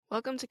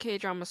Welcome to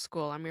K-Drama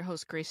School. I'm your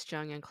host, Grace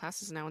Jung, and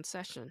class is now in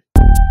session.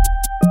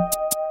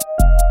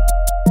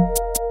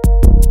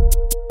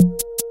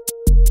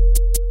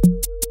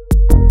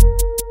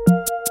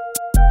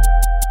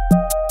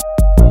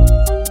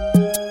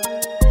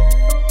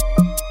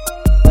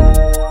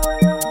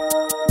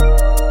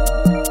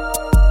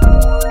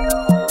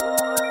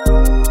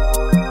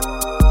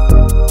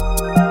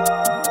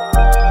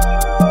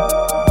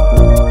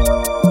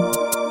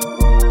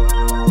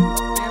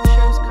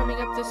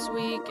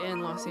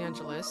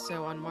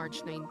 So on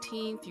March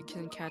 19th, you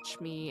can catch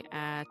me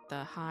at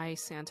the High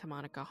Santa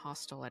Monica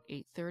Hostel at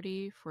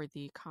 8:30 for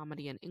the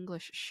Comedy and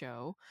English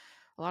show.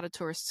 A lot of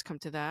tourists come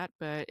to that,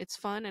 but it's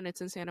fun and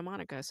it's in Santa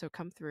Monica, so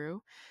come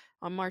through.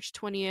 On March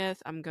 20th,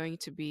 I'm going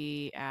to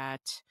be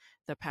at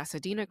the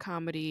Pasadena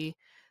Comedy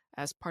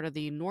as part of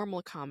the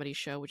Normal Comedy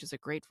Show, which is a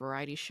great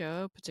variety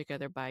show put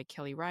together by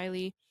Kelly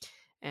Riley,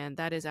 and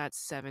that is at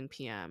 7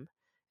 p.m.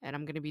 And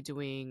I'm going to be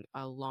doing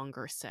a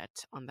longer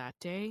set on that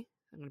day.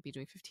 I'm going to be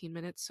doing 15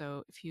 minutes.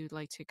 So if you'd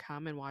like to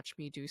come and watch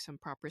me do some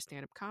proper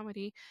stand-up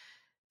comedy,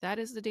 that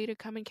is the day to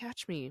come and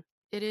catch me.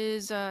 It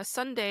is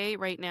Sunday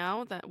right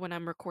now that when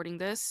I'm recording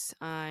this.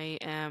 I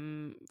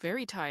am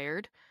very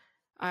tired.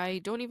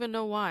 I don't even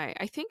know why.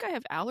 I think I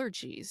have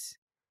allergies.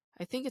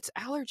 I think it's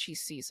allergy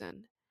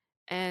season.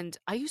 And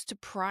I used to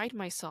pride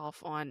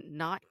myself on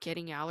not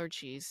getting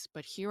allergies,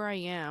 but here I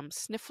am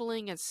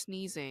sniffling and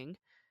sneezing,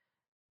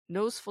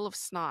 nose full of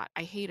snot.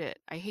 I hate it.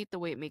 I hate the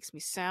way it makes me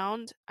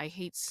sound. I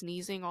hate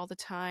sneezing all the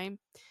time.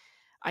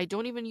 I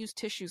don't even use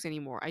tissues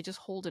anymore. I just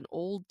hold an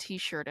old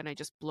t-shirt and I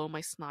just blow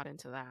my snot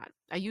into that.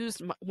 I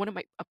used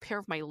a pair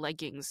of my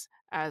leggings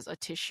as a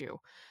tissue,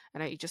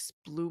 and I just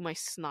blew my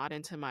snot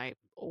into my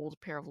old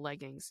pair of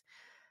leggings.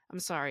 I'm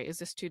sorry, is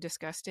this too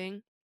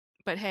disgusting?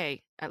 But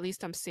hey, at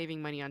least I'm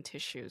saving money on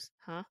tissues,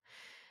 huh?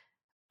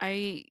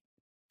 I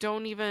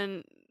don't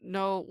even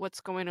know what's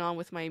going on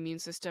with my immune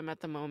system at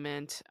the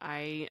moment.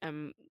 I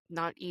am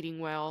not eating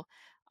well.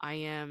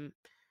 I'm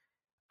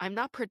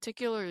not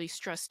particularly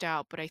stressed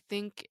out, but I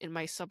think in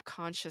my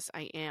subconscious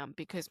I am,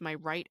 because my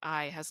right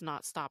eye has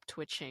not stopped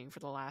twitching for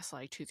the last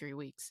like 2-3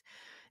 weeks.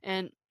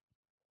 And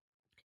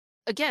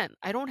again,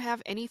 I don't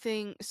have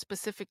anything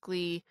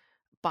specifically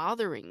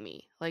bothering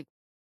me. Like,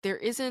 there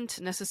isn't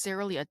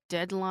necessarily a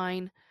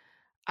deadline.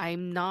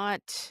 I'm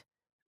not,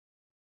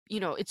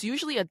 it's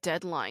usually a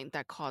deadline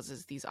that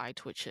causes these eye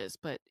twitches,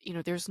 but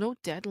there's no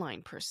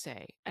deadline per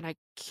se. And I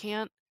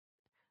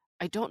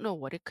don't know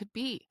what it could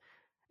be.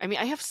 I mean,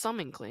 I have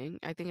some inkling.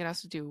 I think it has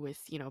to do with,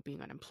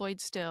 being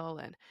unemployed still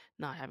and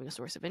not having a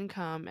source of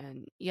income.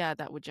 And yeah,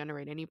 that would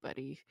generate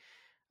anybody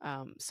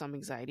some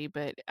anxiety.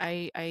 But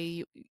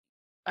I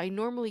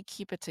normally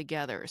keep it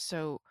together.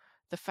 So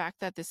the fact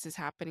that this is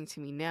happening to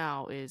me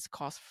now is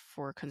cause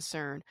for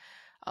concern.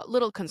 A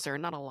little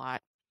concern, not a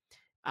lot.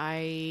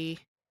 I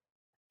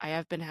I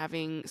have been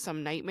having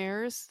some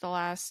nightmares the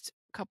last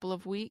couple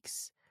of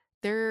weeks.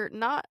 They're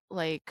not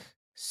like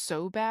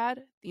so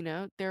bad,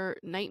 they're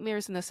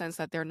nightmares in the sense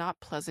that they're not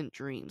pleasant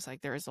dreams.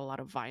 Like, there is a lot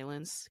of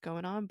violence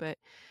going on, but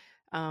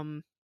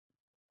um,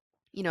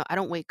 I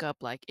don't wake up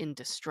like in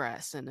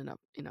distress and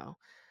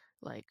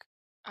like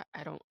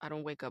I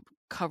don't wake up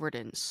covered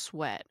in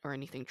sweat or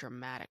anything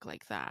dramatic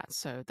like that.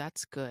 So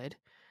that's good.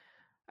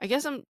 I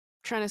guess I'm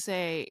trying to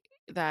say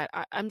that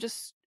I'm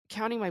just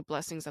counting my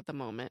blessings at the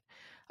moment.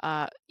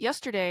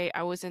 Yesterday,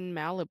 I was in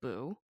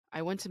Malibu.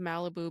 I went to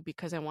Malibu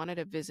because I wanted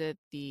to visit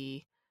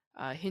the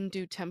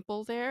Hindu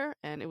temple there,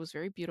 and it was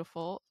very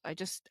beautiful. I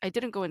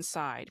didn't go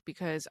inside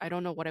because I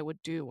don't know what I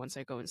would do once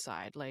I go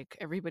inside. Like,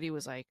 everybody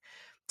was like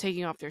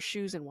taking off their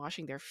shoes and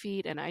washing their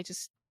feet, and I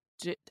just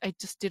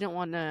didn't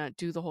want to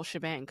do the whole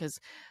shebang because,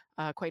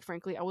 quite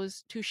frankly, I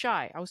was too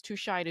shy. I was too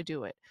shy to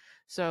do it.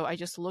 So I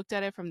just looked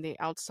at it from the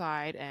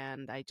outside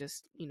and I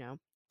just,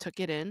 took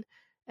it in.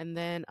 And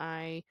then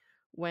I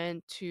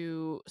went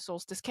to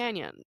Solstice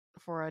Canyon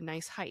for a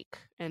nice hike.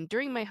 And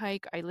during my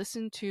hike, I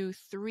listened to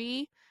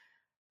three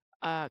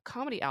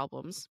comedy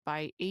albums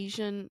by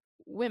Asian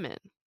women,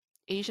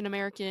 Asian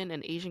American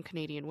and Asian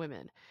Canadian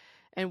women.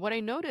 And what I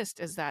noticed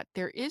is that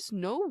there is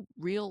no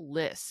real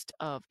list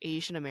of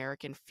Asian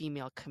American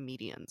female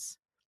comedians.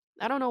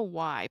 I don't know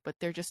why, but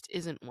there just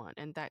isn't one.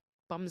 And that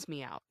bums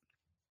me out.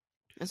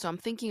 And so I'm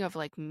thinking of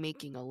like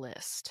making a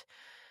list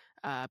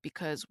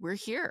because we're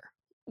here.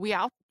 We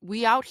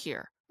out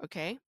here,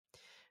 okay?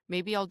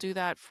 Maybe I'll do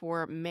that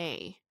for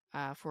May,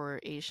 for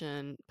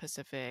Asian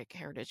Pacific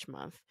Heritage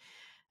Month.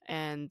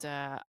 And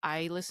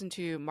I listened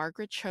to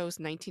Margaret Cho's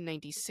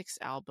 1996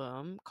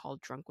 album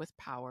called Drunk with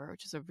Power,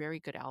 which is a very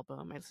good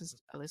album.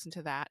 I listened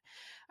to that.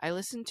 I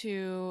listened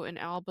to an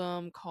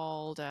album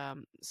called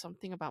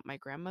Something About My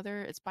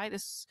Grandmother. It's by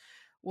this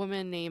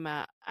woman named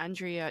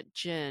Andrea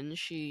Jin.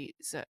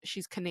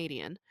 She's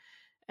Canadian,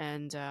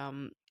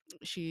 and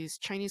she's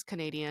Chinese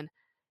Canadian,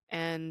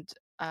 and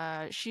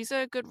she's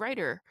a good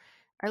writer.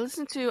 I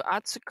listened to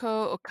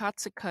Atsuko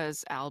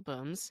Okatsuka's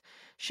albums.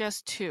 She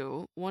has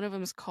two. One of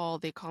them is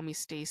called They Call Me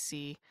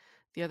Stacy.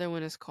 The other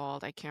one is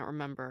called I can't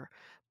remember.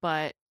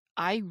 But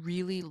I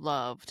really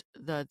loved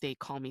the They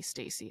Call Me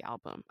Stacy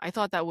album. I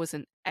thought that was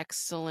an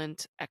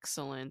excellent,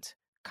 excellent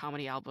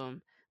comedy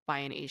album by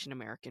an Asian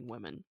American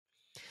woman.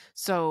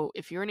 So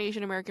if you're an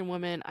Asian American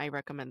woman, I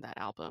recommend that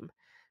album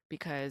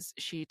because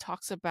she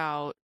talks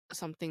about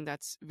something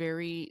that's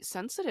very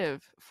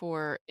sensitive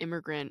for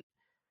immigrant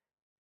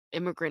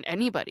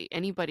anybody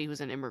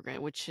who's an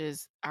immigrant, which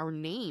is our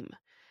name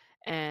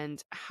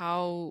and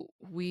how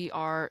we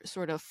are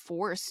sort of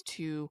forced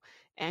to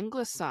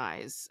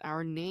anglicize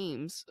our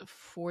names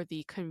for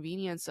the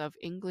convenience of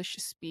English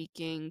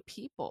speaking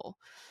people.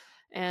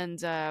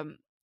 And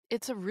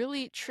it's a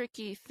really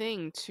tricky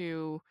thing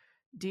to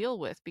deal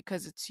with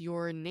because it's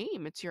your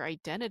name, it's your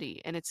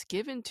identity, and it's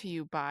given to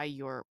you by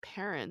your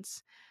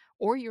parents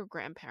or your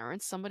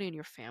grandparents, somebody in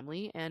your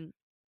family. And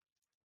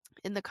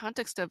in the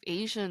context of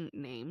Asian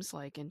names,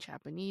 like in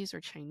Japanese or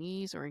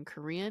Chinese or in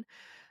Korean,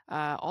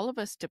 all of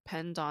us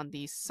depend on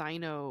the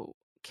Sino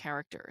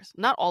characters.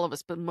 Not all of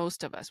us, but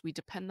most of us. We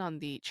depend on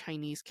the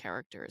Chinese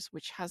characters,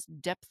 which has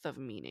depth of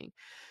meaning.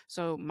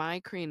 So my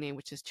Korean name,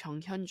 which is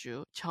Chung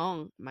Hyunju,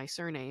 Chung, my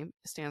surname,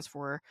 stands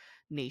for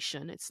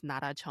nation. It's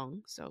Nara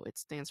Chung, so it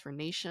stands for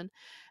nation.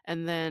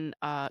 And then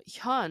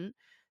Hyun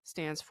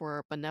stands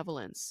for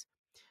benevolence.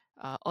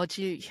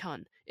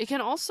 어지현. It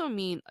can also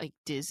mean like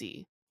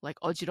dizzy, like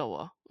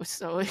어지러워.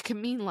 So it can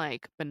mean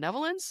like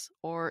benevolence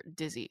or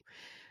dizzy.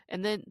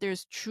 And then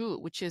there's chu,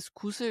 which is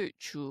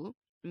구슬주,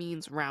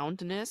 means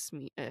roundness,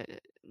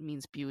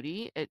 means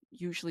beauty. It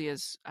usually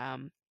is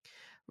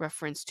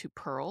reference to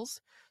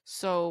pearls.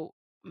 So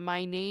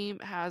my name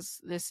has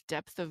this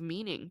depth of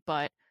meaning,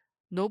 but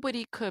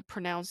nobody could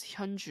pronounce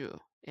Hyunju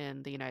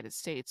in the United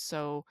States.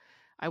 So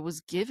I was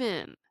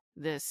given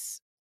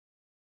this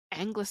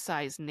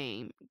anglicized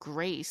name,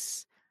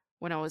 Grace,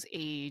 when I was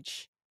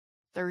age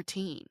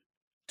 13,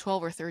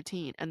 12 or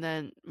 13. And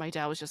then my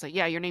dad was just like,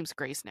 yeah, your name's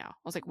Grace now.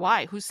 I was like,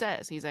 why? Who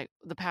says? He's like,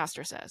 the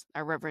pastor says.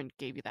 Our reverend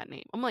gave you that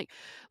name. I'm like,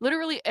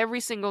 literally every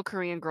single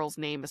Korean girl's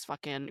name is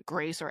fucking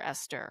Grace or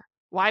Esther.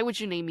 Why would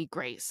you name me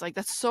Grace? Like,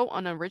 that's so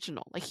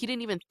unoriginal. Like, he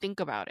didn't even think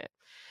about it.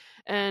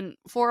 And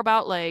for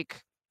about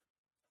like,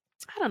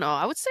 I don't know,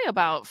 I would say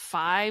about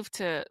 5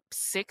 to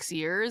 6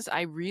 years,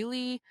 I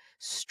really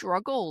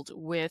struggled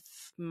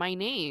with my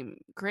name,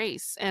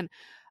 Grace. And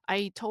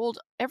I told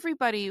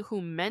everybody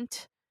who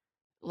meant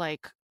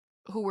like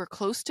who were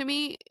close to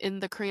me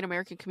in the Korean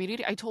American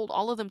community, I told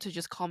all of them to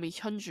just call me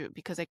Hyunju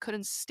because I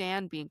couldn't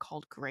stand being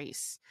called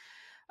Grace.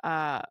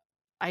 Uh,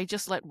 I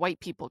just let white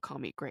people call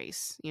me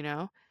Grace, you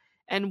know?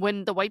 And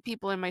when the white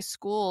people in my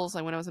schools,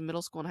 like when I was in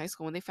middle school and high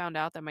school, when they found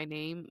out that my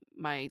name,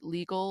 my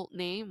legal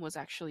name was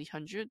actually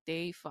Hyunju,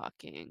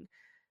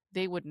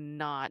 they would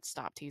not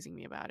stop teasing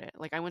me about it.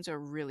 Like I went to a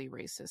really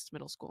racist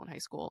middle school and high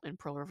school in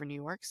Pearl River, New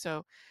York.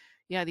 So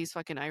yeah, these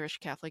fucking Irish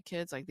Catholic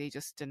kids, like they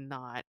just did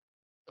not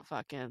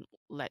fucking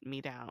let me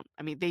down.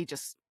 I mean, they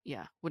just,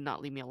 yeah, would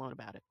not leave me alone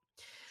about it.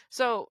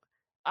 So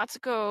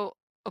Atsuko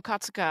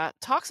Okatsuka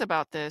talks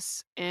about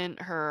this in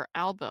her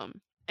album,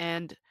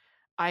 and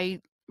I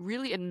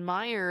really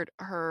admired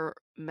her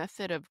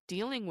method of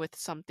dealing with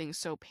something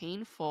so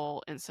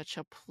painful in such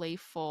a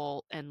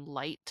playful and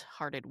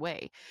light-hearted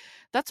way.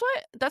 That's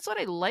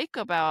what I like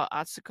about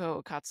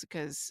Atsuko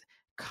Okatsuka's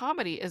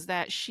comedy is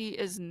that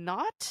she's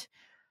not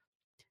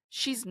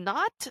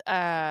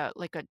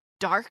like a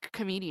dark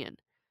comedian.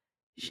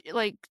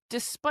 Like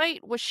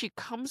despite what she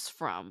comes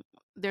from,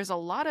 there's a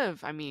lot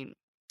of, I mean,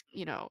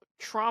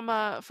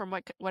 trauma from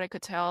what I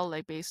could tell,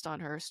 like based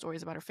on her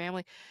stories about her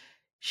family.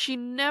 She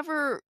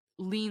never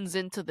leans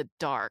into the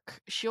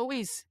dark. She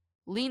always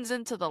leans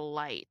into the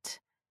light.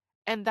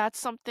 And that's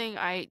something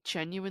I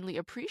genuinely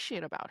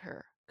appreciate about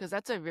her because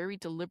that's a very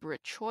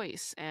deliberate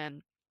choice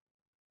and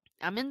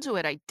I'm into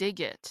it. I dig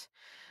it.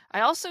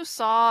 I also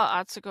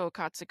saw Atsuko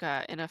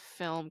Katsuka in a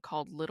film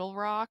called Little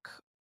Rock,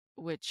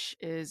 which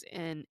is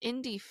an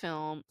indie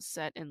film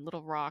set in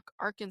Little Rock,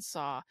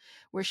 Arkansas,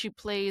 where she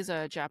plays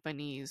a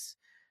Japanese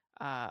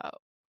uh,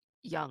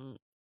 young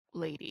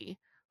lady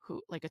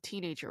who, like a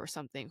teenager or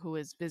something, who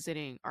is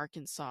visiting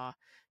Arkansas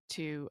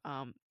to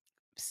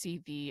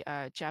see the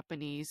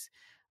Japanese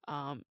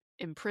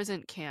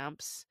imprisoned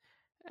camps,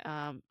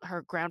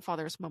 her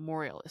grandfather's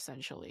memorial,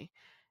 essentially,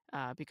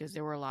 because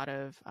there were a lot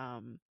of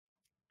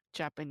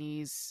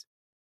Japanese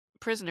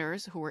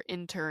prisoners who were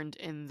interned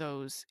in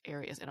those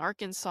areas in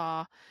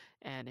Arkansas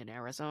and in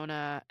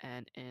Arizona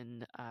and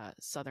in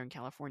Southern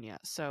California.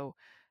 So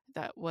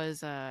that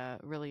was a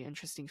really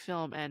interesting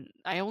film, and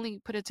I only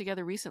put it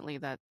together recently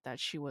that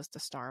she was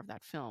the star of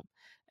that film,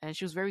 and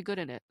she was very good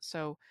in it.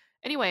 So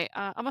anyway,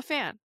 I'm a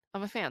fan.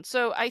 I'm a fan.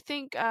 So I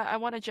think I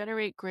want to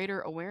generate greater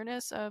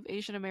awareness of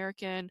Asian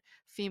American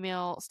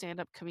female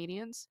stand-up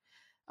comedians.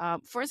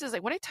 For instance,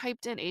 like when I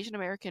typed in Asian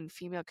American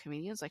female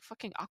comedians, like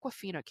fucking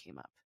Aquafina came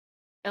up.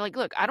 And like,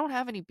 look, I don't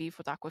have any beef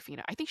with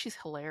Aquafina. I think she's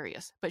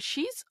hilarious, but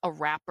she's a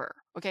rapper,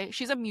 okay?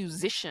 She's a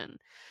musician.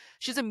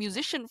 She's a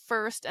musician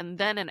first and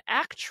then an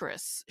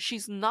actress.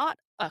 She's not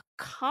a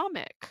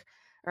comic,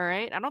 all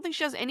right? I don't think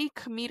she has any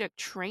comedic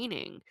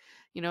training.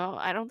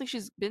 I don't think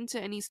she's been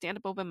to any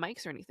stand-up open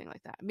mics or anything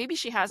like that. Maybe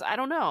she has, I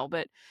don't know,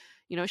 but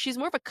she's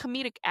more of a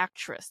comedic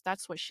actress.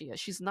 That's what she is.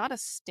 She's not a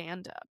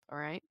stand-up, all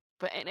right?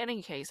 But in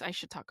any case, I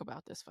should talk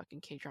about this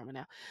fucking K drama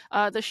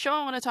now. The show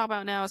I want to talk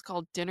about now is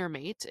called Dinner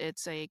Mate.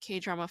 It's a K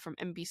drama from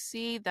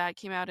NBC that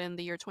came out in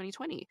the year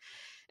 2020,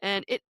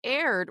 and it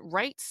aired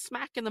right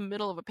smack in the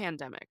middle of a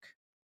pandemic,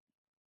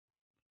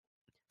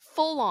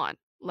 full on,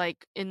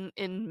 like in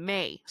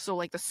May, so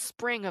like the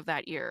spring of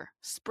that year,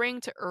 spring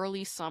to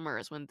early summer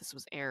is when this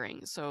was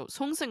airing. So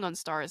Song Seung-gun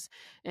stars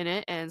in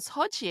it, and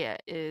Seo Ji-hye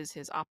is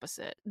his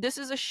opposite. This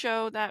is a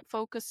show that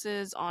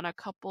focuses on a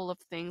couple of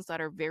things that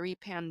are very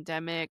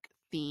pandemic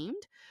themed.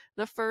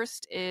 The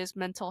first is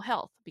mental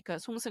health,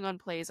 because Song Seung-gun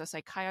plays a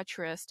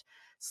psychiatrist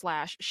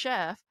slash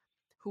chef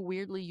who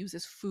weirdly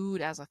uses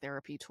food as a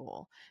therapy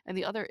tool, and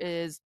the other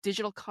is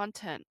digital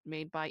content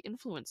made by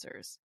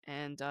influencers.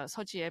 And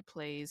Seo Ji-hye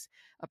plays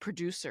a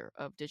producer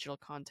of digital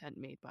content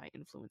made by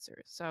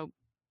influencers. So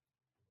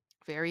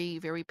very,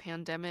 very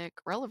pandemic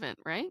relevant,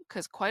 right?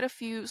 Because quite a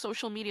few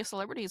social media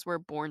celebrities were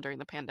born during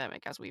the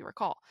pandemic, as we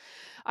recall.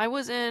 I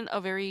was in a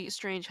very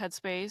strange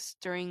headspace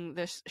during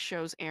this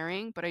show's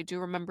airing, but I do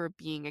remember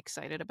being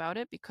excited about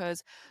it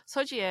because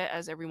Seo Ji-hye,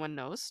 as everyone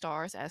knows,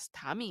 stars as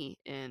Tami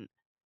in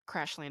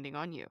Crash Landing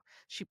on You.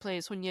 She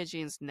plays Hun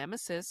Ye-jin's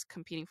nemesis,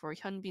 competing for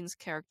Hyun-bin's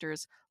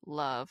character's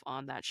love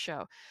on that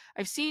show.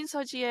 I've seen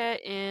Seo Ji-hye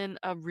in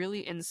a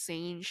really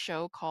insane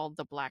show called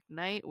The Black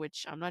Knight,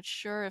 which I'm not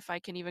sure if I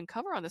can even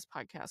cover on this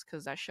podcast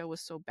because that show was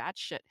so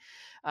batshit.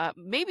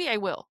 Maybe I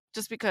will,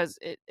 just because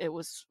it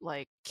was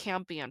like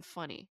campy and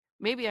funny.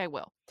 Maybe I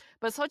will.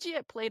 But Seo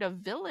Ji-hye played a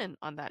villain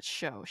on that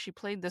show. She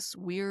played this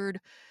weird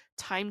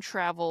time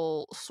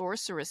travel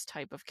sorceress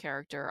type of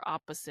character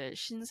opposite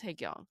Shin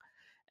Se-kyung.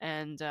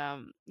 And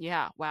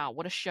yeah, wow,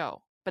 what a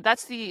show. But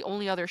that's the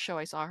only other show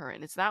I saw her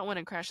in. It's that one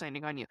and Crash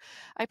Landing on You.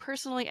 I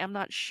personally am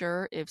not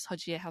sure if Seo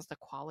Ji-hye has the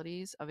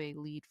qualities of a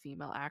lead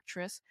female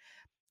actress.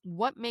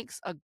 What makes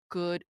a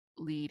good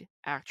lead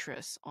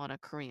actress on a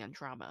Korean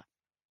drama?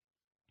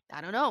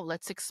 I don't know.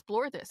 Let's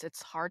explore this.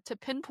 It's hard to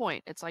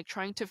pinpoint. It's like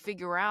trying to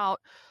figure out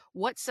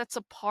what sets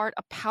apart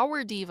a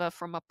power diva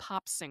from a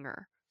pop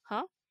singer.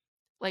 Huh?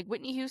 Like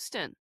Whitney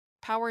Houston,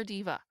 power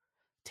diva.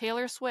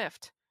 Taylor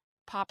Swift,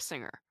 pop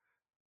singer.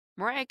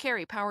 Mariah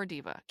Carey, power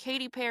diva.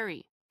 Katy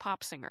Perry,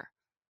 pop singer.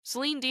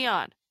 Celine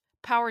Dion,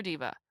 power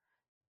diva.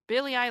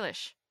 Billie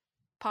Eilish,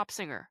 pop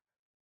singer.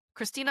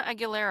 Christina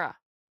Aguilera,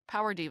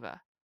 power diva.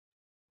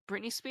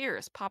 Britney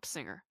Spears, pop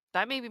singer.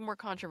 That may be more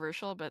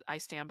controversial, but I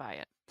stand by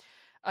it.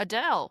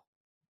 Adele,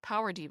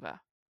 power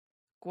diva.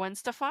 Gwen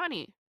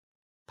Stefani,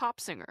 pop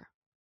singer.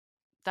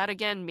 That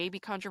again may be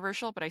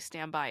controversial, but I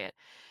stand by it.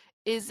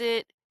 Is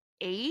it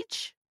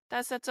age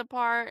that sets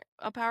apart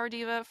a power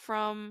diva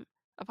from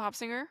a pop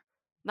singer?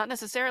 Not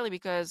necessarily,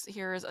 because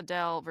here's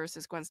Adele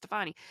versus Gwen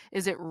Stefani.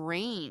 Is it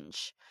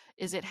range?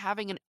 Is it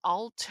having an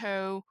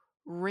alto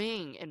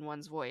ring in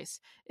one's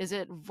voice? Is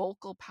it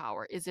vocal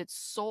power? Is it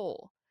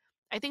soul?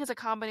 I think it's a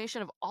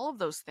combination of all of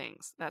those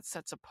things that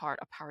sets apart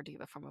a power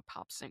diva from a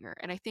pop singer.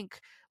 And I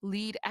think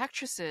lead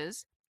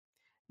actresses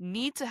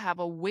need to have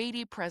a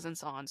weighty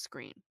presence on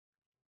screen.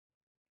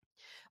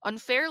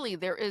 Unfairly,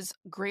 there is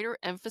greater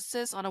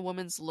emphasis on a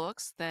woman's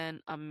looks than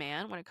a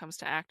man when it comes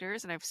to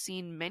actors, and I've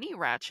seen many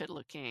ratchet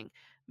looking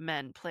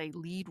men play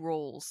lead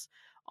roles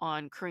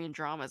on Korean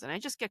dramas, and I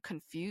just get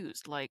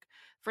confused. Like,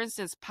 for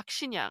instance, Park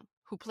Shin-young,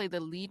 who played the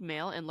lead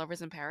male in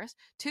Lovers in Paris,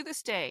 to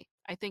this day,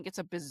 I think it's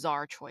a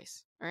bizarre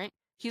choice, all right?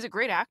 He's a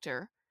great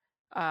actor,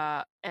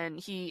 and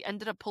he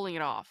ended up pulling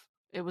it off.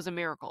 It was a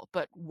miracle,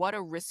 but what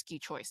a risky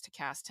choice to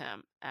cast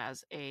him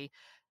as a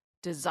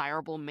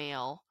desirable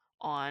male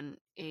on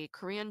a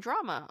Korean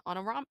drama on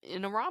a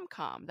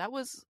rom-com. That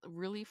was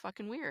really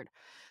fucking weird.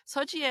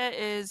 Seo Ji-hye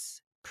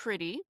is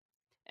pretty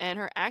and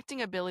her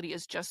acting ability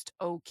is just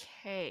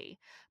okay,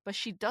 but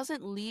she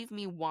doesn't leave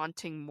me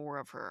wanting more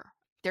of her.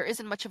 There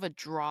isn't much of a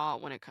draw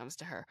when it comes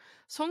to her.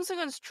 Song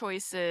Seung-gun's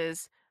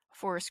choices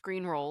for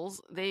screen roles,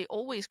 they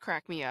always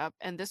crack me up,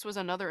 and this was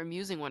another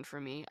amusing one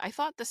for me. I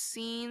thought the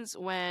scenes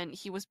when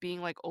he was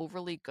being like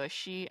overly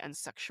gushy and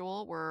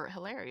sexual were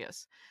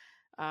hilarious.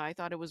 I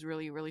thought it was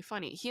really, really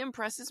funny. He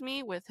impresses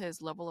me with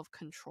his level of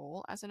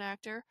control as an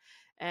actor,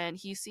 and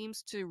he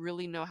seems to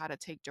really know how to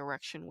take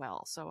direction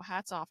well. So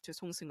hats off to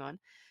Song Seung-gun.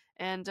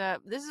 And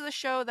this is a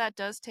show that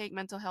does take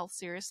mental health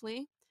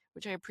seriously,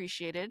 which I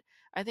appreciated.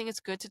 I think it's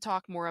good to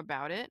talk more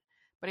about it,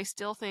 but I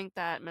still think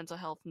that mental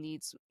health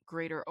needs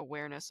greater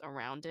awareness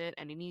around it,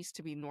 and it needs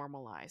to be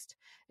normalized.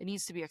 It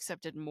needs to be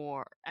accepted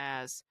more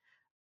as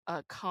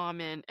a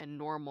common and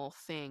normal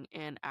thing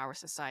in our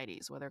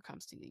societies, whether it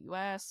comes to the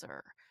US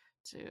or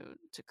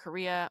to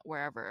Korea,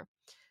 wherever.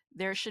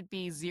 There should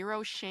be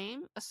zero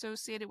shame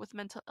associated with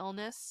mental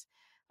illness.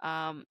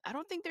 I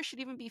don't think there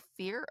should even be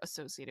fear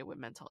associated with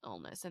mental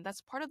illness. And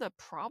that's part of the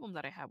problem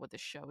that I have with the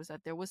show is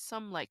that there was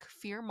some like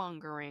fear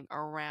mongering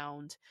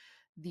around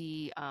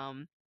the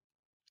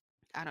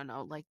I don't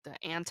know, like the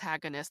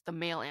antagonist, the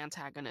male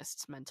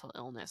antagonist's mental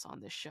illness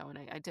on this show, and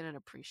I didn't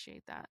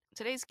appreciate that.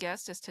 Today's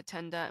guest is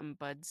Tatenda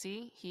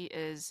Mbudzi. He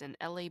is an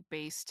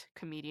LA-based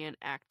comedian,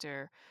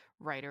 actor,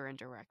 writer, and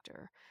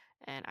director.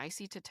 And I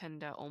see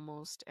Tatenda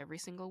almost every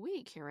single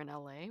week here in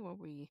LA where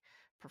we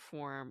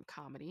perform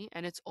comedy.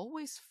 And it's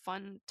always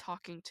fun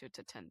talking to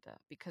Tatenda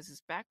because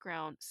his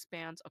background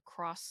spans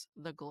across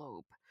the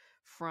globe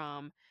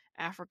from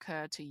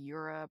Africa to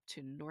Europe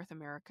to North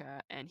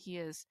America. And he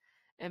is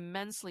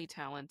immensely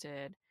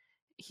talented.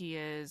 He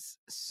is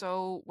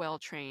so well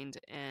trained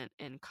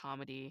in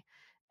comedy,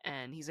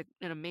 and he's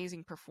an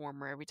amazing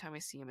performer. Every time I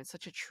see him, it's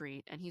such a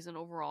treat, and he's an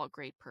overall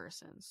great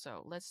person.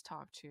 So let's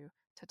talk to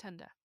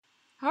Tatenda.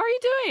 How are you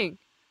doing?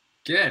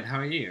 Good. How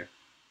are you?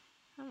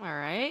 I'm all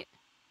right.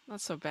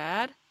 Not so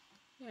bad.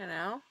 You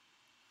know,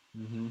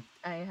 Hmm.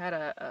 I had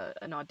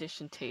an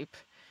audition tape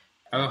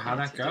that Oh, I how'd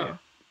had that to go? do.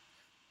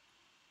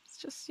 It's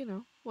just,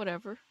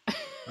 whatever.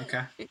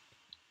 Okay.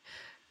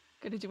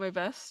 Gonna do my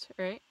best,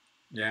 right?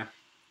 Yeah.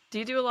 Do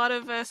you do a lot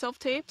of self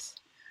tapes?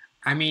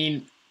 I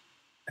mean,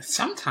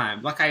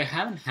 sometime like I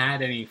haven't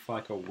had any for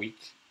like a week,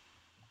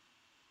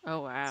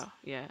 Oh wow,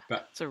 yeah.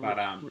 but It's a but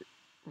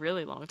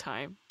really long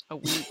time. A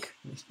week,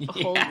 a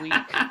whole week.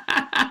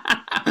 yeah.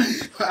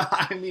 Well,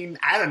 I mean,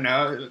 I don't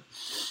know.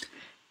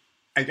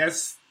 I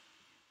guess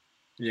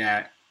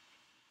yeah,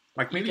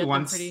 like You maybe get them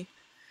once. pretty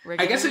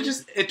I guess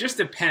regularly? it just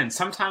depends.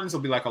 Sometimes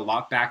it'll be like a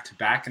lot back to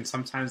back, and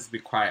sometimes it'll be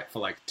quiet for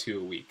like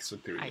 2 weeks or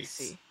three I weeks.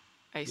 see.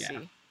 I Yeah,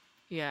 see.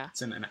 Yeah.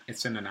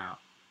 it's in and out.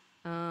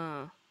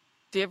 Uh,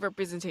 do you have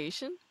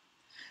representation?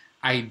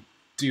 I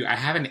do. I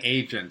have an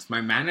agent.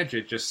 My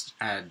manager just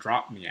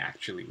dropped me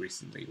actually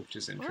recently, which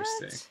is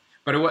interesting. What?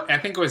 But I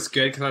think it was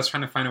good because I was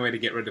trying to find a way to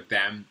get rid of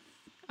them.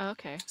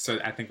 Okay. So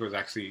I think it was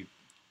actually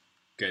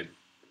good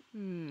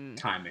Hmm.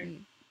 timing.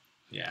 Hmm.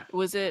 Yeah.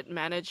 Was it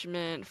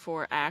management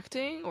for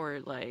acting or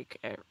like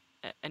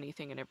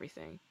anything and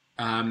everything?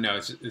 No,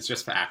 it's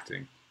just for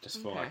acting, just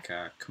for Okay.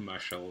 like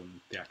commercial and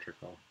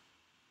theatrical.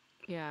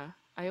 Yeah.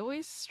 I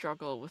always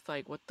struggle with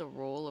like what the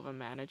role of a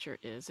manager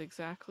is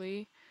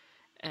exactly.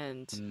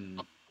 And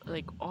Mm.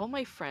 like all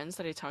my friends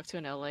that I talk to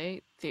in LA,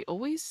 they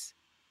always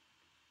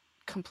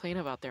complain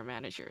about their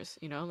managers,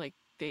 like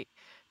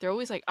they're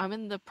always like, I'm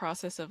in the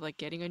process of like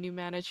getting a new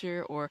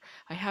manager, or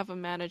I have a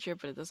manager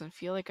but it doesn't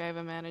feel like I have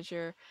a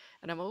manager.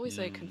 And I'm always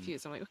like Mm.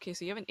 confused. I'm like, okay,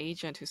 so you have an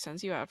agent who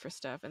sends you out for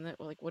stuff, and then,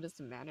 well, like, what does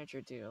the manager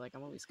do? Like,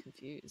 I'm always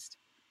confused.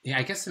 Yeah,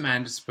 I guess the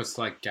manager's supposed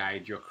to like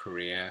guide your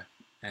career,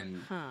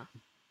 and Huh.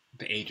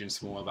 the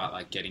agent's more about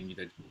like getting you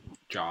the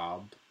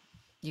job.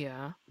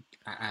 Yeah.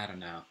 I don't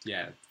know.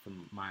 Yeah,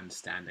 from my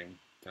understanding,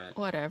 but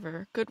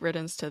Whatever, good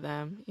riddance to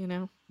them.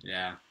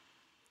 yeah.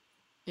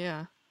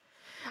 Yeah.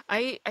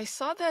 I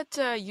saw that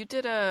you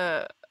did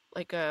a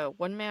like a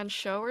one-man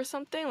show or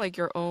something, like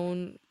your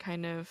own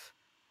kind of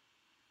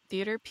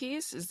theater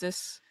piece. Is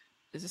this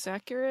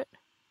accurate?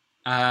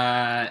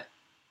 Uh,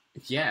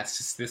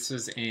 yes, this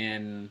was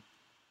in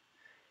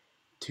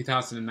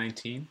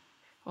 2019.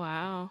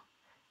 Wow.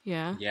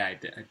 Yeah. Yeah, I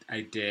did.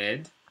 I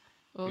did.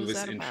 What It was was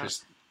that about?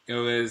 interesting. It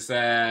was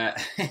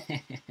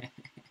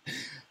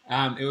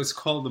it was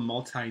called the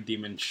Multi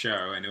Demon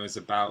Show, and it was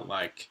about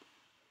like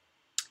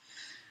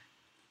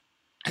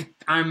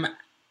I'm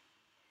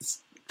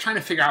trying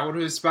to figure out what it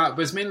was about, but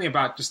it was mainly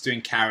about just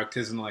doing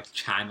characters and like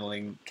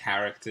channeling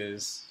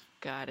characters.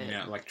 Got You it.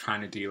 know, like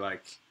trying to do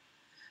like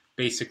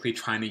basically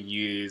trying to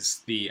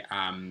use the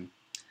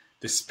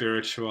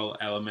spiritual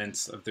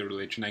elements of the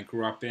religion I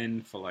grew up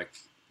in for like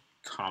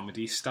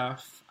comedy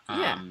stuff.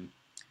 Yeah.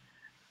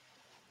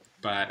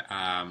 But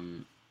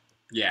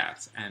yeah,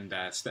 and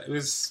so it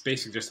was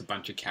basically just a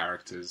bunch of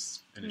characters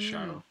in a Mm.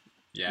 show.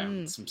 Yeah,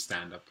 Mm. some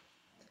stand up.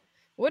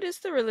 What is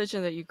the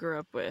religion that you grew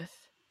up with?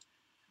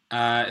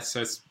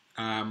 So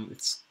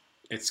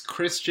it's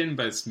Christian,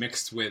 but it's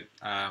mixed with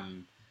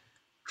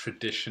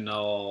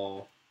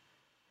traditional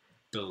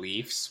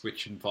beliefs,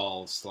 which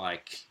involves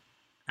like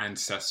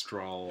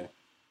ancestral.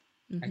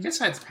 I Mm-hmm.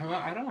 guess I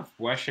don't know if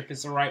worship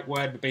is the right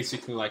word, but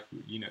basically like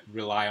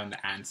rely on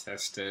the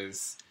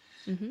ancestors,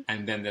 Mm-hmm.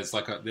 and then there's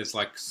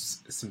like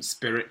some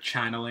spirit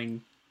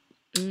channeling,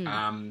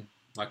 Mm.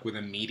 like with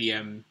a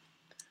medium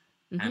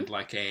Mm-hmm. and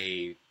like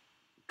a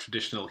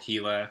traditional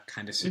healer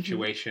kind of Mm-hmm.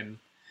 situation.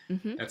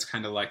 Mm-hmm. That's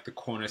kind of like the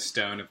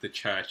cornerstone of the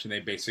church, and they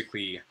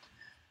basically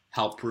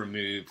help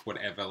remove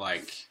whatever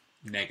like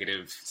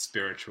negative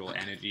spiritual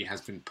energy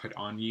has been put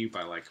on you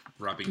by like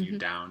rubbing you Mm-hmm.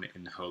 down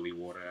in holy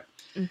water.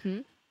 Mm-hmm.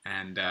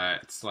 And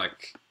it's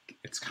like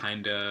it's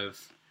kind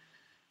of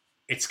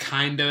it's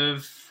kind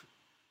of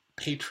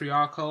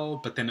patriarchal,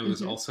 but then it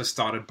was Mm-hmm. also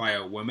started by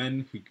a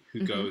woman who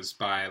Mm-hmm. goes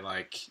by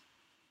like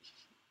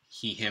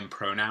he him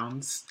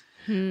pronouns,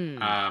 Hmm.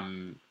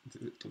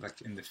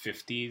 like in the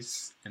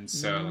 50s, and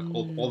so like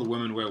all Mm. the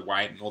women wear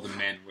white and all the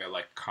men wear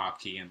like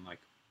khaki and like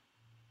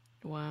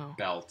Wow.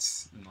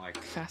 belts and like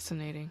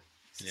Fascinating.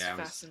 This is yeah, it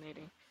was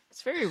fascinating.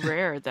 It's very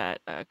rare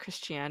that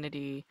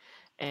Christianity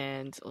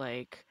and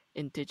like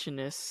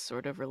indigenous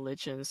sort of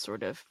religions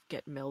sort of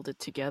get melded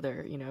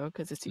together,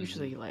 because it's mm-hmm.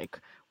 usually like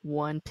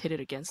one pitted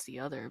against the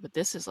other, but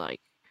this is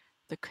like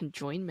the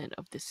conjoinment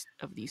of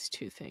these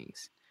two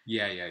things.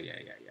 Yeah.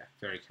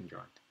 Very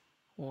conjoined.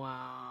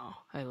 Wow,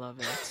 I love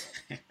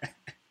it.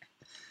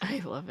 I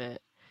love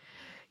it.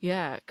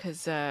 Yeah,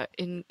 because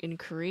in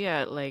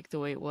Korea, like the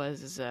way it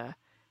was is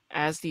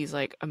as these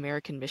like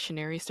American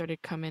missionaries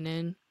started coming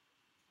in,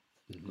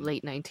 Hmm.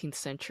 late 19th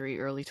century,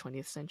 early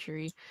 20th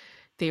century,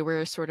 they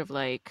were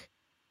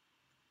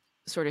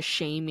sort of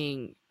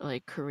shaming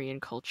like Korean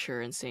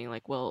culture and saying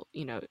like, well,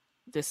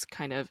 this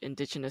kind of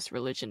indigenous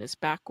religion is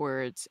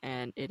backwards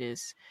and it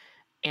is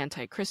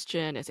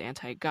anti-Christian, it's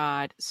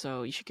anti-God,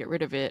 so you should get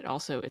rid of it.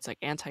 Also, it's like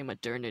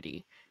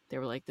anti-modernity. They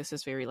were like, this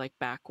is very like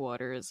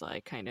backwaters,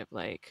 like kind of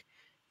like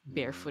Mm.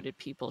 barefooted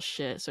people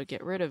shit, so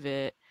get rid of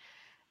it.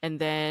 And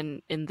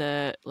then in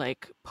the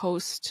like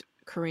post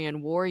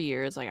Korean War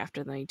years, like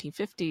after the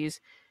 1950s,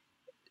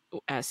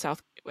 as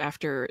South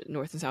after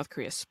North and South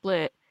Korea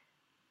split,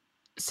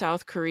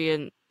 South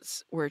Koreans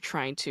were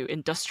trying to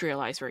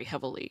industrialize very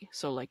heavily.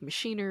 So like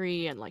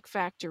machinery and like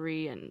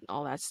factory and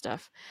all that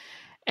stuff.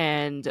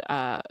 And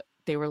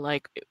they were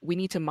like, we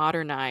need to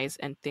modernize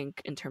and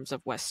think in terms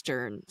of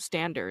Western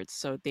standards.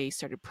 So they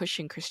started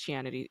pushing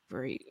Christianity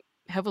very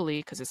heavily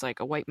because it's like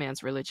a white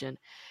man's religion.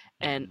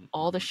 And Hmm.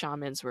 all the Hmm.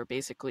 shamans were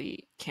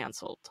basically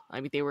canceled. I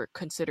mean, they were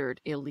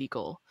considered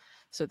illegal.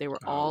 So they were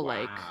Oh all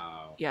like,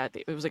 wow. yeah,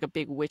 it was like a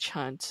big witch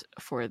hunt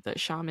for the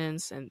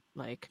shamans and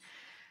like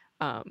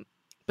um,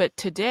 but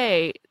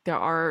today there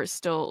are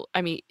still,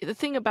 I mean, the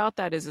thing about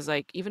that is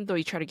like even though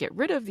you try to get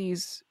rid of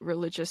these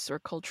religious or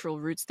cultural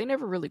roots, they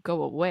never really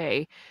go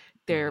away.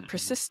 They're Hmm. Hmm.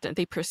 persistent.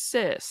 They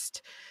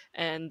persist.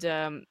 And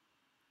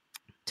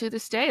to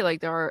this day,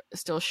 like there are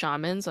still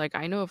shamans. Like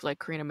I know of like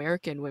Korean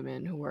American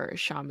women who are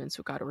shamans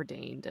who got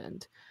ordained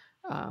and,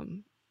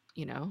 um,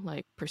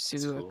 like That's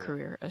pursue a cool.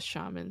 career as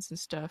shamans and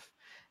stuff.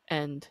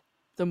 And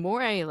the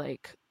more I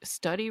like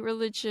study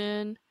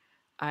religion,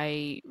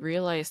 I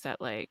realize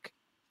that like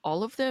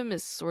all of them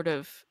is sort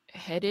of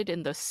headed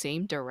in the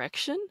same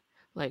direction.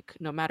 Like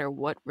no matter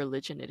what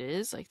religion it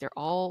is, like they're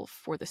all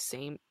for the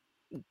same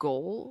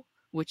goal,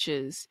 which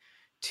is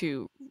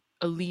to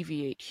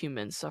alleviate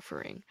human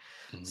suffering.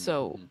 Hmm.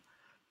 So, Hmm.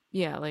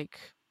 yeah, like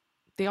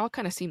they all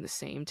kind of seem the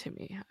same to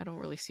me. I don't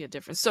really see a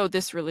difference. So,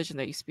 this religion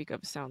that you speak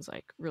of sounds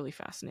like really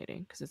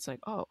fascinating because it's like,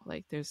 oh,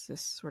 like there's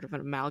this sort of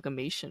an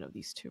amalgamation of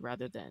these two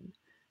rather than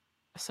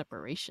a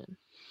separation.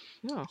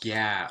 Oh,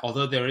 Yeah,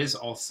 although there is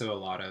also a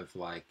lot of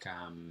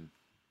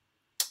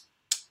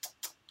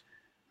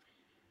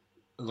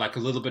like a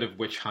little bit of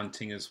witch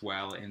hunting as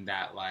well, in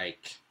that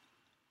like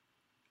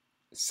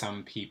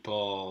some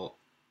people,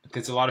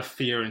 there's a lot of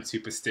fear and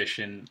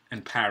superstition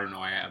and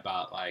paranoia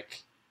about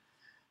like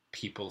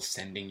people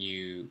sending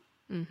you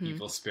mm-hmm,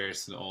 evil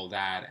spirits and all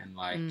that. And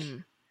like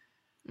mm,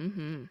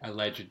 mm-hmm,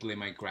 allegedly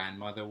my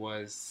grandmother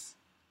was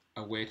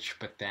a witch,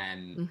 but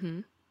then mm-hmm.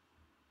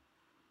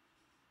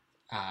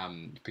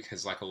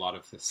 because like a lot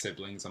of the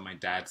siblings on my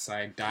dad's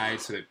side died,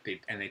 so that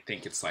they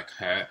think it's like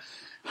her.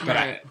 But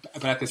Right.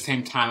 but at the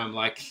same time, I'm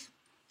like,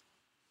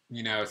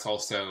 it's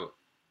also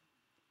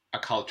a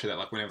culture that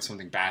like whenever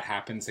something bad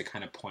happens, they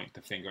kind of point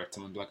the finger at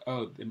someone and be like,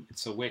 oh,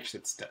 it's a witch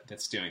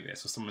that's doing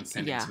this, or someone's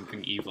sending Yeah.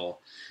 something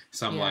evil.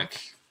 So I'm Yeah.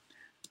 like,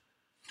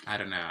 I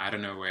don't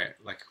know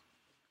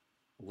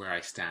where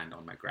I stand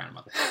on my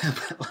grandmother,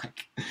 but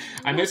like,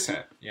 I Well, miss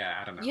her. Yeah,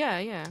 I don't know. yeah,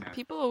 yeah. Yeah.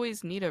 People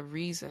always need a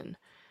reason,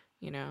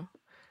 you know.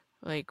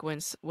 Like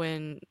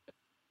when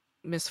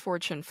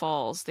misfortune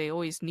falls, they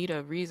always need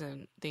a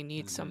reason.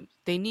 Hmm.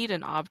 They need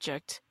an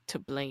object to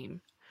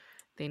blame.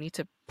 They need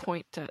to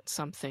point at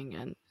something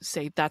and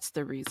say that's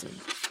the reason.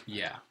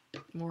 Yeah.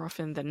 More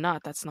often than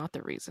not, that's not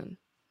the reason.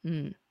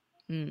 Mm.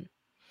 Mm.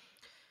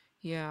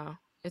 Yeah.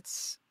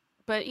 It's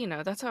but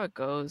that's how it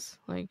goes.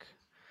 Like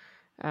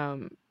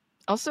um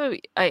also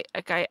I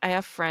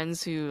have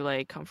friends who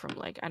like come from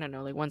like I don't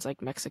know, like one's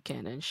like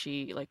Mexican and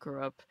she like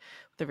grew up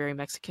with a very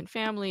Mexican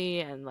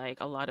family and like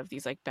a lot of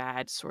these like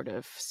bad sort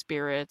of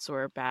spirits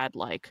or bad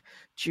like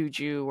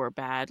juju or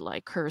bad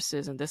like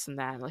curses and this and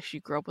that. And, like she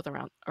grew up with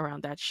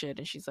around that shit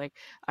and she's like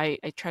I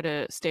try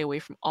to stay away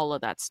from all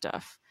of that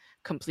stuff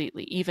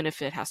completely, even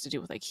if it has to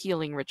do with like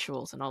healing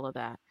rituals and all of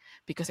that,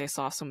 because I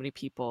saw so many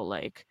people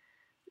like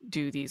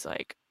do these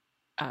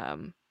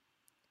um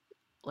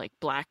like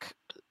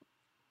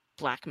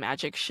black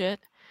magic shit.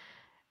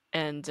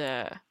 And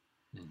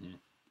Hmm.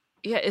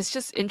 yeah, it's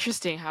just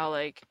interesting how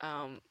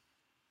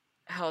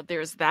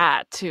there's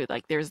that too,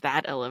 like there's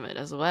that element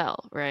as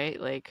well, right?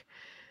 Like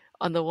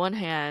on the one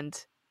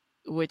hand,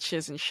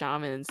 witches and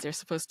shamans, they're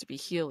supposed to be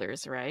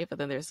healers, right? But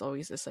then there's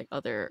always this like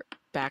other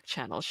back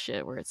channel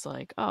shit where it's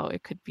like, oh,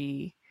 it could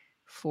be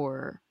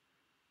for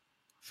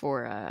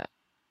for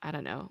I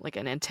don't know, like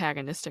an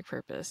antagonistic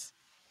purpose.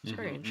 It's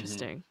very Hmm. Hmm.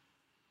 interesting.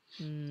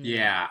 Mm.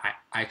 Yeah,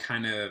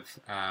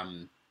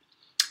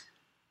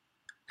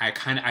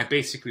 I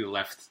basically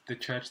left the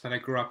church that I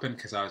grew up in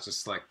because I was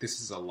just like, this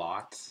is a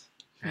lot.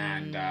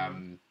 And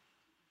Hmm.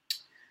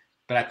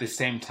 but at the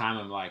same time,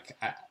 I'm like,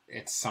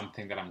 it's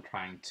something that I'm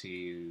trying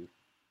to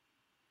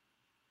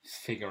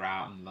figure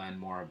out and learn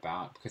more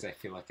about, because I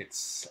feel like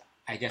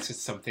I guess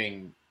it's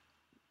something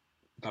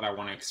that I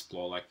want to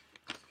explore, like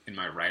in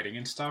my writing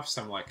and stuff.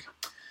 So I'm like,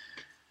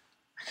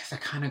 I guess I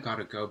kind of got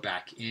to go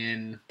back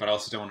in, but I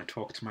also don't want to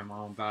talk to my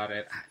mom about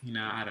it. I don't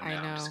know. I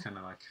I'm just know. kind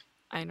of like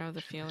I know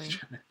the feeling.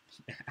 trying to,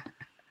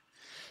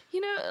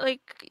 yeah.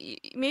 Like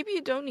maybe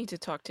you don't need to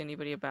talk to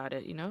anybody about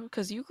it,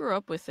 because you grew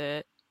up with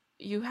it.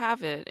 You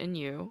have it in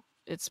you.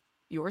 It's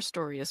your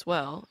story as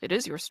well. It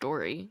is your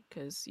story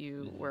because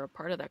you Mm-hmm. were a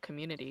part of that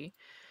community.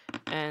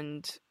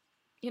 And,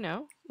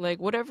 like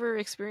whatever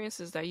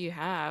experiences that you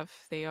have,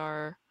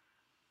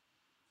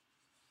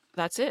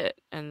 that's it.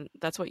 And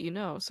that's what you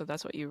know. So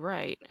that's what you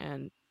write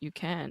and you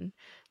can.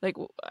 Like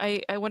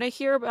when I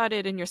hear about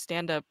it in your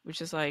stand up,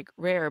 which is like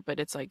rare, but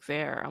it's like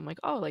there, I'm like,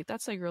 oh, like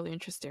that's like really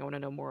interesting. I want to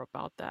know more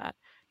about that,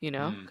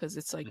 because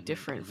it's like Mm-hmm.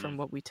 different Mm-hmm. from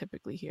what we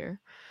typically hear.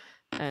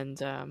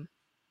 And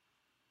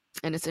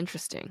it's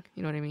interesting.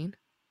 You know what I mean?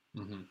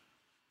 Mm-hmm.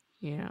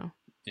 Yeah.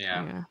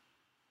 Yeah. Yeah.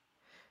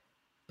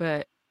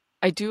 But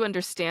I do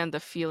understand the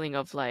feeling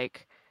of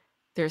like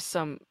there's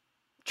some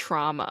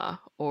trauma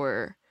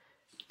or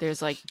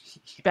there's like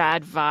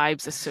bad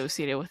vibes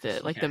associated with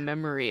it, like the Yeah.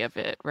 memory of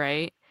it,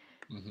 right?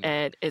 Mm-hmm.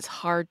 And it's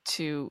hard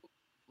to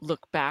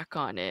look back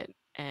on it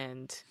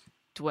and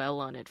dwell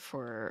on it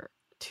for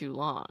too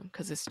long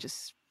because it's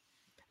just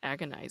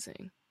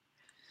agonizing.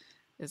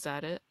 Is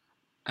that it?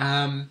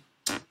 Um,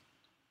 I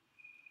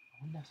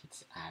wonder if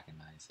it's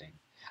agonizing.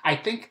 I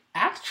think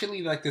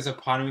actually, like, there's a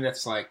part of me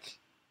that's like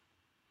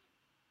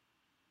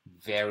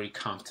very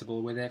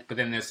comfortable with it, but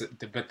then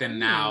Hmm.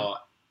 now,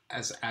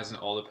 as an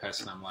older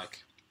person, I'm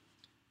like,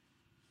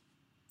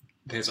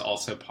 there's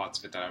also parts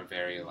of it that are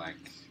very like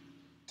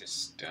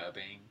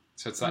disturbing.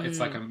 So it's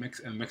like Hmm.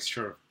 a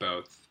mixture of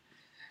both.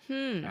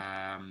 Hmm.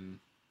 Um,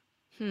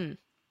 Hmm.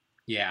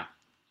 yeah,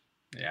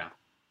 yeah.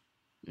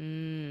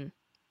 Hmm.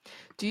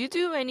 Do you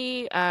do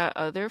any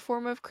other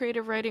form of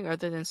creative writing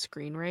other than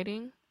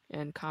screenwriting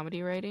and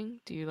comedy writing?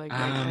 Do you like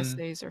write Um,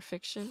 essays or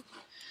fiction?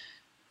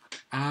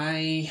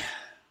 I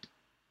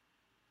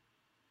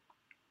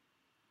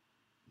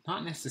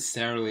Not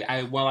necessarily.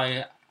 I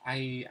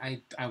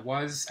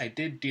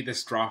did do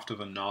this draft of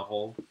a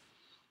novel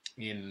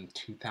in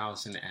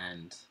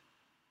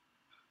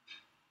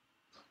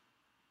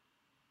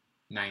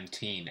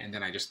 2019, and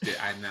then I just did,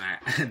 and then I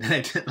and then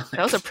I did That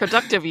was a like,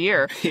 productive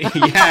year.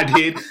 yeah,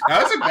 dude,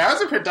 that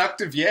was a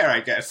productive year, I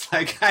guess.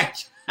 Like I.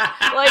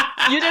 Like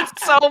you did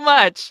so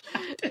much.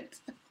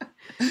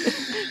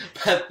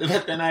 But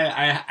then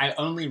I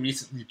only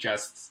recently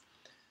just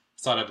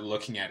started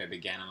looking at it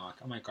again, and I'm like,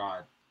 oh my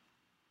god,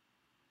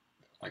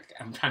 like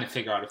I'm trying to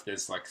figure out if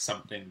there's like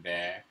something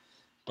there,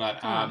 but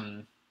Huh.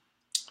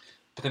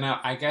 but then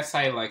I guess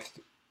I like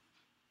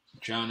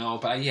journal,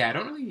 but yeah, I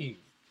don't really.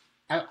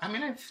 I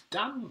mean, I've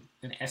done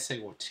an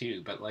essay or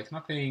two, but like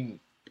nothing.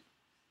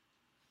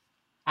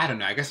 I don't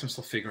know. I guess I'm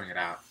still figuring it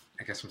out.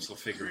 I guess I'm still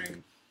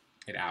figuring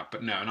it out.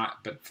 But no,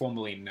 not. But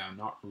formally, no,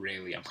 not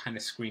really. I'm kind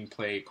of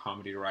screenplay,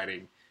 comedy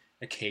writing, Mm.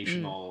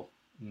 occasional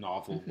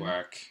novel Mhm.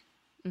 work.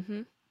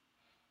 Mhm.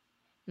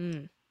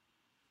 Mm.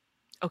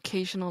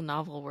 Occasional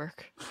novel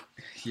work.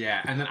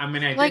 Yeah, and then I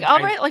mean, I Like did. I'll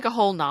I. write like a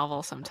whole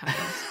novel sometimes.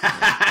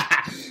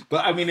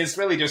 But I mean, it's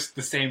really just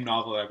the same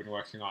novel I've been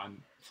working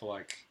on for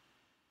like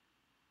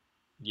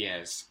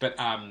years. But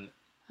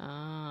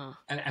Ah.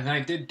 and then I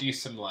did do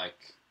some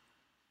like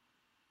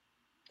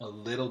a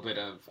little bit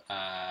of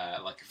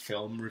like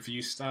film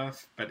review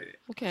stuff, but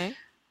Okay.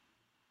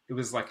 it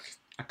was like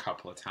a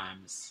couple of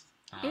times.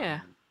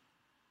 Yeah.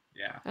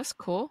 Yeah. That's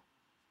cool.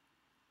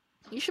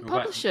 You should What?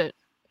 publish it.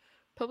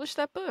 Publish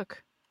that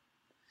book.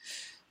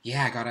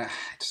 Yeah, I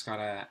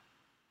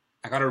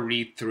gotta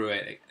read through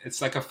it.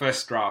 It's like a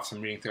first draft, so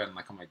I'm reading through it and I'm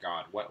like, oh my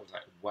god, what was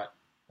I,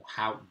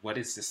 what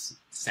is this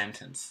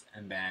sentence?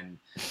 And then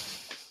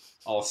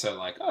also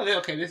like, oh,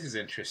 okay, this is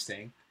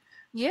interesting.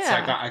 So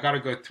Yeah. I gotta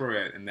go through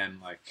it and then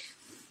like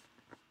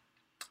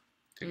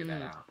figure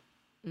that Mm. out.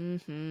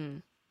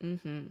 Mhm.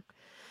 Mhm.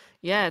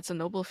 Yeah, it's a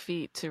noble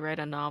feat to write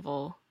a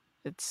novel.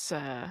 It's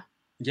Yeah,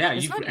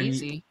 it's not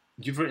easy.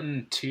 you've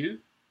written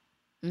two.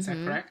 Is that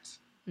Mhm. correct?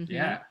 Mhm.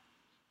 Yeah,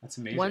 that's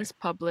amazing. One's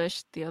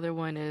published, the other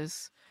one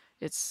is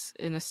it's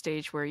in a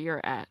stage where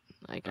you're at.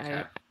 Like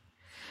Okay.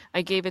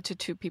 I gave it to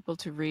two people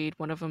to read.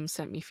 One of them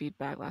sent me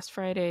feedback last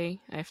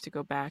Friday. I have to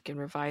go back and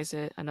revise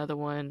it. Another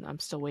one I'm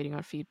still waiting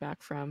on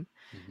feedback from.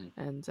 Mm-hmm.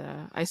 And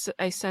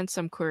I sent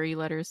some query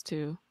letters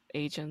to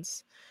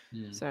agents.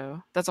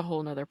 So that's a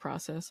whole nother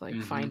process, like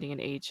Mm-hmm. finding an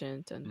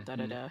agent and da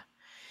da Mm-hmm.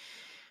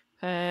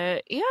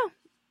 da. Yeah.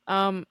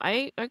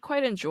 I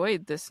quite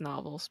enjoyed this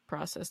novel's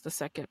process, the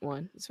second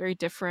one. It's very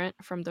different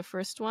from the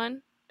first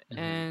one, Mm-hmm.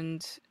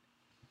 and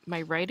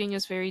my writing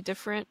is very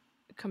different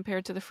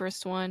compared to the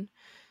first one.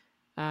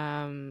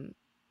 Um,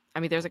 I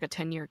mean, there's like a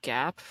 10-year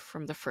gap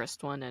from the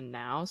first one and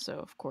now, so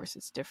of course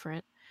it's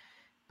different.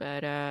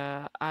 But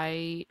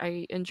I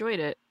enjoyed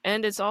it,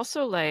 and it's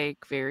also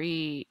like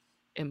very.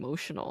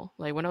 emotional.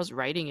 Like when I was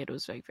writing it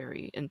was like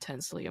very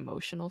intensely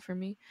emotional for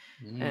me.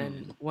 And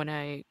Mm, when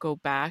I go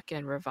back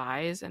and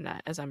revise and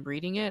as I'm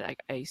reading it,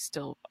 I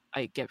still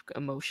I get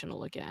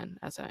emotional again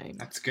as I'm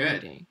that's good.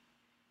 reading.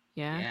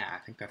 Yeah. Yeah, I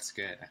think that's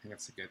good. I think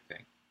that's a good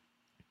thing.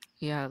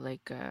 Yeah,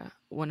 like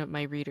one of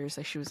my readers,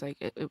 like she was like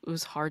it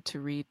was hard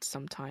to read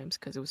sometimes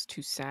because it was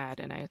too sad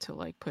and I had to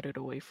like put it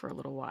away for a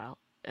little while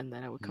and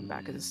then I would come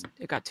back because Mm,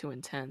 it got too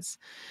intense.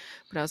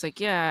 But I was like,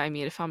 yeah, I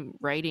mean, if I'm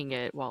writing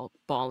it while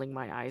bawling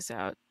my eyes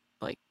out,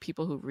 like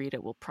people who read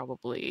it will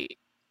probably,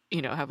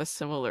 have a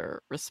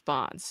similar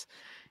response,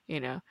 you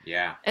know.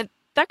 yeah. And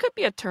that could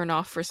be a turn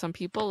off for some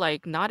people.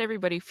 Like not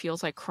everybody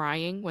feels like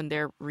crying when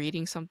they're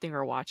reading something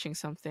or watching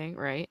something,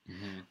 right?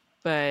 Hmm.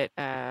 But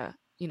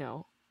you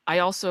know,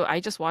 I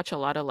just watch a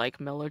lot of like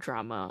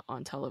melodrama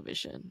on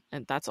television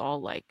and that's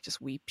all like just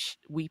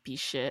weepy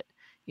shit,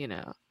 you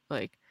know.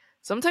 Like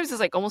sometimes it's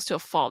like almost to a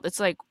fault. It's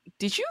like,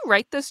 did you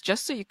write this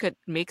just so you could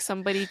make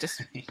somebody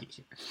just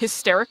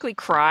hysterically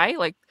cry?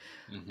 Like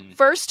Hmm.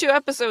 first two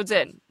episodes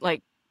in,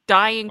 like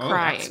dying Oh,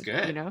 that's crying,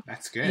 good.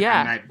 That's good. And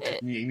Yeah,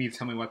 you need to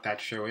tell me what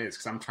that show is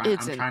because it's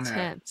I'm trying to,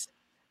 intense.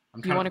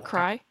 You want to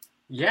cry?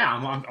 yeah,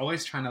 I'm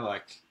always trying to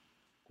like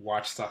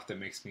watch stuff that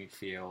makes me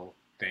feel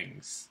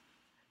things.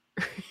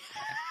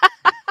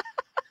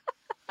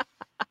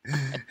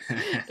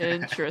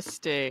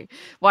 Interesting.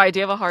 Why, do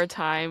you have a hard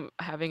time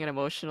having an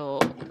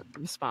emotional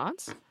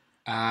response?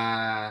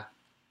 uh,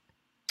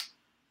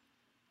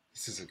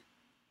 this is a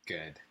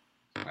good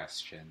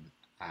question.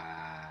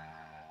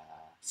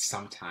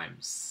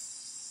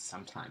 Sometimes,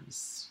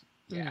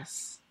 Mm,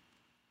 yes,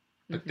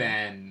 but mm-hmm.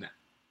 then,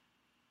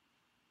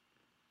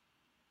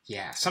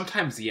 yeah,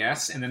 sometimes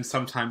yes, and then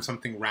sometimes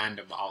something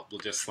random will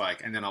just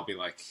like, and then I'll be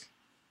like,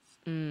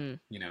 Mm,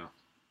 you know,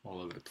 all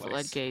over the place.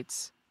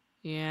 floodgates.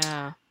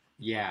 Yeah.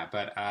 Yeah,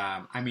 but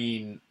I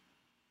mean,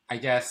 I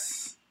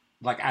guess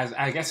like as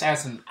I guess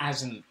as an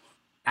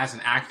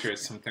actor,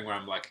 it's something where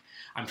I'm like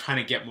I'm trying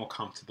to get more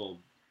comfortable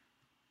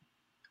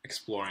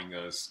exploring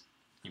those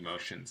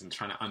emotions and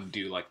trying to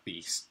undo like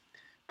the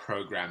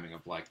programming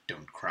of like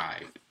don't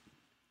cry,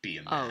 be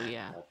a Oh man,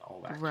 yeah.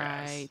 all that jazz.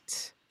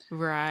 Right.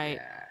 Right.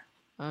 Yeah.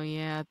 Oh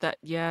yeah,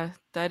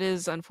 that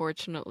is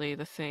unfortunately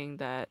the thing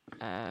that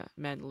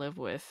men live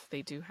with.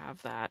 They do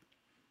have that.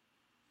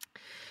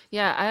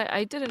 Yeah,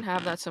 I didn't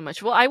have that so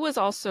much. Well, I was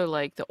also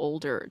like the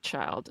older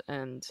child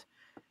and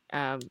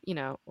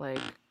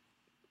like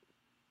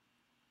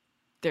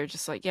they're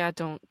just like, yeah,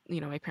 don't,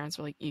 my parents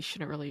were like, you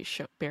shouldn't really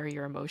bury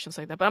your emotions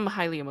like that. But I'm a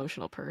highly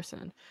emotional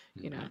person,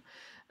 you know. Hmm.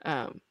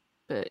 Um,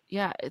 but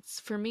yeah, it's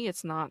for me,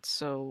 it's not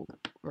so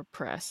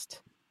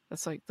repressed.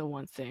 That's like the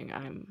one thing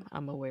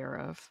I'm aware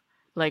of.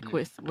 Like Mm.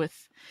 with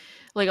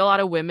like a lot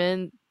of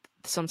women,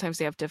 sometimes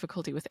they have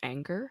difficulty with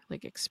anger,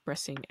 like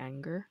expressing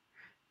anger.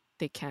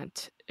 They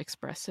can't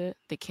express it.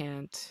 They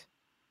can't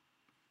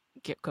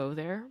go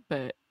there,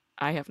 but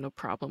I have no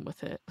problem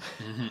with it.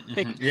 Hmm. Hmm.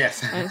 Like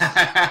Yes.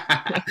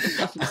 I,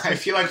 I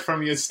feel like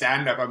from your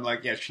stand up, I'm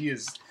like, yeah, she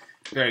is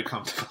very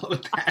comfortable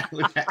with that,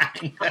 with that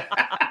anger.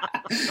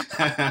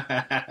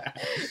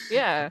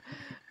 yeah,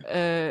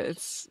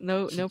 it's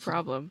no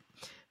problem.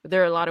 But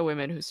there are a lot of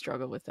women who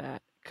struggle with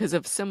that because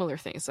of similar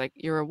things. Like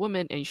you're a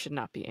woman and you should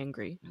not be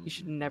angry. You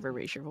should never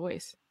raise your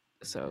voice.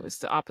 So it's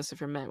the opposite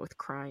for men with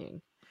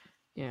crying.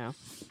 Yeah,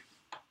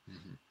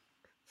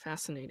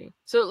 fascinating.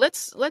 So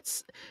let's.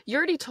 You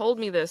already told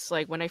me this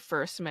like when I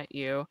first met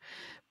you,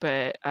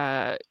 but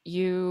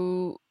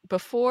you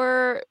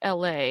before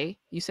LA,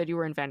 you said you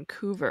were in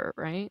Vancouver,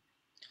 right?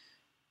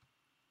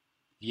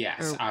 Yes,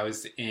 Or I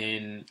was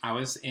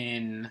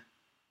in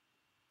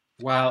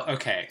well,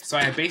 okay. So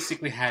I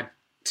basically had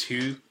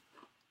two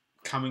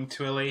coming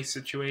to LA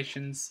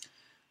situations.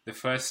 The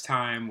first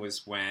time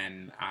was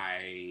when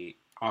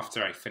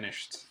after I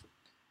finished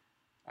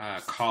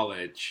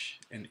college,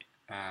 and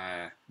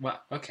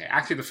well, okay.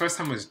 Actually, the first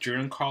time was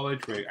during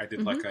college where I did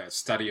mhm like a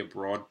study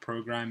abroad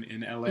program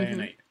in LA and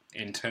mhm I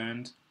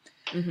interned.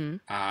 mhm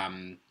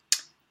Um,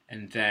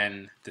 and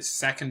then the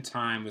second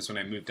time was when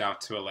I moved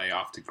out to LA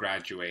after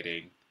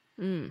graduating,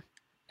 mm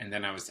and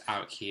then I was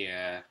out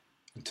here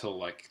until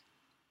like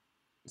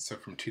so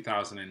from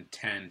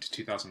 2010 to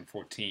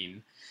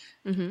 2014,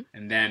 mhm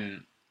and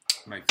then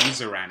my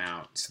visa ran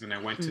out. So then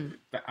I went to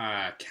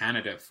mm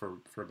Canada for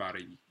about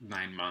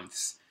 9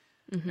 months,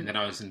 and mhm then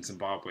I was in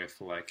Zimbabwe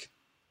for like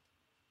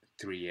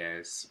 3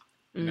 years,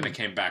 and then I mm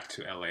came back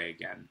to LA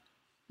again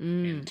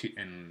mm in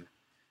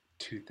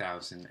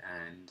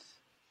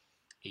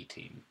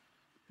 2018.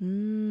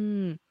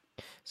 mm.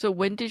 So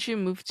when did you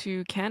move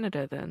to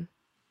Canada then?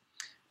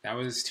 That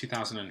was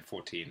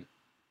 2014.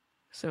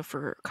 So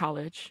for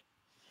college.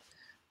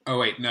 Oh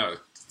wait, no.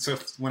 So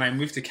when I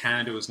moved to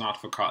Canada, it was not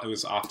for it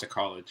was after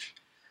college.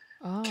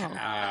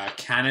 Oh.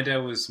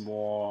 Canada was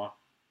more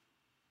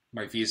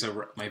my visa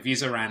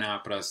ran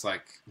out, but I was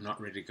like, I'm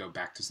not ready to go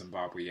back to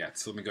Zimbabwe yet.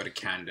 So let me go to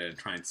Canada and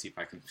try and see if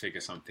I can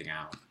figure something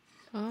out.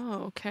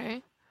 Oh,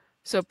 okay.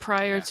 So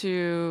prior Yeah.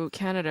 to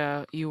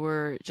Canada, you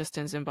were just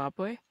in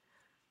Zimbabwe?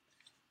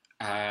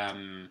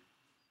 Um.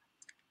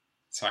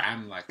 So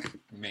I'm like,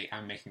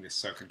 I'm making this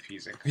so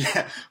confusing.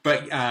 Yeah,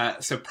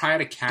 but so prior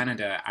to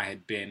Canada, I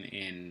had been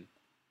in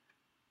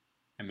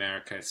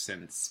America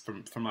since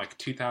from like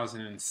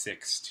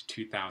 2006 to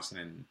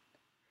 2014.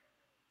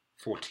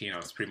 I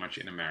was pretty much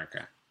in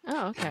America,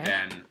 Oh, and okay.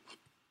 then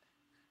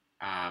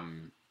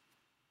um,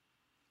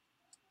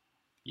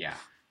 yeah,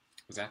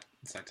 was that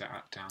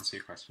to answer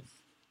your question?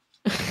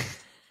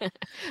 I'm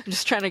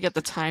just trying to get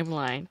the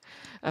timeline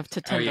of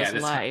Oh yeah, Tatenda's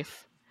the time.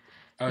 life.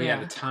 Oh yeah,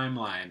 the Yeah.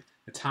 timeline.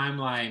 The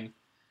timeline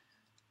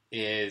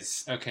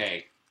is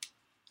okay.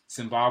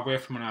 Zimbabwe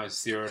from when I was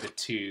 0 to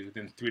 2,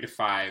 then 3 to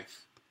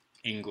 5,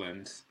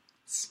 England,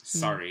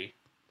 Mm. Surrey,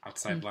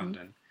 outside Mhm.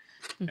 London,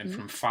 then Mhm.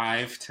 from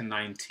 5 to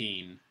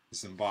 19,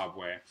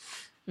 Zimbabwe,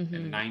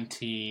 then Mhm.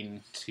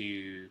 19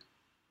 to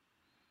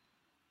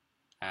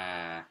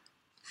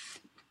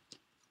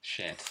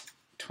shit,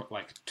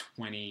 like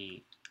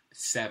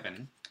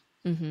 27.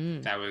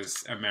 Mhm. That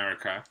was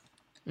America,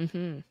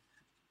 Mhm.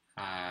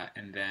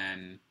 and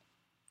then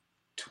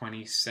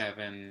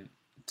 27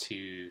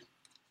 to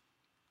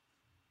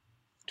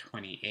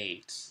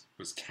 28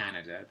 was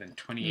Canada. Then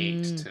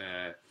 28 Mm.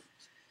 to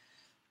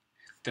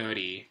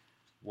 30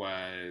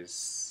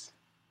 was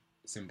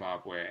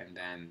Zimbabwe, and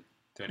then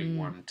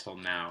Mm. 31 till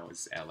now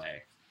is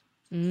LA.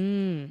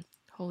 Mm.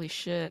 Holy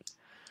shit.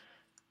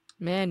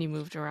 Man, you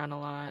moved around a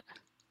lot.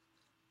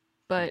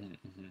 But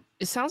Mm-hmm, mm-hmm.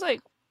 it sounds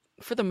like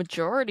for the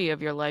majority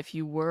of your life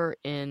you were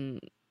in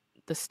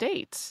the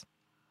States.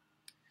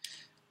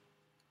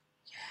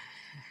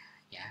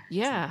 Yeah,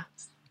 isn't Yeah.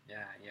 it?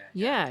 Yeah, yeah,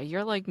 yeah. Yeah,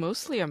 you're like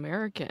mostly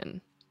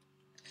American,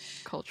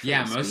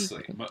 culturally Yeah,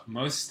 mostly. speaking.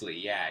 Mostly,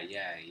 yeah,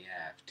 yeah,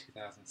 yeah.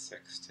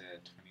 2006 to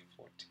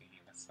 2014.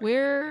 That's like,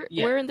 Where yeah.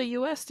 where in the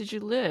US did you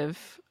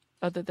live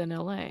other than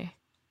LA?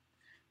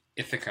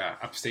 Ithaca,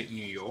 upstate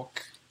New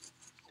York.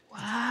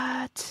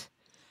 What?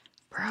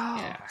 Bro.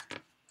 Yeah,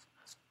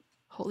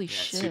 Holy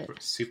yeah, shit.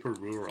 super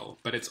rural.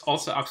 But it's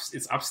also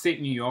it's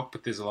upstate New York,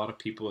 but there's a lot of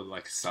people with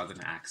like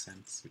southern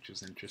accents, which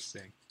was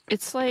interesting.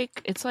 It's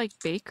like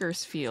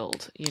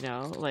Bakersfield, you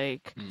know?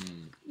 Like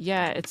Mm,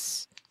 yeah, mm.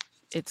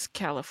 it's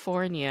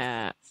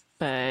California,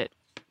 but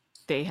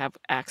they have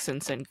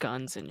accents and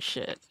guns and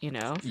shit, you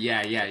know?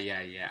 Yeah, yeah,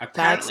 yeah, yeah.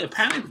 That's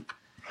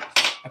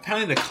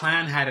Apparently, the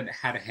clan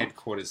had a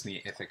headquarters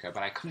near Ithaca,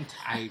 but I can't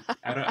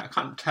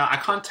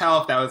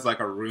tell if that was like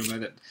a rumor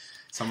that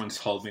someone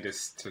told me to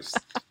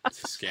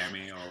scare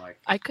me, or like,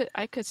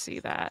 I could see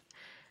that.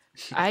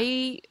 yeah.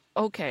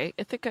 Okay,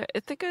 Ithaca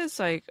is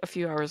like a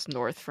few hours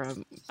north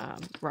from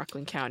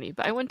Rockland County,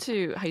 but I went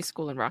to high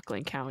school in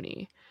Rockland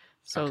County,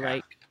 so Okay.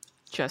 like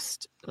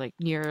just like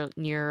near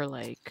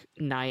like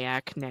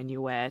Nyack,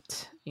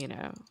 Nanuet,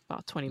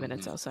 about 20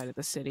 minutes Mm-hmm. outside of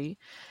the city.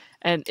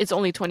 And it's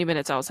only 20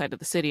 minutes outside of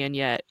the city, and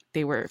yet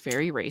they were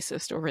very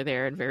racist over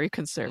there and very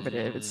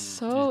conservative. It's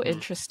so Mm-hmm.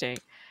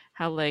 interesting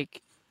how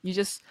like you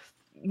just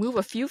move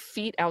a few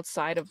feet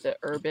outside of the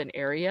urban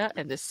area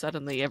and this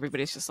suddenly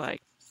everybody's just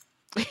like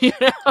you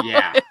know,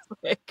 Yeah, it's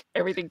like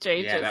everything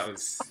yeah. changes.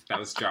 That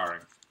was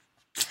jarring.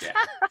 Yeah,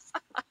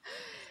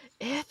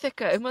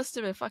 Ithaca, it must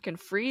have been fucking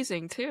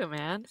freezing too,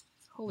 man.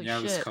 Holy yeah.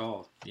 It was shit.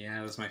 cold. Yeah,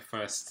 it was my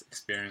first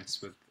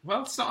experience with.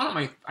 Well, it's not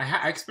my.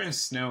 I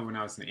experienced snow when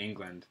I was in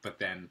England, but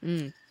then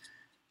Mm.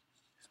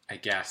 I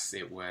guess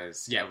it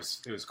was. Yeah,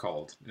 it was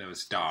cold. And it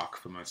was dark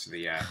for most of the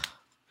year.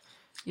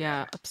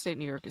 Yeah, Yeah. upstate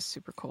New York is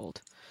super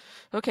cold.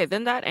 Okay,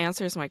 then that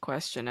answers my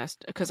question as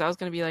because I was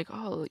gonna be like,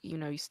 oh,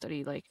 you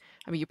study like,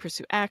 I mean, you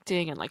pursue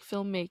acting and like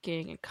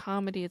filmmaking and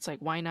comedy. It's like,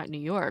 why not New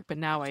York? But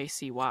now I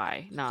see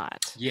why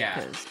not. Yeah,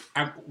 Because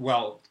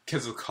well,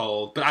 because of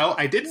cold. But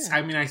I did. yeah,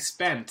 I mean,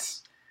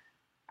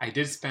 I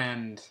did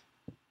spend.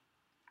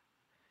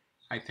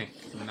 I think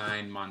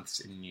 9 months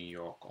in New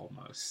York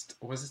almost.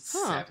 Or was it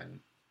huh?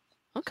 7?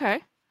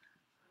 Okay,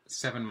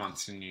 7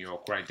 months in New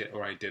York where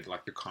I did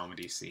like the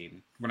comedy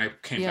scene when I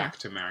came yeah, back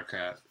to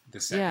America the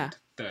yeah,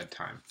 third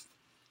time.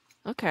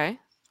 okay.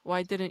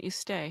 Why didn't you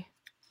stay?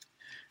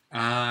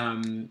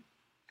 Um,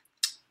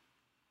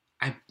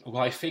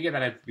 I figured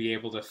that I'd be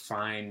able to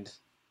find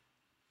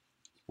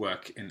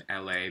work in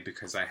LA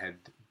because I had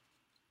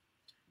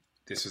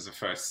this was the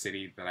first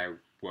city that I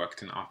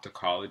worked in after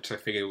college, so I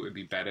figured it would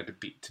be better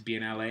to be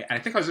in LA. And I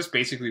think I was just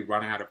basically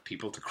running out of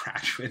people to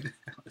crash with,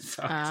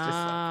 so I was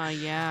just like Ah,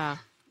 yeah,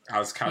 I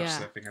was couch yeah.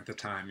 surfing at the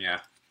time.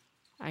 Yeah.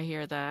 I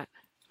hear that.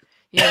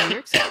 Yeah,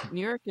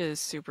 New York is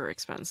super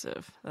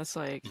expensive. That's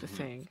like the Hmm.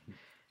 thing.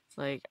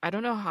 Like I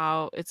don't know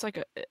how it's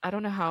like I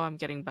don't know how I'm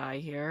getting by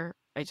here.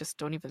 I just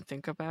don't even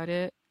think about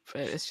it.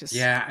 But it's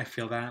just Yeah, I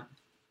feel that.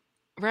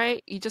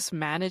 right. You just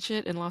manage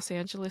it in Los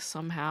Angeles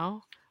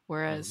somehow.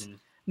 Whereas Hmm.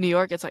 New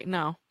York, it's like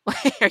no.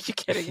 Like, are you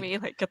kidding me?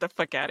 Like, get the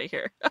fuck out of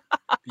here.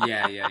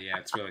 Yeah, yeah, yeah.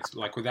 It's really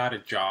like without a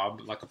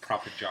job, like a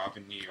proper job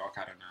in New York.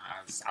 I don't know.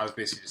 I was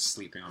basically just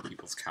sleeping on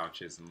people's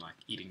couches and like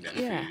eating their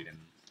Yeah, food and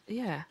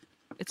yeah.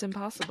 It's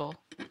impossible.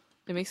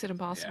 It makes it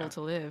impossible yeah.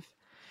 to live.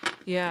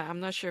 Yeah, I'm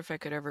not sure if I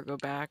could ever go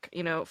back.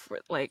 For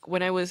like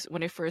when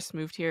I first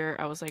moved here,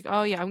 I was like,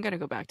 "Oh yeah, I'm gonna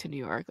go back to New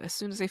York. As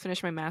soon as I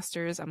finish my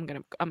master's, I'm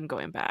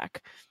going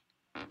back."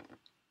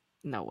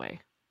 No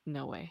way.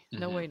 No way.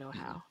 No Hmm. way, no Hmm.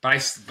 how. But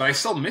I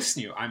still miss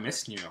I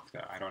miss New York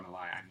though. I don't know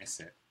why. I miss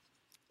it.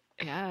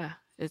 Yeah,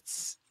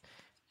 it's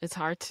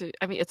hard to.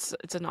 I mean, it's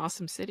an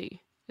awesome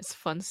city. It's a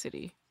fun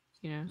city.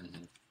 You know,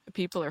 Hmm. the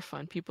people are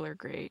fun. People are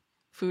great.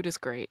 Food is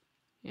great.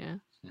 Yeah,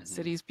 Hmm.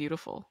 city's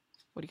beautiful.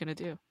 What are you gonna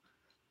do?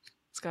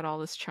 It's got all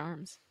this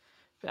charms.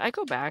 But I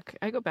go back.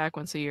 I go back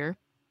once a year.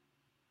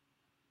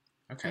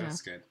 Okay, Yeah.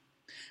 that's good.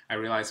 I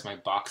realize my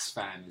box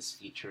fan is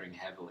featuring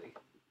heavily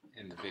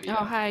in the Oh, video.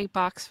 hi,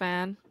 box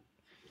fan.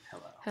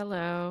 Hello.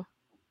 Hello.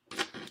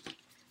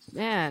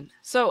 Man.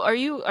 So are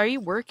you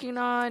working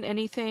on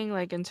anything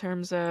like in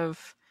terms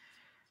of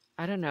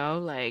I don't know,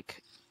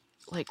 like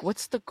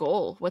what's the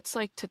goal? What's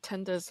like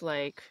Tatenda's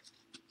like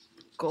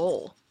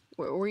goal?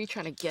 Where are you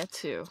trying to get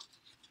to?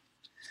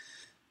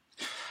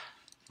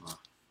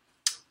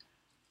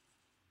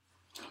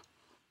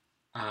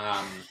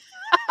 Um,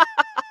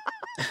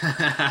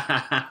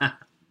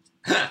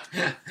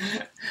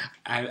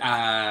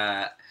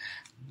 I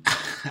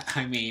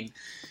I mean,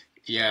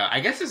 yeah, I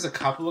guess there's a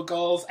couple of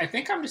goals. I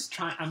think I'm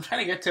trying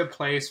to get to a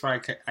place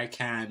where I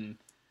can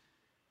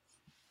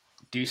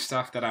do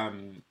stuff that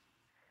I'm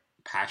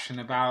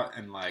passionate about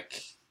and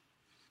like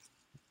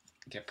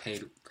get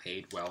paid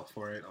well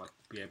for it, or like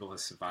be able to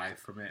survive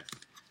from it.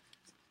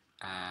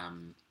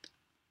 Um,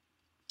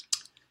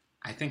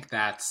 I think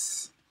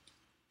that's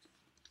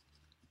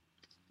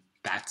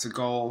a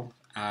goal.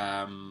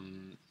 I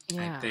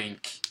Yeah.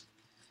 think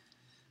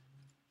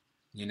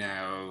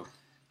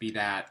be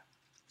that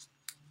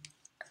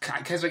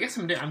because I guess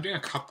I'm doing a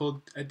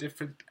couple of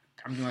different.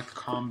 I'm doing like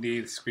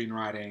comedy,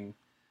 screenwriting,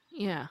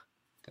 Yeah.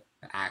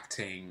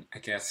 acting. I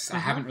guess I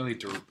Uh-huh. haven't really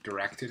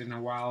directed in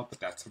a while, but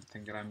that's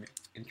something that I'm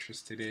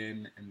interested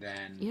in. And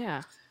then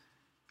Yeah.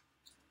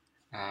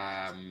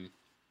 um,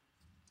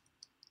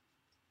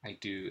 I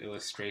do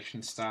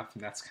illustration stuff,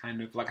 and that's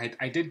kind of like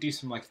I did do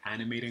some like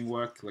animating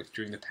work like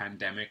during the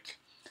pandemic,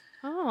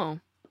 Oh.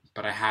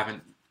 but I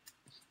haven't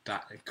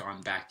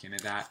gone back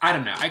into that. I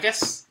don't know. I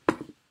guess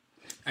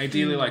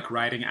ideally Mm. like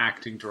writing,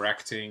 acting,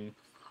 directing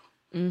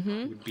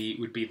Mm-hmm.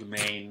 would be the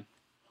main.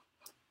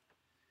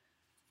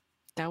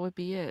 That would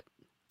be it.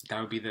 That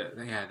would be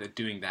the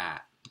doing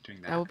That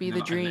that, would be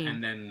the dream.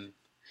 and then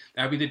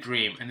that would be the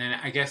dream, and then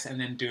I guess and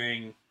then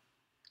doing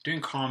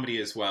comedy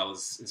as well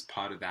is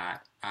part of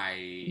that.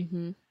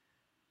 Mm-hmm.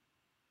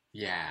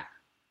 Yeah,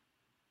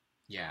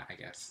 yeah, I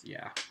guess,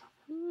 yeah.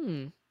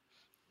 Hmm.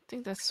 I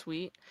think that's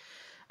sweet.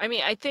 I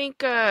mean, I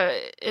think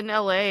in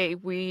LA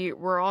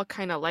we're all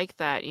kind of like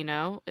that, you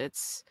know?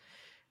 It's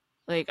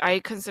like I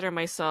consider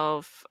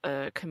myself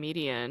a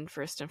comedian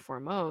first and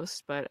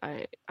foremost, but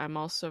I'm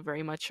also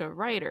very much a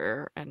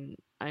writer and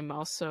I'm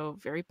also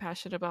very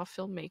passionate about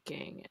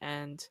filmmaking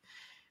and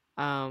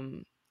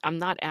um I'm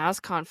not as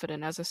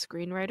confident as a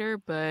screenwriter,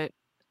 but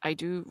I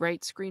do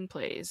write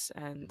screenplays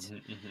and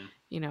Hmm.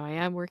 Hmm. I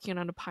am working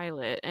on a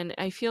pilot and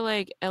I feel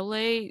like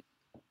LA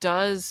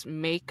does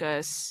make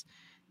us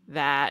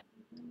that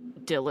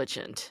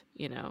diligent,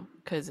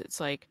 because it's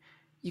like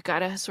you got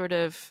to sort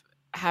of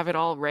have it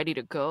all ready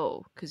to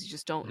go because you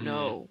just don't Hmm.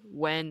 know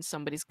when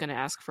somebody's going to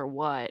ask for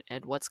what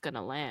and what's going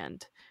to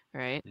land,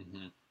 right?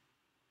 Hmm.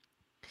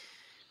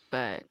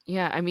 But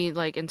yeah, I mean,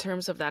 like in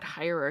terms of that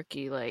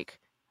hierarchy, like,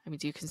 I mean,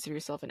 do you consider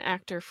yourself an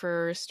actor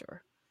first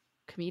or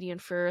comedian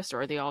first,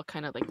 or are they all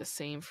kind of like the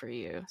same for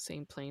you,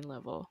 same plane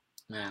level?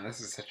 Man,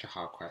 this is such a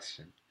hard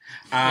question.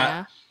 Uh,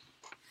 Yeah.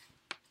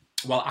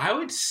 well, I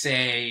would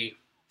say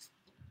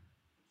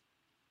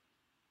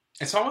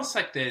it's almost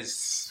like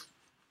it's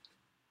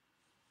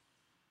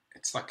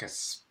like a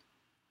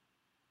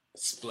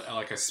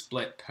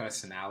split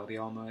personality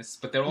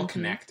almost, but they're all Mm-hmm.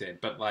 connected.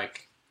 But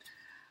like,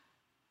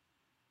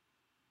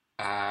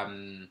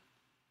 um,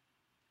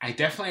 I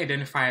definitely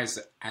identify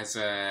as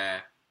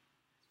a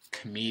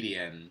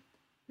comedian,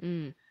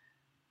 Mm.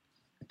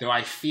 though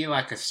I feel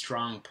like a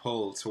strong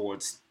pull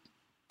towards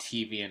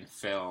TV and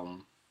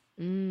film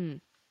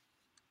Mm.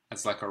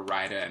 as like a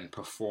writer and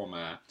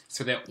performer.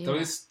 So that Yeah.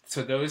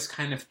 those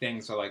kind of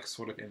things are like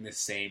sort of in the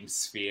same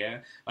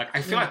sphere. Like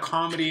I feel Yeah. like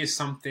comedy is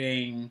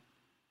something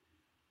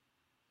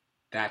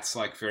that's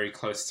like very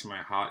close to my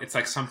heart. It's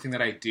like something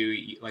that I do.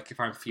 Like if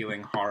I'm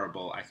feeling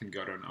horrible, I can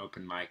go to an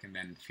open mic and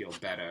then feel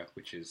better,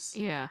 which is,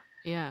 Yeah.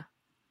 Yeah.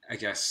 I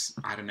guess,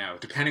 I don't know.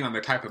 Depending on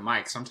the type of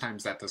mic,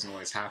 sometimes that doesn't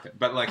always happen.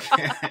 But like,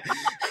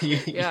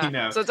 you Yeah.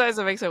 know, Sometimes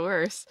it makes it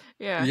worse.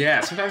 Yeah.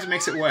 yeah. Sometimes it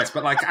makes it worse.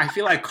 But like, I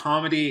feel like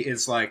comedy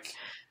is like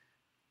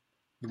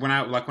when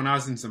I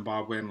was in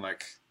Zimbabwe and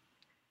like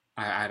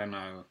I don't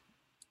know.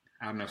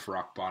 I don't know if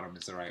rock bottom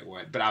is the right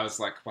word, but I was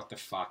like, what the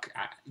fuck?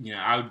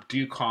 I would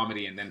do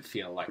comedy and then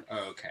feel like,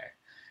 oh, okay.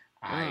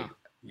 I,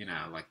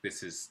 Oh, like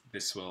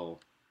this will,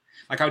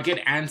 like I would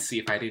get antsy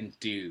if I didn't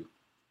do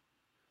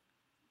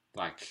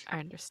like I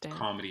understand.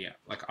 comedy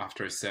like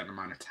after a certain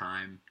amount of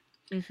time.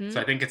 Mm-hmm. So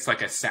I think it's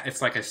like a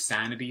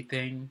sanity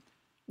thing.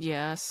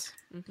 Yes.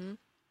 Mm-hmm.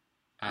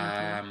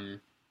 Mm-hmm.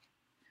 Um,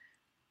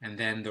 and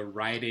then the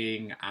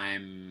writing,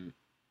 I'm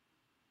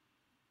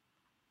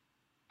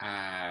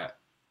uh,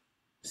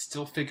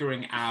 still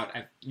figuring out.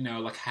 I've, you know,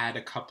 like had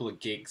a couple of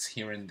gigs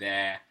here and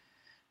there,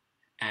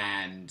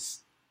 and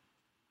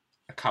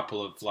a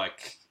couple of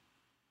like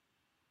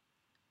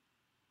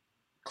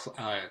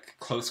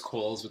close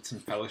calls with some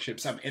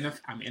fellowships. I'm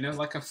in a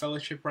like a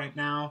fellowship right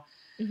now.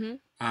 Mm-hmm.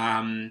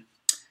 Um,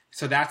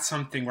 so that's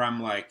something where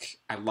I'm like,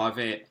 I love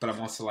it, but I'm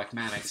also like,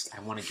 man,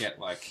 I want to get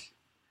like,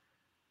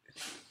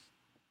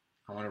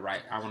 I want to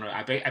write,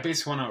 I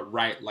basically want to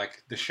write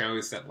like the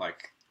shows that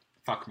like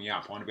fuck me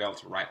up. I want to be able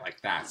to write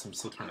like that. So I'm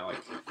still trying to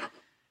like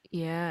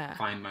Yeah.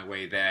 find my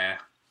way there.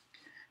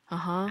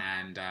 Uh-huh.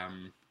 And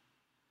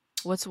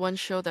What's one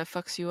show that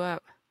fucks you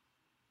up?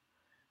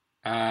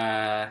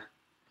 uh,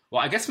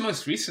 well, I guess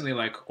most recently,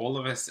 like all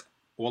of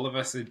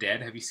us are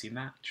dead. Have you seen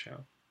that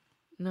show?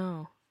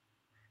 No.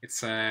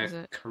 It's a Is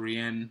it?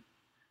 Korean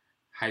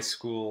high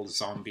school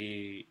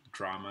zombie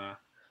drama.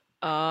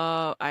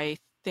 Oh, I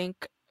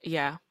think,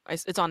 yeah.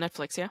 It's on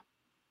Netflix, yeah?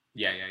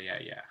 Yeah.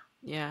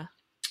 Yeah.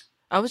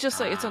 I was just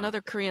like, it's Um, another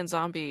Korean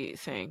zombie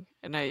thing,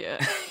 and I,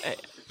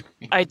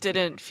 I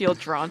didn't feel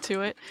drawn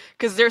to it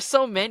because there's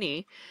so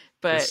many.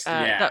 But this,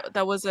 yeah,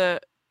 that was a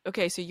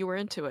okay. So you were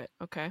into it,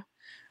 okay?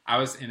 I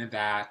was into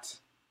that.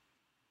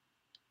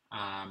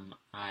 I'm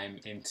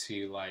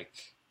into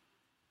like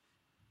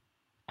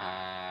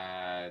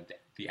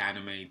the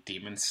anime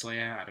Demon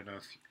Slayer. I don't know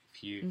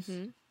if you've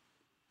Mm-hmm.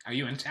 are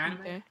you into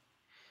anime? Okay.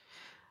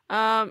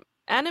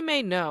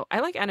 Anime, no. I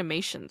like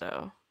animation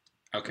though.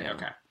 Okay, Yeah,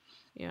 okay.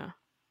 yeah.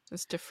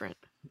 It's different.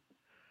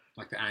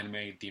 Like the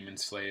anime Demon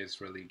Slayer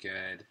is really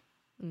good.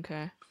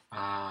 Okay.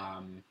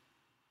 Um,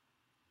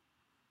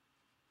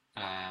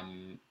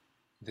 um,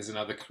 there's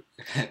another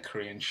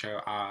Korean show,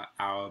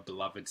 Our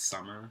Beloved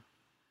Summer.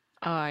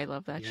 Oh, I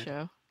love that Yeah,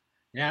 show.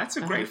 yeah, that's a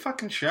Uh-huh. great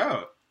fucking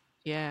show.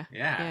 Yeah,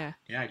 Yeah, yeah.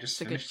 yeah, I just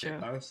It's a good finished it. show.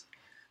 That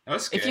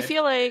was good.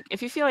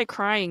 If you feel like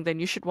crying, then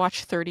you should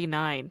watch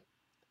 39.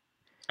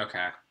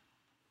 Okay,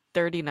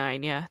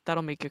 39, yeah.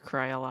 That'll make you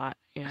cry a lot.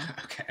 Yeah.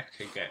 okay,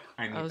 good.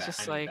 I I need was that. I just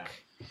need that.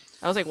 like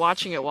I was like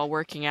watching it while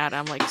working out.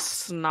 I'm like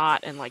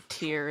snot and like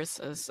tears.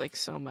 It was like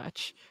so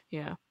much.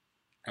 Yeah.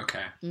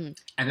 Okay. Mm.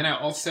 And then I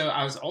also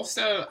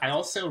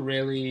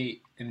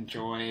really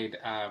enjoyed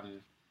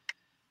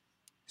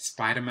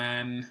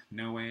Spider-Man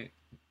No Way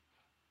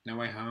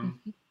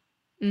Home.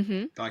 Mhm.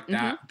 Mhm. Like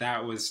Mhm.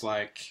 that was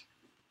like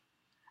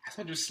I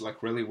thought just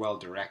like really well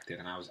directed,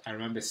 and I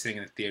remember sitting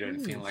in the theater and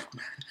Mm. feeling like,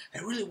 man, I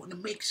really want to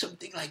make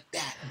something like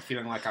that, and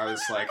feeling like I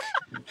was like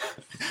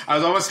I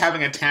was almost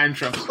having a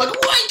tantrum. Like,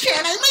 why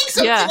can't I make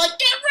something Yeah. like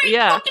that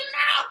Yeah. right fucking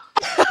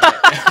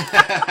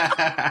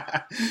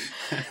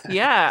now?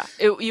 Yeah.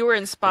 You were Yeah,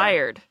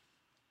 inspired.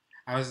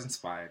 I was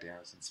inspired. Yeah, I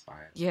was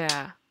inspired,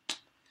 Yeah. and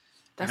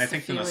I That's the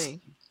think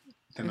feeling.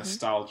 the Mhm.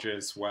 nostalgia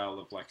as well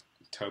of like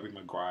Tobey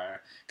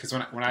Maguire. Because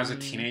when I was a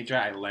Mm. teenager,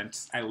 I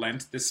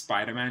lent this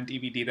Spider-Man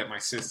DVD that my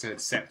sister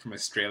had sent from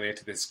Australia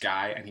to this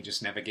guy, and he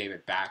just never gave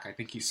it back. I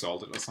think he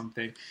sold it or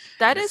something.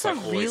 That And it's is a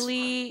like always,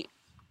 really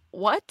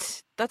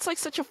what? That's like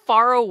such a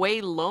far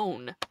away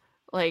loan.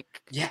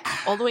 Like yeah,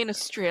 all the way in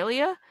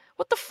Australia?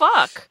 What the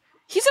fuck?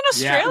 He's in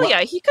yeah. Australia.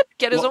 He could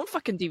get his Well, own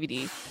fucking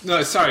DVD.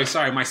 no,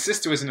 sorry. My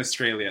sister was in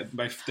Australia.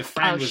 The Oh,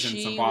 friend was in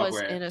she was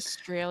Zimbabwe. in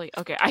Australia.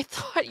 Okay, I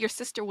thought your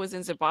sister was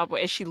in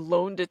Zimbabwe and she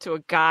loaned it to a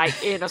guy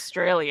in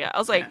Australia. I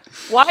was like, Yeah,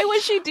 why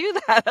would she do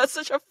that? That's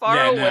such a far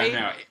yeah. away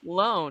No.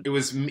 loan. It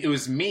was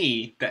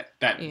me that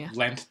Yeah.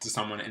 lent it to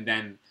someone, and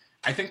then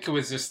I think it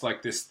was just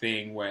like this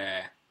thing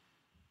where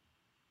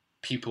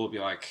people would be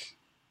like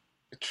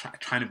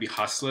trying to be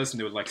hustlers, and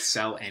they would like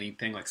sell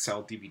anything, like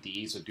sell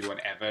DVDs or do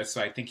whatever.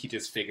 So I think he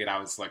just figured I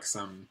was like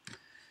some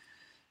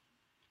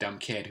dumb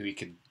kid who he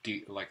could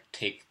do like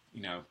take,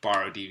 you know,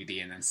 borrow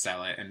DVD and then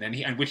sell it, and then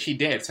and which he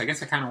did. So I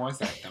guess I kind of was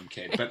that dumb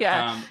kid, but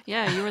Yeah.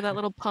 Yeah, you were that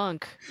little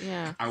punk.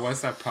 Yeah. I was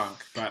that punk.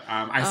 But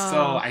Oh.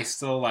 I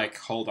still like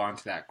hold on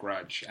to that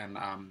grudge. And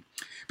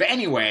but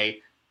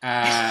anyway,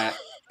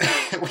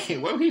 wait,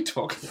 what were we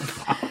talking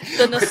about?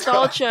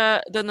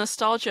 The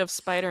nostalgia of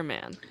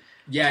Spider-Man.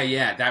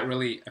 Yeah, that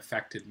really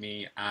affected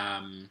me.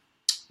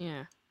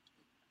 Yeah.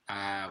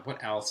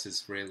 What else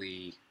is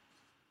really?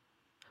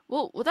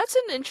 Well, that's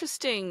an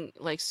interesting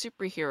like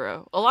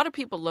superhero. A lot of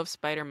people love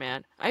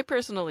Spider-Man. I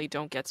personally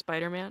don't get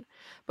Spider-Man,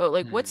 but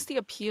like Hmm. what's the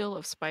appeal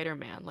of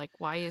Spider-Man? Like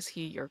why is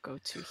he your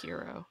go-to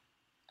hero?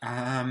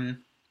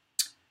 Um,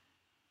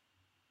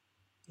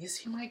 is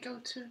he my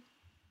go-to?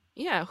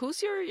 Yeah,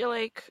 who's your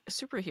like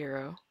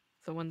superhero?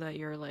 The one that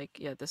you're like,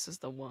 yeah, this is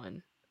the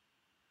one.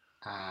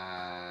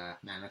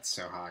 Man, that's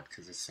so hard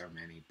because there's so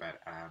many. But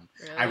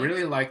Really? I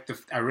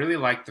really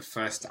like the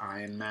first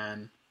Iron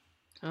Man,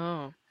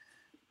 Oh.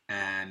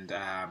 and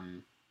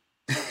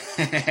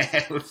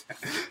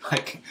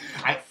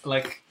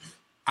like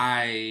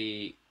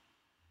I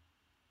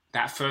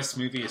that first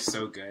movie is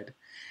so good.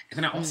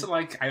 And then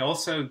Mm. I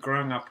also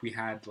growing up we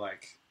had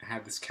like I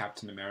had this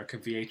Captain America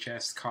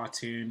VHS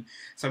cartoon.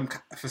 So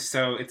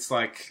it's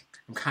like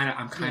I'm kind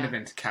Yeah. of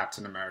into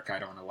Captain America. I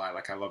don't want to lie.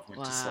 Like I love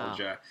Winter Wow.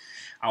 Soldier.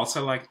 I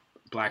also like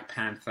Black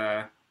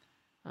Panther.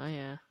 Oh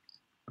yeah.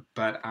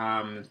 But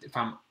if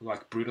I'm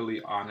like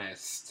brutally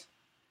honest,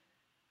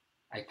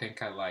 I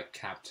think I like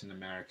Captain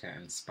America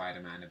and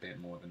Spider-Man a bit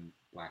more than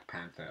Black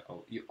Panther.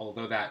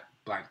 Although that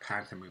Black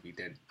Panther movie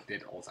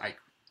did also, I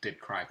did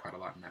cry quite a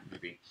lot in that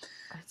movie.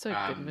 It's a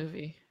good Um,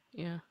 movie.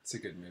 Yeah. it's a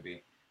good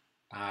movie.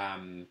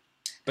 Um,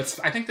 but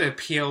I think the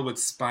appeal with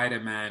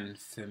Spider-Man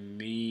for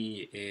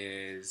me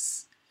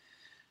is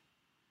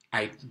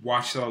I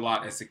watched it a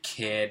lot as a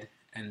kid,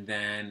 and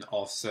then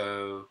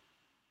also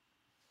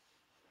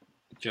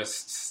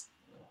just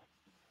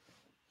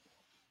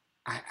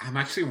I'm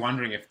actually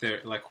wondering if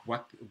they're like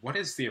what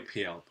is the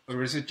appeal,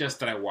 or is it just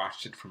that I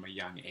watched it from a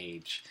young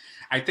age?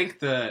 I think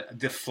the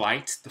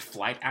flight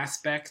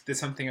aspect. There's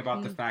something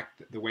about the Mm. fact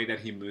that the way that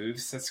he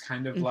moves that's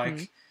kind of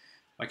Mm-hmm.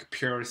 like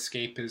pure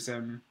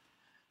escapism.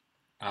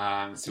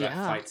 So that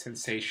Yeah. flight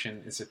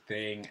sensation is a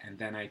thing, and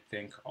then I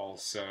think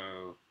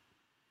also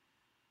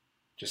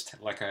just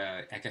like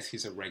I guess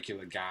he's a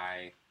regular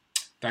guy.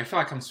 I feel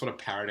like I'm sort of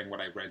parroting what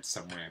I read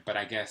somewhere, but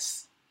I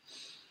guess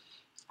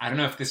I don't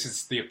know if this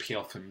is the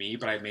appeal for me,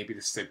 but maybe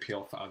this is the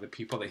appeal for other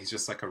people that he's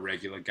just like a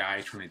regular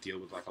guy trying to deal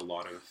with like a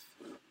lot of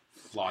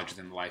larger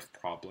than life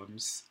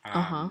problems.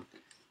 Uh-huh.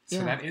 So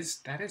Yeah.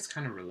 that is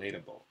kind of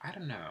relatable. I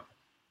don't know.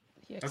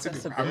 The That's a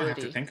good. I'm gonna have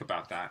to accessibility. think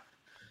about that.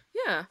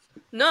 Yeah.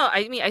 No,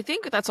 I mean, I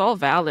think that's all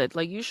valid.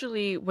 Like,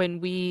 usually when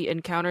we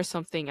encounter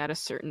something at a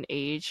certain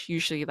age,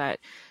 usually that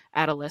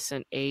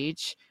adolescent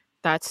age,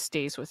 that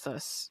stays with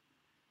us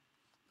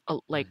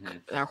like Hmm.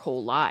 our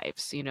whole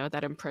lives,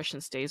 that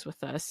impression stays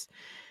with us.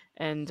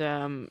 And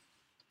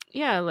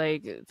yeah,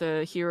 like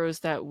the heroes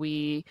that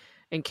we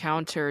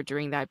encounter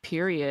during that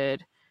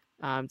period,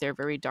 they're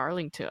very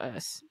darling to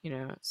us.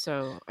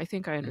 So I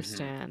think I Hmm.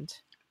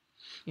 understand.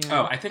 Oh,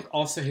 Yeah. I think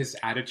also his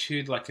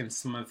attitude, like in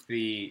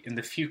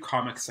the few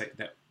comics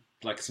that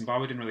like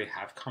Zimbabwe didn't really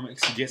have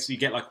comics. You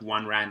get like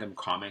one random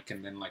comic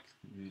and then like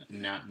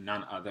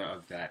none other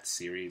of that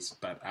series.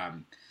 But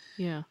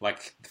Yeah.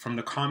 like from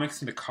the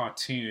comics and the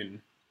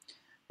cartoon,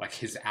 like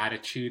his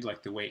attitude,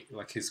 like the way,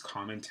 like his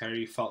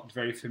commentary felt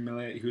very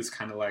familiar. He was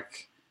kind of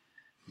like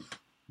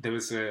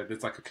there's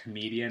like a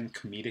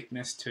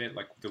comedicness to it,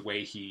 like the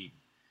way he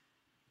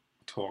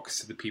talks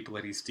to the people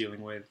that he's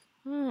dealing with,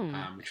 Hmm.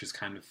 which was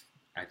kind of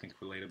I think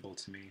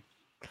relatable to me.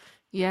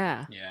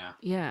 Yeah. Yeah,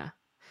 Yeah.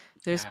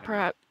 There's yeah, I don't know.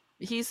 perhaps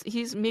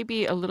he's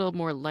maybe a little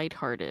more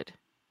lighthearted.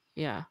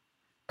 Yeah.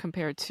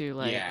 Compared to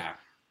like, Yeah,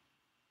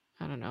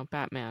 I don't know,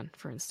 Batman,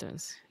 for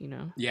instance.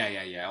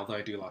 yeah. Although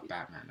I do love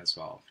Batman as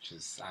well, which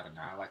is I don't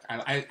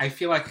know. I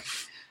feel like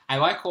I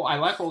like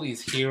all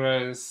these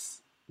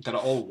heroes that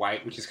are all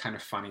white, which is kind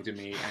of funny to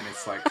me. And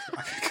it's like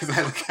because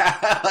I look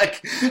at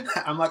like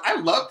I'm like I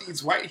love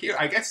these white heroes.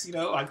 I guess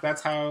like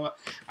that's how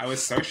I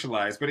was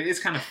socialized. But it is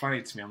kind of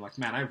funny to me. I'm like,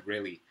 man, I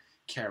really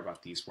care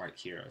about these white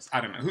heroes.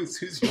 I don't know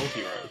who's your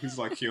hero. Who's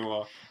like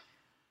your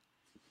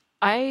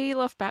I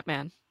love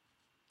Batman.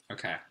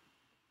 okay,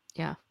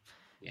 Yeah.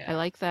 I yeah,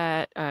 like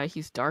that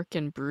he's dark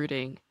and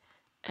brooding,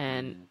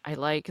 and mm. I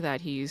like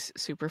that he's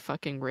super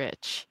fucking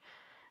rich.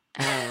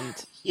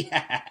 And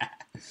Yeah,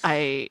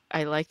 I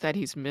like that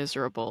he's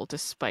miserable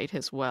despite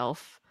his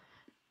wealth.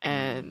 mm.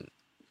 And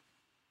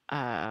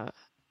uh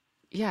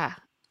yeah,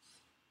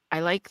 I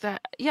like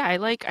that. Yeah, I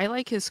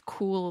like his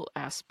cool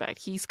aspect.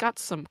 He's got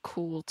some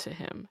cool to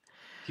him.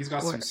 He's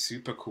got Where some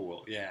super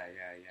cool. Yeah,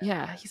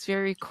 yeah, he's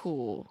very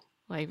cool.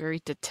 Like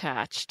very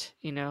detached.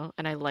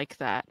 And I like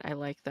that. I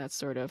like that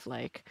sort of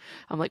like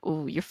I'm like,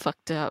 "Oh, you're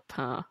fucked up,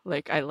 huh?"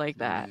 Like I like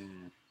that.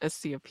 Mm, That's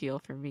the appeal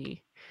for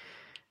me.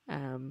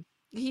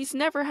 He's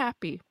never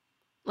happy.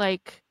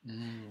 Like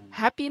mm,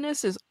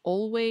 happiness is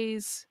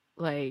always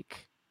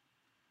like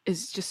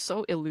is just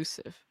so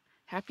elusive.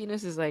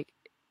 Happiness is like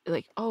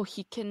oh,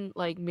 he can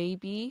like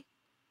maybe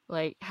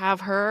like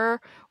have her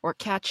or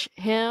catch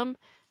him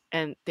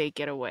and they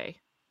get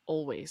away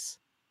always,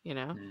 you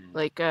know? mm.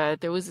 Like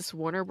there was this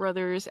Warner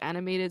Brothers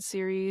animated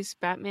series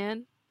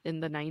Batman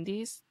in the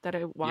 90s that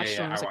I watched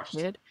when Yeah. I I was a watched.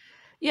 kid.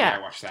 Yeah, Yeah, I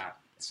watched that.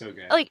 So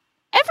good. like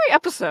every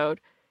episode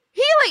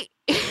he like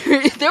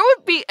there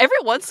would be every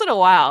once in a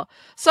while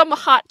some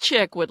hot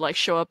chick would like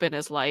show up in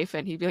his life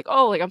and he'd be like,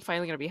 oh, like I'm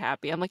finally gonna be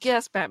happy. I'm like,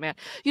 yes, Batman,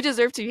 you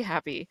deserve to be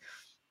happy.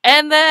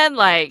 And then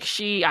like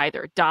she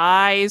either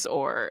dies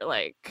or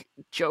like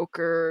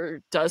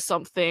Joker does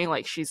something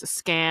like she's a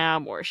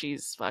scam or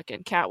she's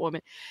fucking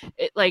Catwoman.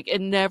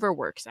 It never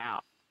works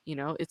out.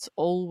 It's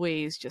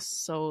always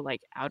just so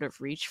like out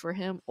of reach for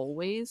him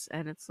always,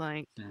 and it's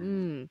like,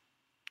 Mm,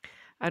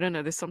 I don't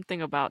know. There's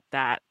something about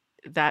that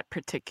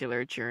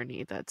particular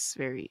journey that's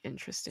very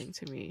interesting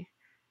to me.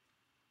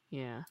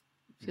 Yeah,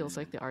 feels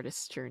like mm. the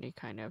artist's journey,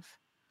 kind of.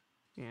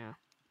 Yeah.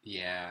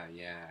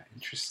 Yeah.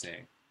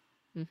 Interesting.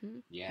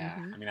 Mhm. Yeah.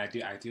 Mhm. I mean,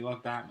 I do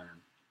love Batman.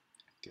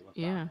 I do love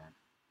Yeah. Batman.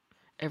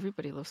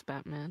 Everybody loves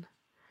Batman.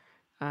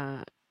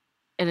 Uh,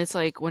 and it's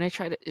like when I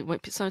try to when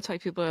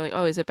sometimes people are like,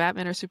 "Oh, is it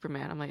Batman or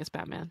Superman?" I'm like, "It's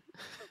Batman."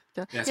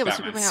 Yes, Yeah, but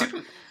Batman.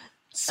 Superman.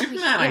 Superman.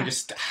 Yeah.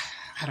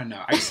 I don't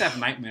know. I used to have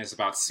nightmares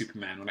about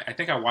Superman. I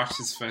think I watched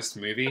his first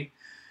movie.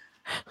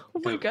 Oh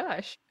my The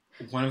gosh.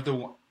 one of the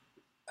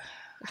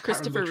I can't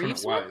remember Christopher which one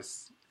it Reeves one.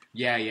 was.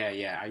 Yeah.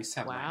 I used to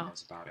have Wow.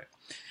 nightmares about it.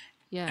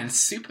 Yeah. And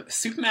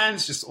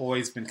Superman's just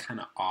always been kind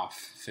of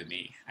off for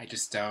me. I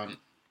just don't.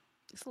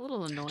 It's a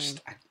little I just. annoying.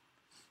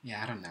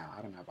 Yeah, I don't know.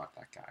 I don't know about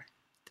that guy.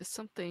 There's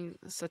something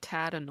that's a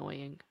tad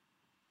annoying.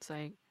 It's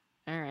like,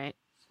 all right,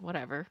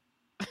 whatever.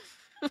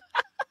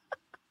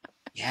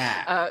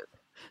 Yeah. Uh,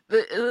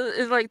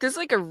 it's like there's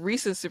like a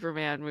recent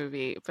Superman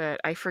movie,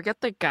 but I forget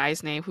the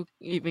guy's name who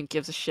even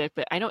gives a shit.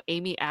 But I know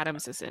Amy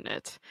Adams is in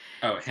it,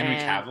 Oh, Henry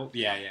and Cavill.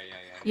 Yeah, yeah, yeah,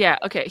 yeah, yeah,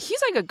 okay,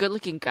 he's like a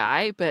good-looking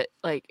guy, but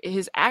like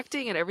his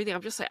acting and everything,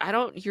 I'm just like, I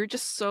don't. You're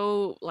just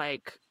so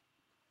like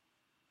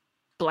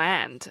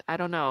bland. I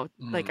don't know.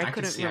 yeah. Like I I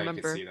can see how you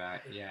could see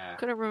that. Yeah.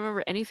 couldn't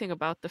remember anything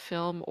about the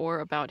film or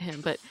about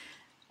him, but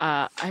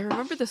I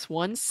remember this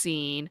one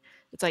scene.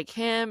 It's like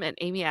him and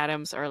Amy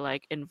Adams are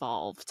like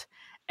involved,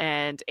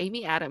 and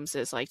Amy Adams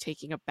is like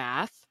taking a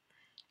bath,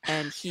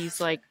 and he's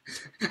like,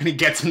 And he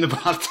gets in the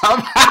bathtub.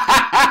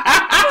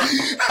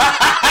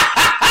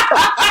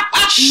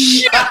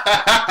 "Shoes,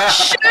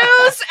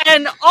 shoes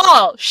and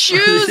all,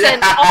 shoes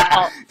and Yeah.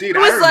 all." Dude, It I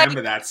was like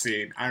remember that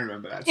scene. I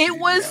remember that it scene, yo.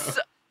 was.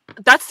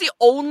 That's the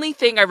only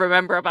thing I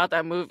remember about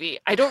that movie.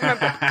 I don't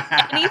remember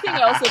anything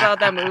else about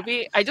that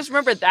movie. I just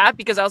remember that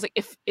because I was like,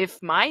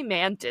 if my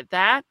man did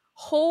that,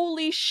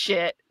 holy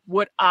shit,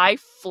 would I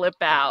flip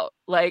out?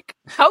 Like,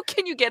 how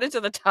can you get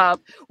into the tub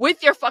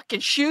with your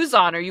fucking shoes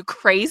on? Are you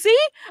crazy?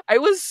 I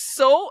was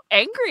so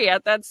angry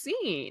at that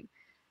scene.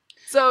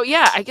 So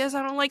yeah, I guess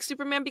I don't like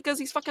Superman because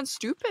he's fucking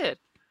stupid.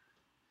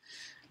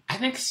 I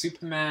think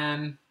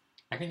Superman.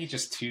 I think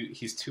he's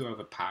too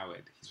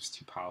overpowered. He's just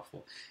too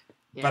powerful.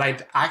 But Yeah.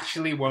 I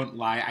actually won't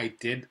lie. I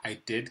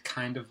did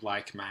kind of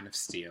like Man of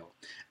Steel,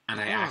 and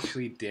I Oh.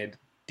 actually did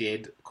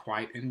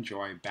quite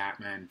enjoy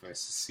Batman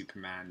versus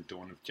Superman: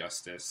 Dawn of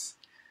Justice.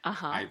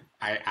 Uh-huh.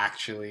 I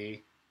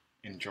actually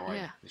enjoyed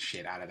Yeah. the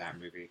shit out of that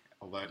movie,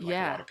 although like a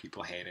Yeah. lot of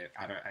people hate it.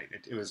 I don't.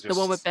 It was The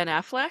one with just Ben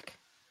Affleck?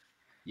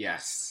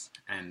 yes,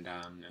 and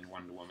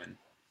Wonder Woman.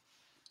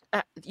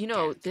 You Damn,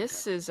 know, it's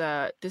so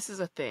good. this is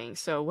a thing.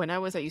 So when I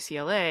was at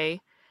UCLA,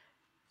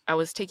 I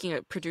was taking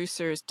a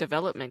producer's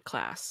development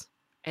class,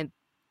 and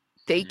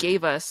they Mm.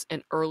 gave us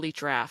an early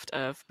draft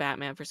of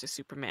Batman versus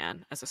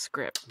Superman as a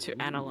script to Ooh.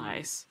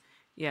 analyze.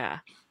 Yeah,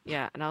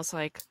 yeah, and I was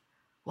like,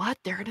 "What?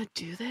 They're gonna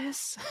do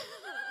this?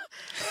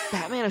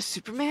 Batman and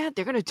Superman?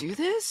 They're gonna do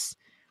this?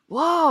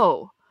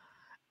 Whoa!"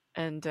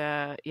 And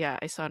yeah,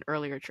 I saw an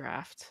earlier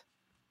draft.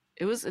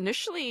 It was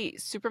initially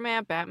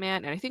Superman,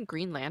 Batman, and I think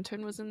Green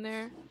Lantern was in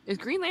there. Is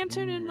Green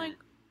Lantern in Ooh. like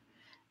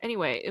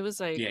anyway, it was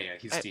Yeah, like yeah,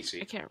 he's I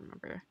DC. can't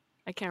remember.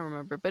 I can't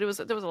remember, but it was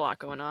there was a lot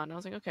going on. I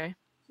was like, okay,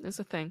 it's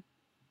a thing.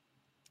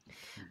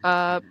 Mm-hmm,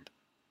 Uh, mm-hmm.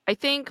 I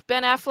think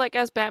Ben Affleck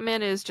as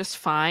Batman is just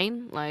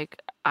fine.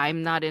 Like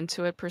I'm not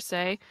into it per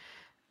se.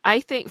 I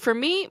think for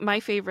me, my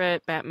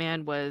favorite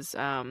Batman was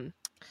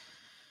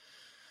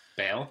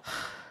Bale,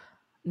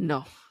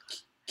 no,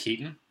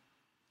 Keaton.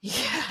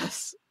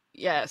 yes,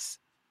 yes,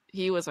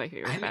 he was my I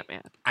favorite need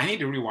Batman. I need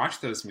to rewatch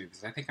those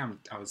movies. I think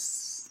I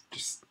was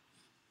just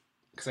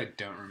because I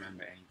don't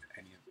remember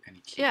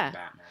any Keaton Yeah,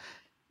 Batman.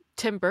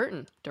 Tim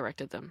Burton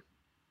directed them.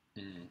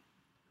 Mm.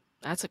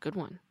 That's a good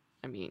one.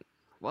 I mean,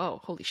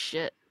 whoa, holy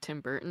shit,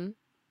 Tim Burton,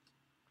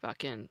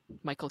 fucking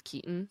Michael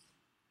Keaton,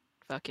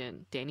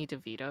 fucking Danny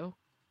DeVito,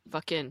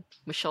 fucking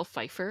Michelle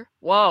Pfeiffer.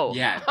 Whoa.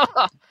 Yeah.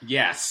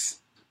 Yes.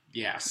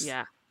 Yes.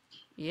 Yeah.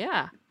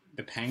 Yeah.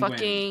 The Penguin.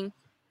 Fucking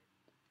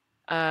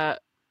uh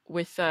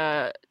with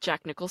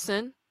Jack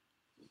Nicholson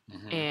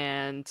Mm-hmm.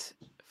 and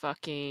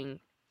fucking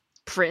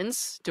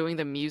Prince doing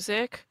the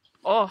music.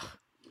 Oh,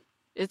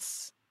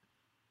 it's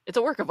it's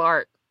a work of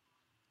art.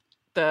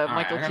 The All right,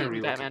 Michael I gotta Keaton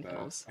relook at Batman those.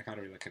 films. I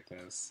gotta relook at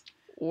those.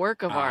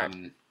 Work of art.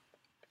 Um,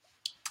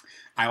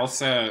 I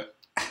also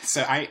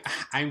so I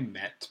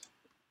met.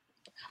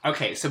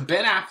 Okay, so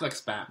Ben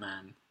Affleck's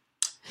Batman.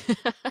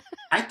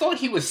 I thought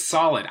he was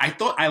solid. I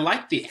thought I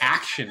liked the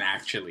action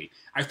actually.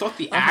 I thought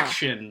the Uh-huh.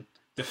 action,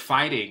 the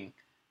fighting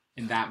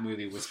in that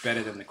movie was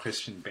better than the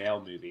Christian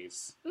Bale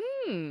movies.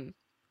 Hmm.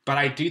 But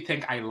I do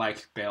think I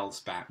like Bale's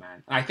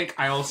Batman. I think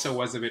I also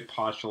was a bit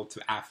partial to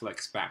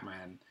Affleck's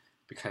Batman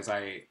because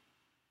I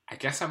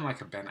guess I'm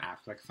like a Ben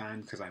Affleck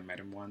fan because I met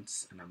him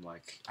once and I'm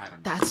like, I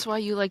don't know. That's why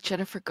you like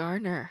Jennifer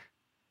Garner.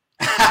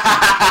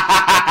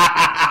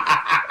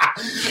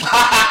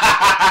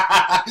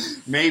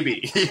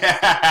 Maybe.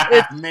 Yeah,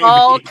 It's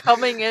all maybe.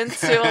 coming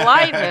into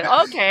alignment.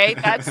 Okay,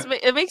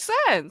 it makes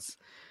sense.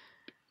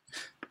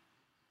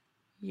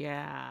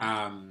 Yeah.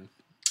 um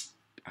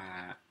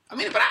I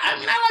mean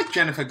I like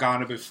Jennifer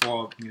Garner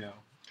before,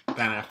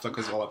 Ben Affleck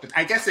was all up.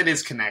 I guess it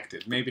is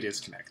connected. Maybe it is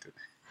connected.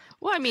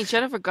 Well, I mean,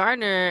 Jennifer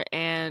Garner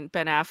and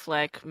Ben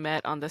Affleck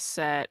met on the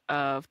set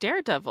of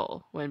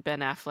Daredevil when Ben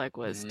Affleck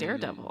was Mm,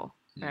 Daredevil,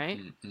 mm, right?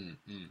 mm, mm,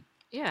 mm.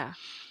 Yeah,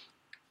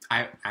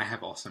 I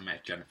have also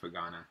met Jennifer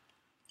Garner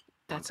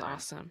one that's time.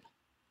 awesome.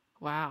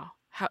 Wow.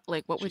 How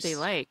like what were they She's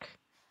like?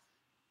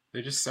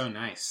 They're just so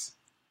nice.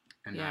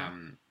 And Yeah.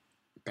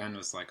 Ben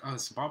was like, "Oh,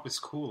 this Bob is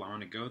cool. I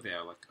want to go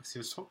there." Like, I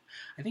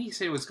think he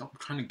said he was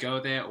trying to go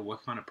there or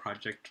work on a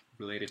project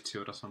related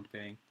to it or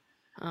something.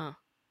 Oh.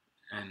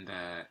 And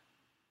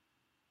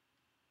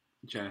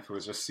Jennifer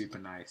was just super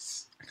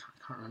nice. I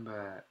can't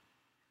remember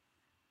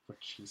what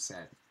she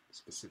said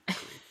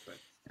specifically, but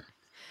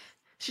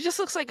She just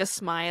looks like a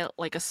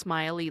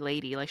smiley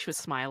lady. Like she would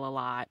smile a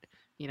lot.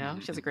 You know, mhm,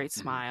 she has a great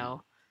mhm, mhm,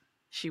 smile.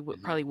 She would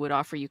mhm, probably would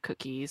offer you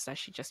cookies that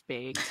she just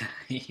baked.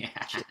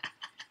 yeah. She,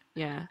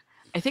 yeah.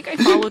 I think I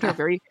followed her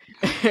very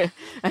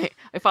I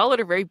followed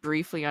her very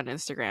briefly on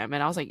Instagram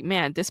and I was like,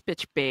 man, this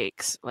bitch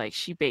bakes. Like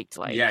she baked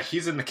Yeah, like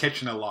she's in the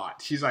kitchen a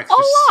lot. She's like a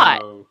just lot.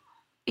 so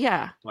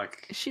Yeah.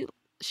 like She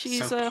so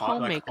she's a like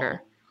homemaker.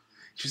 all.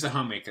 She's a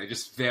homemaker,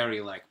 just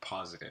very like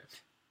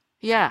positive,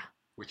 Yeah.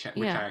 which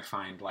Yeah. I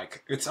find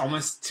like it's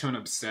almost to an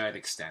absurd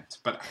extent,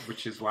 but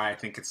which is why I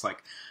think it's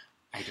like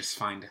I just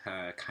find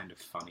her kind of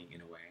funny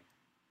in a way,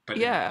 but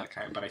Yeah.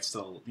 but I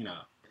still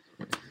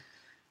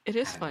It I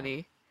is don't know.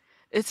 funny.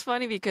 It's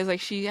funny because like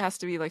she has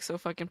to be like so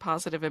fucking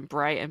positive and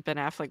bright and Ben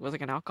Affleck was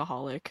like an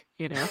alcoholic,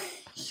 you know?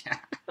 Yeah.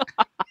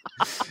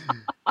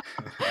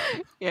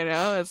 You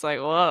know, it's like,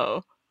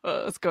 whoa,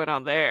 what's going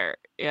on there?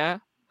 Yeah.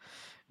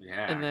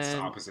 And Yeah, it's then,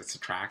 opposites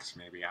attract.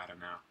 Maybe I don't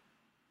know.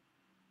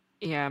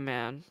 yeah,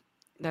 man,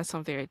 that's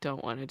something I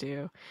don't want to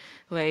do.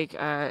 Like,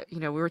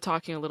 we were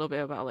talking a little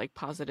bit about like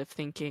positive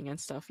thinking and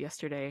stuff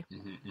yesterday.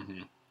 Hmm,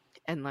 hmm.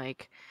 And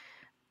like,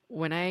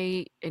 when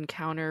I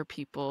encounter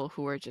people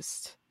who are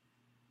just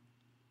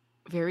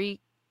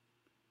very,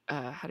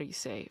 how do you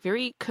say,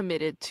 very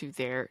committed to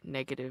their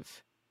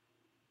negative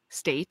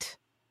state,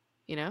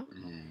 you know?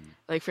 Mm.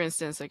 Like, for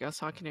instance, like I was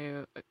talking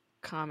to a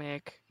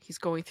comic, he's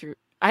going through,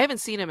 I haven't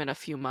seen him in a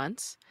few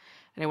months.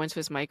 And I went to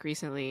his mic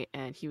recently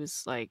and he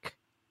was like,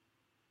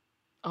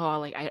 oh,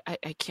 like I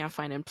can't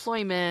find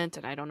employment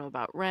and I don't know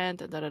about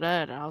rent and da da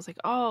da. And I was like,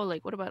 oh,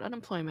 like what about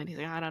unemployment? He's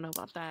like, I don't know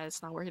about that.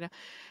 It's not working out.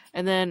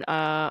 And then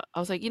I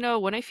was like,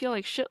 when I feel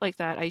like shit like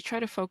that, I try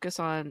to focus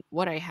on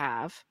what I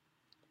have.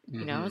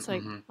 Hmm, It's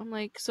like hmm. I'm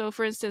like, so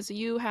for instance,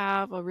 you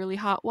have a really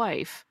hot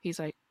wife. He's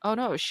like, oh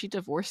no, she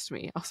divorced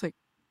me. I was like,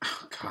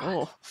 Oh God.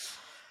 oh,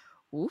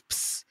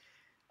 oops.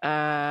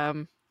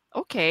 Um,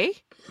 okay.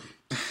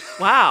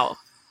 Wow.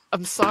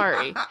 I'm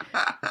sorry.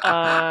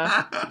 Uh,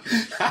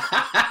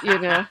 you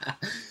know,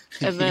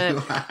 and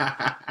then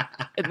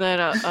You-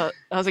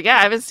 I was like, yeah,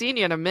 I haven't seen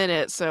you in a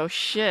minute, so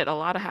shit, a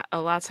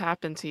lot's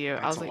happened to you.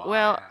 That's a lot.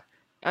 Yeah.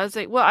 I was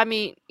like, well, I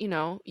mean,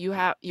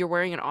 you're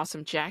wearing an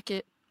awesome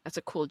jacket. That's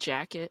a cool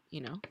jacket,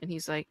 And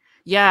he's like,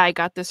 yeah, I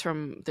got this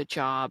from the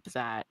job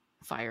that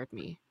fired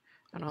me.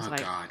 And I was Oh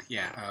like, God.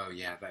 Yeah. Oh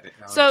yeah.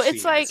 Oh, I so it's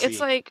see. I like it's see.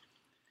 like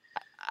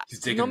He's no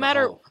digging the matter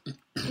hole.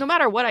 no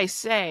matter what I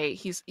say,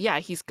 he's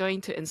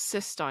going to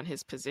insist on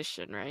his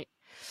position, right?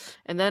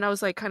 And then I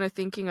was like kind of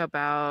thinking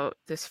about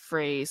this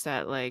phrase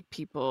that like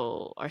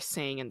people are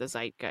saying in the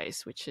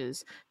zeitgeist, which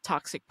is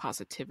toxic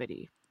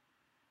positivity.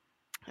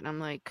 And I'm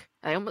like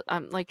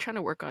trying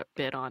to work a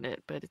bit on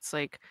it, but it's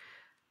like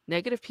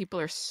negative people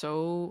are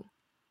so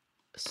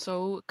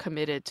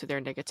committed to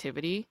their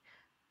negativity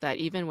that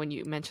even when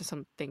you mention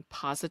something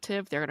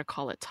positive, they're gonna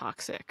call it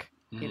toxic,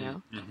 you Hmm,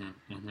 know? hmm, hmm,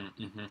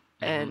 hmm, hmm.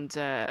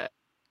 And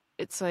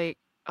it's like,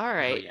 all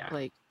Oh right, yeah.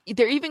 like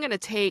they're even going to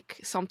take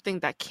something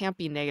that can't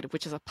be negative,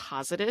 which is a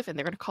positive, and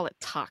they're going to call it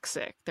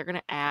toxic. They're going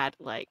to add,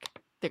 like,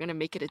 they're going to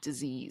make it a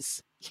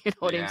disease. You know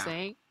what I'm Yeah.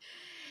 saying?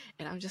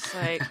 And I'm just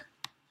like,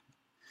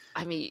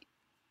 I mean,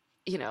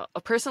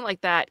 a person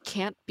like that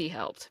can't be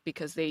helped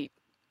because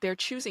they're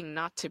choosing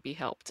not to be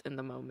helped in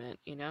the moment,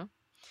 you know?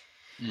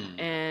 Mm.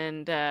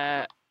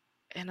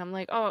 And I'm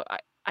like, oh,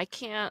 I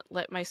can't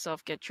let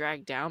myself get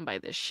dragged down by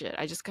this shit.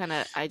 I just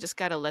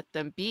gotta let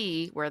them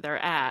be where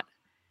they're at,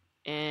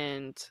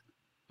 and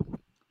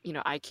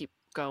I keep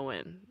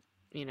going,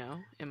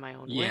 in my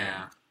own way.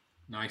 Yeah.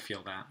 No, I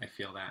feel that. I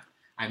feel that.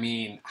 I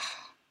mean,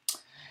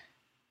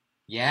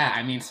 yeah.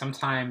 I mean,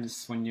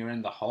 sometimes when you're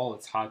in the hole,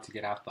 it's hard to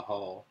get out the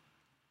hole,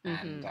 and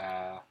Mhm.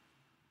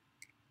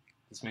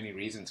 there's many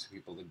reasons for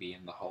people to be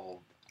in the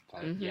hole.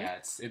 But Mhm. yeah,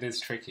 it is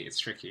tricky. It's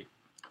tricky.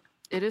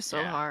 It is so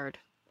Yeah. hard.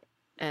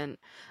 And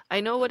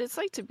I know what it's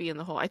like to be in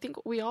the hole. I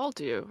think we all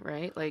do,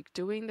 right? Like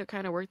doing the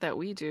kind of work that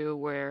we do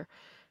where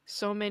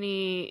so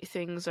many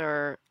things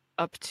are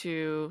up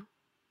to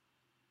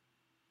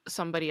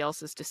somebody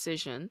else's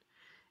decision.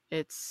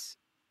 It's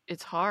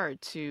it's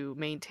hard to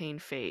maintain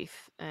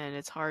faith and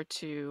it's hard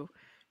to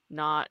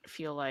not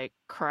feel like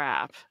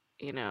crap,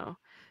 you know.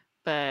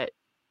 But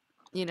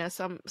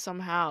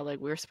somehow like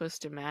we're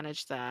supposed to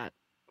manage that.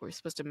 We're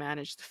supposed to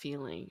manage the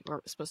feeling. We're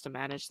supposed to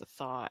manage the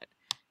thought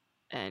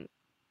and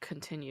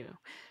continue.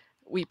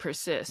 We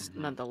persist Hmm.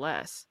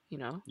 nonetheless.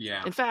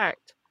 Yeah. In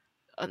fact,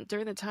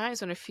 during the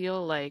times when I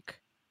feel like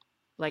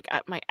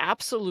at my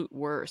absolute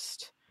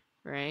worst,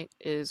 right,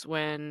 is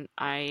when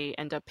I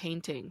end up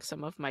painting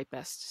some of my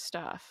best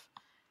stuff,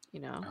 you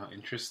know? Oh,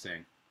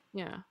 interesting.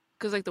 Yeah.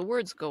 Because like the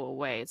words go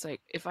away. It's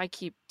like if I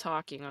keep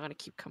talking, I'm gonna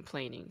keep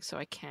complaining, so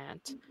I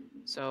can't.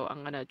 So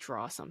I'm gonna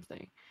draw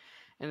something,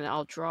 and then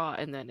I'll draw,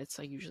 and then it's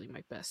like usually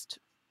my best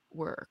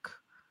work,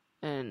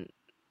 and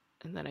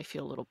then I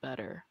feel a little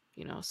better.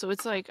 So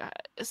it's like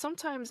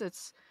sometimes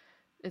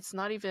it's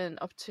not even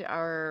up to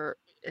our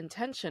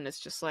intention. It's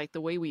just like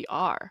the way we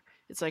are.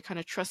 It's like kind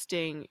of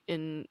trusting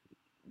in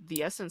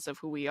the essence of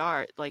who we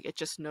are. Like it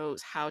just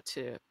knows how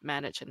to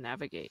manage and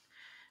navigate.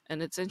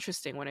 And it's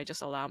interesting when I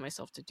just allow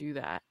myself to do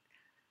that,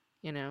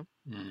 you know,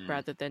 Mm-hmm.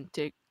 rather than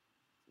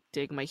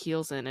dig my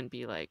heels in and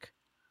be like,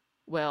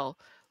 well,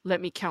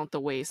 let me count the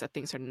ways that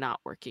things are not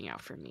working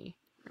out for me,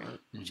 right?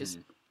 Which is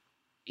Mm-hmm.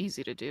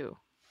 easy to do.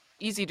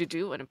 Easy to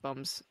do when it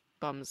bums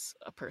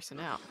a person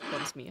out,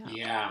 bums me out.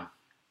 Yeah.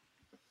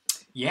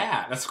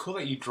 Yeah, that's cool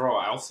that you draw.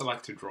 I also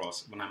like to draw.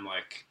 So when I'm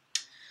like,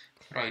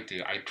 what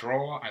do? I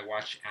draw. I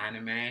watch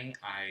anime.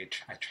 I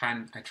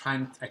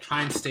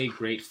try and stay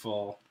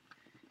grateful.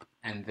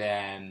 And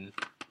then,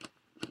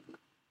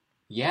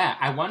 yeah,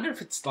 I wonder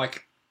if it's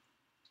like,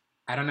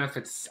 I don't know if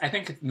it's. I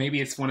think maybe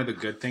it's one of the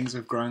good things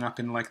of growing up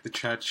in like the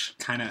church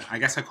kind of. I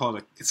guess I call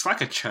it. It's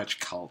like a church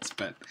cult,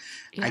 but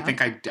I Yeah.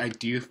 think I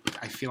do.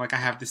 I feel like I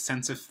have this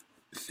sense of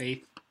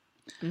faith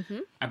Mm-hmm.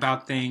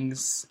 about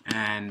things,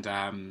 and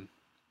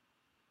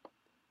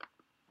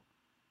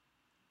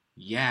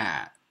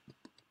yeah,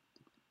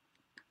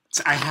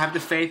 so I have the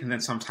faith, and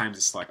then sometimes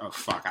it's like, oh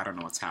fuck, I don't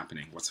know what's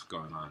happening. What's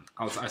going on?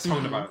 I was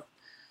talking Mm-hmm. about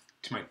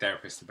to my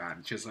therapist about it,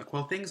 and she was like,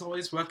 well, things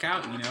always work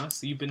out, you know.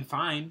 So you've been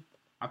fine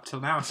up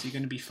till now, so you're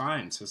gonna be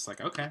fine. So it's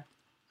like, okay,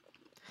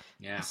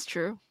 yeah. It's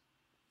true.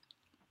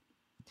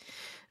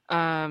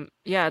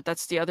 Yeah,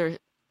 that's the other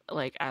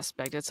like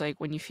aspect. It's like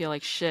when you feel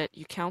like shit,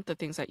 you count the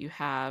things that you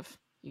have,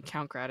 you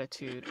count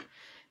gratitude.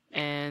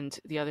 And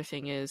the other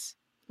thing is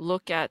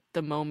look at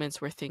the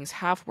moments where things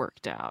have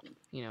worked out,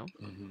 you know.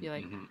 Mm-hmm, Be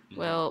like, mm-hmm, mm-hmm.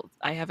 well,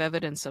 I have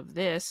evidence of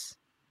this.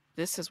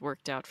 This has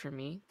worked out for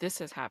me. This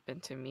has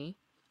happened to me.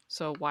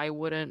 So why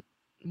wouldn't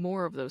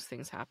more of those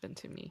things happen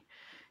to me,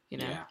 you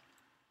know? Yeah,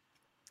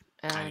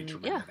 I need to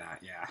And yeah, remember that.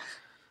 Yeah.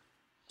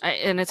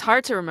 and it's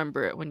hard to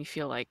remember it when you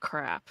feel like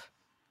crap,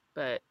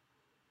 but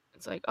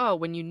it's like, oh,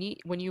 when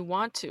you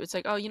want to, it's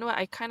like, oh, you know what?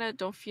 I kind of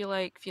don't feel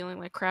like feeling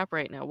like crap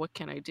right now. What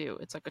can I do?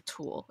 It's like a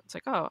tool. It's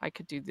like, oh, I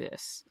could do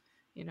this,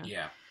 you know?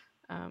 Yeah.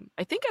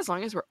 I think as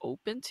long as we're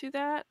open to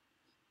that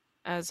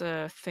as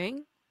a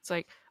thing, it's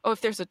like, oh,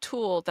 if there's a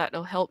tool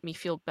that'll help me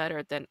feel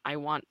better, then I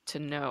want to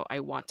know, I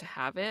want to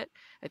have it.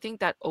 I think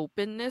that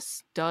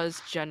openness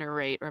does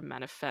generate or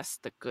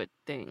manifest the good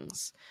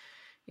things.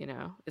 You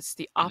know, it's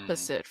the Mm,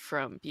 opposite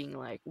from being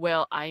like,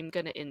 well, I'm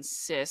going to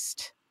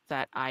insist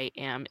that I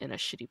am in a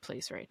shitty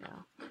place right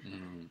now.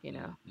 mm, You mm,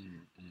 know, mm,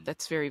 mm.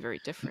 that's very, very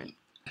different.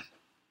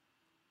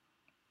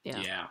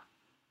 Yeah. Yeah.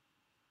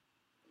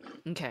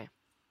 Okay.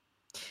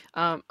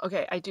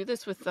 Okay. I do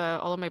this with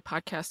all of my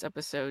podcast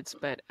episodes,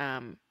 but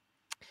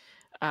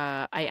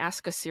I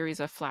ask a series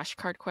of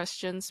flashcard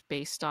questions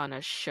based on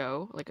a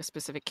show, like a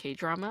specific K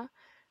drama,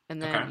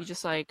 and then Okay. you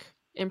just like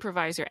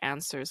improvise your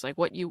answers, like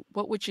what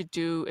would you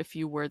do if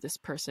you were this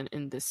person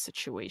in this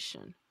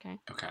situation? Okay.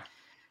 Okay.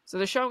 So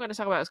the show I'm going to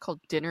talk about is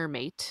called Dinner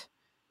Mate,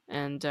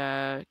 and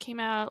came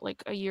out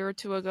like a year or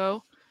two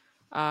ago.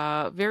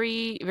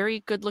 Very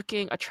very good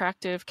looking,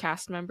 attractive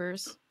cast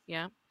members.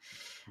 Yeah.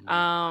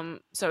 Mm,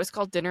 So it's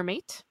called Dinner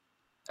Mate.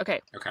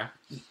 Okay. okay.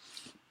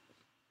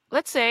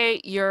 Let's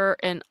say you're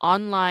an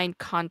online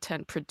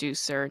content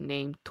producer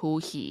named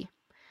Tohi,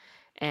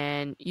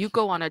 and you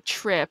go on a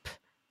trip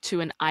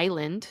to an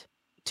island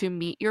to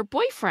meet your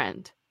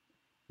boyfriend.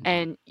 Mm,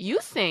 And you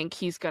think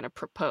he's going to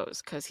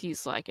propose because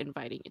he's like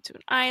inviting you to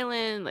an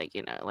island, like,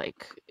 you know,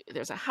 like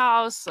there's a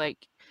house,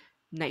 like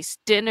nice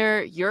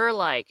dinner. You're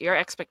like, your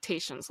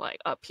expectations like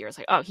up here. It's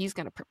like, oh, he's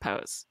going to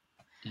propose.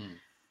 mm,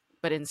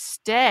 But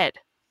instead,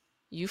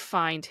 you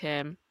find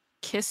him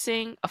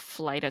kissing a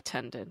flight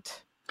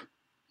attendant.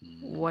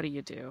 What mm. do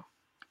you do?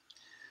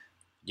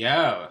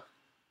 Yo.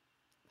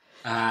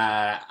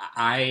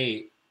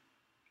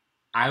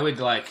 I would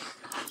like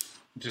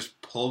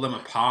just pull them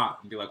apart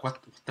and be like,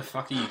 what the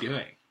fuck are you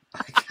doing?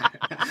 Like,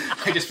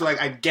 I just feel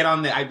like I'd get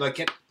on the, I'd like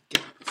get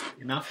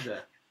enough of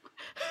the.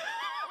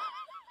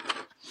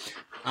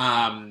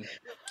 Um,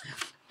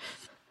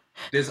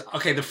 there's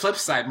okay. The flip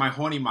side, my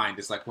horny mind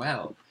is like,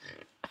 well,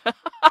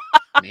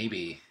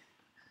 maybe,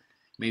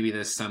 maybe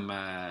there's some,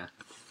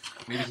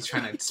 maybe he's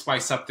trying to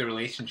spice up the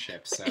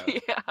relationship. So,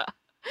 Yeah.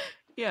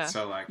 Yeah.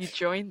 so like, You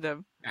join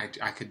them.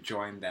 I could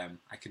join them.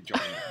 I could join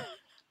them.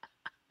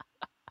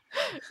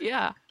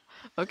 Yeah.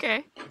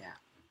 Okay. Yeah.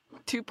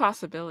 Two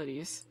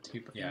possibilities.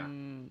 Yeah.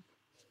 Mm.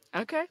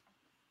 Okay.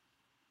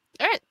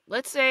 All right.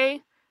 Let's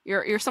say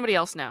you're somebody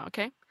else now,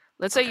 okay?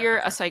 Let's say Okay. you're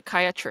a Okay.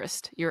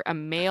 psychiatrist. You're a Okay.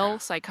 male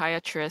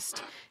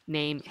psychiatrist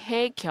named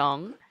Hae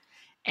Kyung,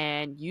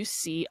 and you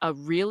see a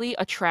really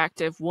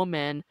attractive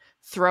woman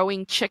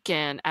throwing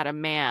chicken at a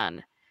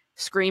man,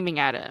 screaming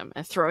at him,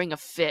 and throwing a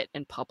fit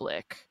in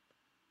public.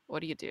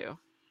 What do you do?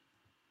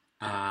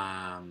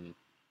 Um,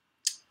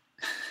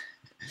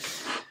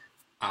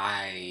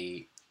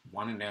 I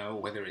want to know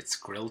whether it's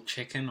grilled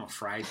chicken or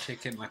fried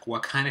chicken. Like,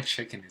 what kind of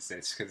chicken is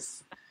this?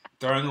 Because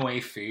throwing away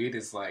food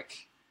is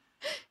like,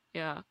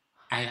 Yeah.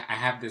 I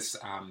have this.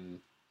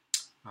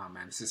 Oh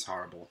man, this is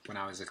horrible. When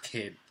I was a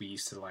kid, we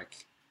used to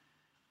like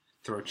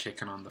throw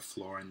chicken on the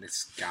floor, and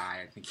this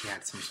guy, I think he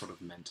had some sort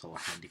of mental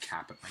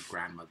handicap at my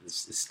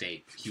grandmother's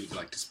estate. He would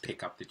like just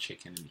pick up the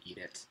chicken and eat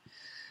it.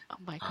 Oh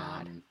my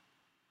God. Um,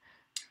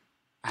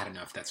 I don't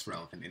know if that's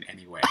relevant in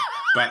any way,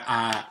 but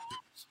I'd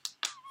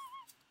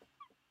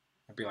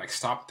be like,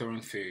 stop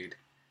throwing food.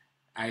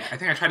 I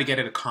think I try to get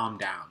her to calm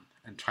down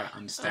and try to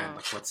understand Oh,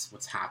 like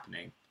what's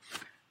happening.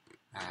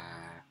 Uh,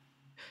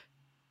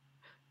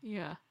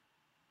 yeah.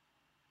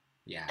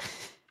 yeah.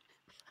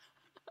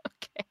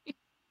 Okay.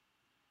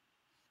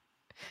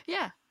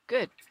 Yeah,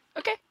 good.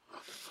 Okay.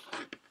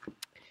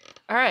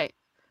 All right.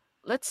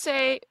 Let's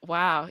say,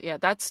 wow, yeah,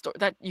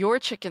 that your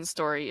chicken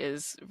story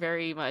is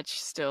very much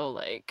still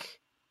like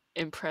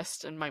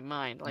impressed in my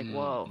mind. Like,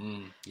 whoa.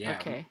 Yeah.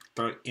 Okay.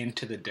 Throw it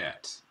into the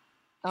dirt,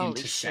 Holy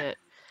into sand.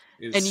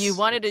 shit. And you Is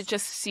wanted to it's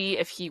just see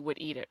if he would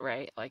eat it,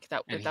 right? Like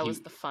and that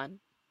was the fun.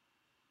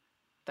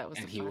 That was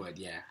the he fun. would,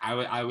 yeah. I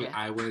would Yeah.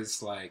 I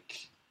was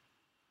like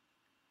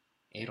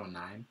 8 or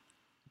 9.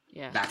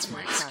 Yeah. That's You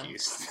were my a child.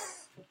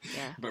 excuse.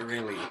 Yeah. But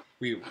really,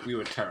 we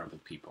were terrible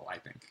people, I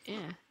think.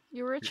 Yeah.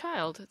 You were a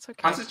child. It's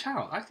I was okay. a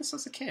child. I guess I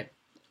was a kid.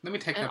 Let me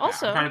take And that back. I'm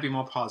trying also, to be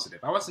more positive.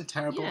 I wasn't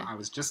terrible. yeah, I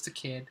was just a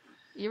kid.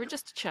 you were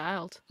just a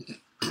child.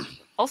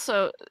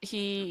 Also,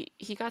 he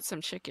got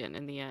some chicken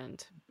in the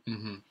end,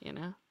 Mm-hmm. you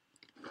know?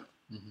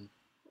 Mm-hmm.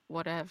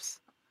 Whatevs.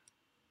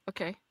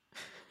 Okay.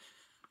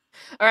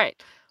 All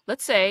right.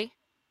 Let's say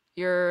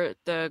you're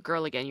the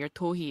girl again. You're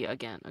Tohi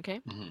again, okay?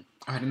 Mm-hmm.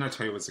 I didn't know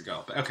Toya was a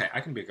girl, but okay, I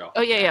can be a girl.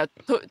 Oh yeah, Yeah.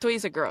 yeah.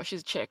 Tohi's a girl.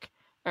 She's a chick.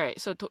 All right.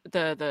 So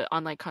the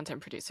online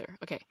content producer.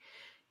 Okay.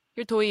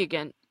 You're Tohi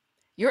again.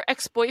 Your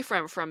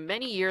ex-boyfriend from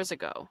many years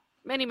ago.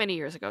 Many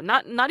years ago.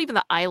 Not even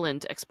the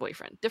island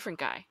ex-boyfriend. Different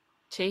guy.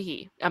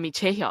 Chehi. I mean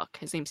Chaehyuk.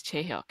 His name's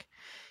Chaehyuk.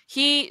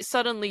 He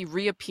suddenly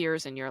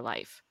reappears in your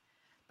life.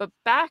 But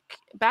back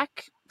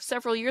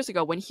several years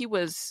ago when he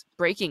was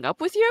breaking up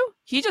with you,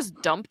 he just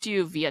dumped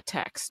you via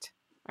text.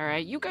 All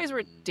right? You guys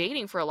were Mm.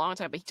 dating for a long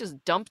time, but he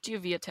just dumped you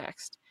via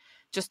text.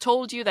 Just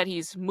told you that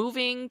he's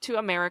moving to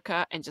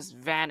America and just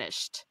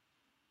vanished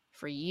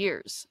for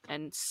years.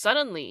 And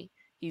suddenly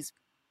he's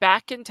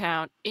back in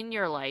town in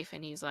your life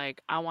and he's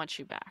like, "I want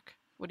you back."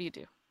 What do you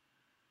do?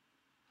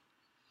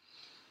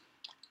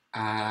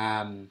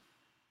 Um,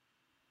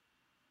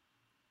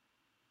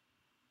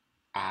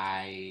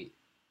 I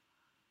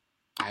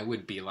I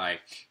would be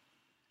like,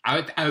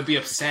 I would be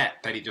upset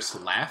that he just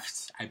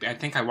left. I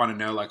think I want to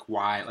know like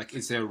why. Like,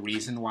 is there a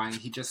reason why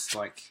he just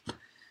like?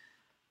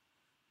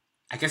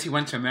 I guess he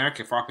went to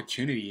America for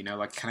opportunity.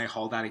 Like, can I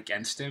hold that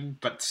against him?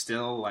 But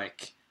still,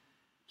 like,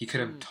 he could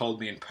have Mm. told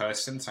me in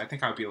person. So I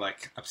think I would be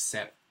like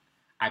upset.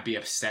 I'd be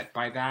upset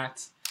by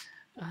that.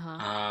 Uh-huh.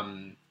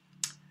 Um,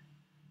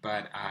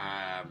 but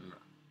I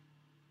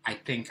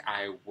think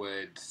I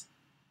would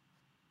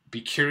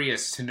be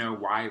curious to know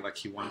why, like,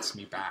 he wants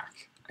me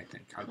back. I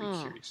think I'd be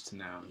Huh. curious to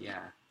know.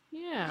 Yeah,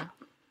 Yeah.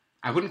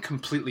 I wouldn't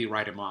completely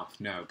write him off,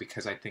 no,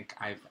 because I think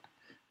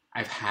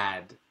I've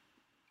had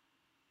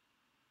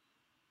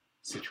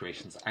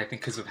situations. I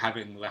think because of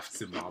having left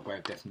Zimbabwe,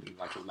 I've definitely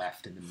like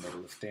left in the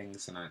middle of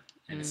things, and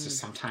it's just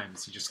Mm.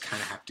 sometimes you just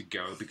kind of have to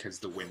go because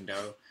the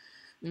window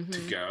to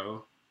Mhm.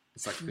 go.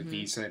 It's like the Mhm.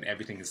 visa and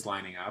everything is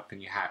lining up,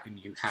 and you happen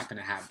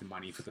to have the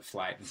money for the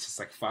flight, and it's just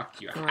like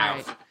fuck you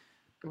Right. out.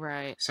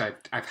 Right. So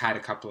I've had a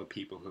couple of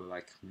people who are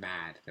like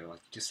mad. They're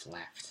like, you just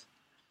left.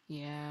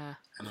 Yeah.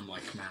 And I'm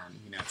like,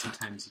 man,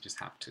 sometimes you just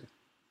have to.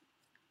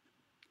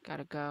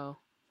 Gotta go.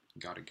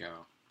 You gotta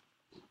go.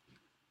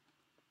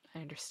 I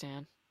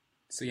understand.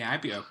 So yeah,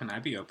 I'd be open.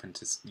 I'd be open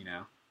to,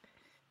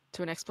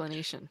 To an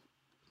explanation.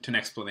 to an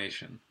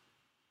explanation.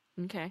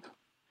 Okay.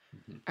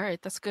 Mm-hmm. All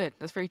right. That's good.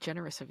 That's very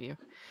generous of you.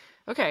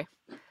 Okay.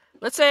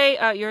 Let's say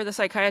you're the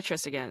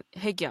psychiatrist again,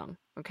 Haegyung.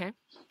 Okay.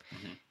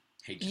 Mm-hmm.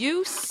 Hey,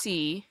 You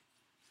see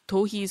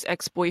Tohi's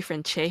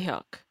ex-boyfriend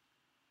Chaehyuk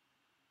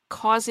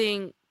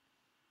causing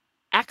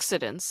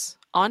accidents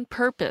on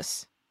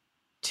purpose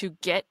to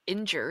get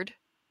injured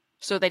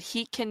so that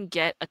he can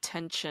get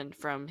attention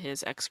from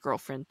his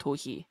ex-girlfriend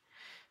Tohi.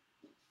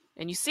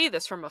 And you see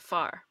this from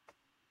afar.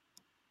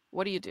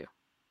 What do you do?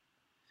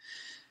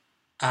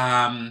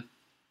 um,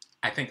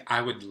 I think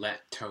I would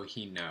let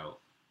Tohi know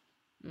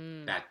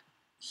Mm, that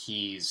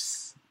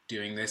he's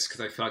doing this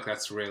because I feel like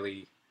that's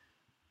really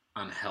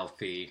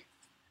unhealthy,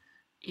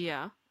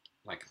 yeah.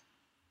 like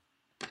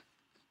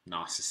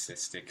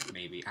narcissistic,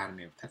 maybe. I don't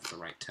know if that's the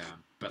right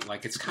term, but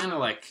like it's kind of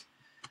Mm,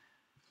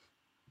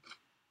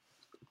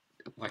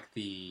 like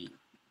the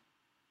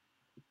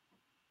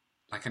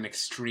like an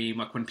extreme,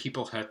 like when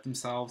people hurt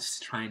themselves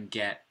to try and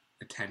get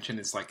attention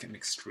is like an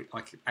extreme,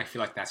 like I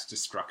feel like that's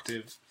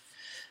destructive.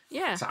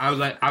 yeah. So I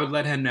would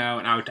let her know,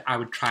 and I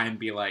would try and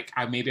be like,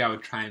 I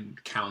would try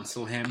and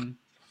counsel him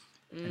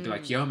and be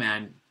like, Mm, yo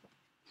man,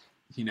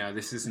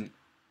 this isn't,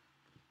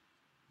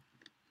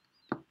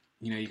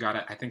 you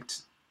gotta, I think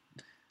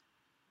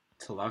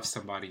to love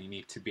somebody you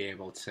need to be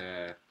able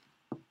to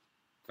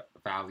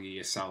value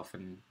yourself,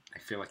 and I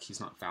feel like he's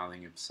not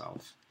valuing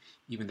himself,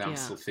 even though I'm yeah.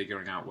 still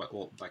figuring out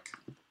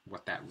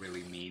what that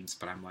really means.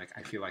 But I'm like,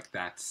 I feel like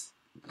I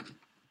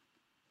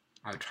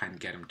would try and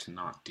get him to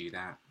not do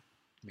that.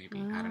 Maybe,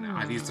 I don't know.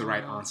 Are these the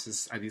right Oh.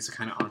 answers? Are these the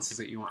kind of answers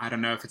that you want? I don't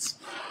know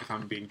if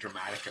I'm being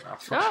dramatic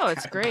enough. No,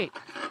 it's great.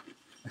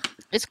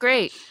 It's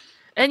great.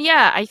 And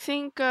yeah, I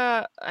think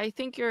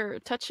you're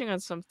touching on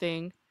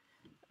something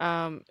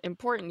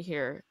important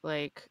here,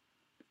 like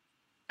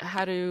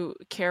how to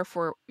care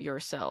for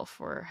yourself,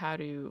 or how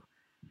to,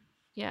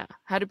 yeah,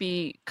 how to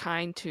be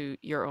kind to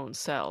your own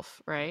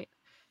self, right?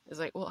 It's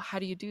like, well, how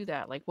do you do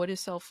that? Like, what is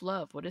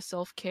self-love? What is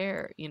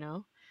self-care, you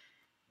know?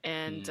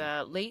 And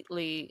Mm,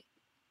 lately,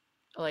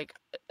 like,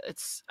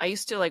 it's, I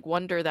used to like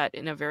wonder that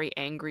in a very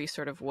angry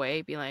sort of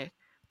way, be like,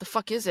 the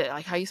fuck is it?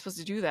 Like, how are you supposed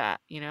to do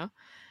that, you know?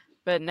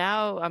 But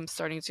now I'm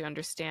starting to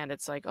understand,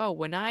 it's like, oh,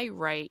 when I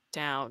write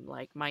down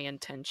like my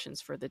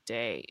intentions for the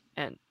day,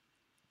 and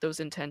those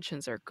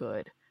intentions are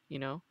good, you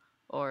know?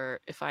 Or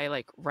if I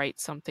like write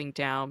something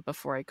down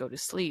before I go to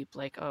sleep,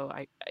 like, oh,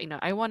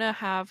 I want to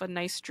have a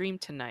nice dream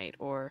tonight,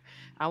 or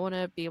I want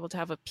to be able to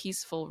have a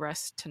peaceful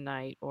rest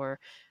tonight, or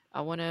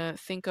I want to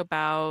think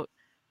about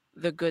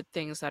the good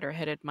things that are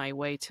headed my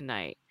way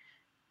tonight.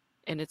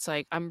 And it's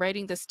like, I'm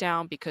writing this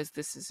down because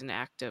this is an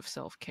act of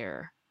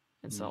self-care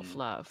and mm.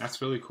 self-love,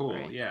 That's really cool.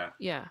 right? Yeah.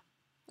 Yeah.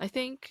 I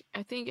think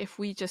if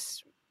we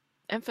just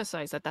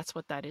emphasize that that's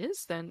what that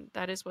is, then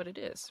that is what it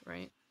is,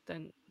 right?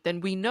 Then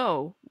we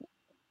know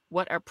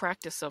what our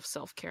practice of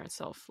self-care and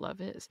self-love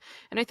is.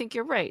 And I think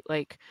you're right.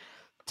 Like,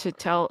 to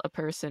tell a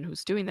person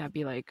who's doing that,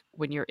 be like,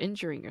 when you're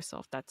injuring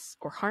yourself, that's,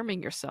 or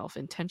harming yourself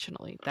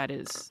intentionally, that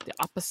is the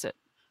opposite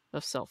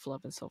of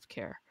self-love and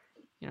self-care.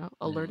 You know,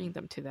 Mm. alerting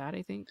them to that,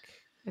 I think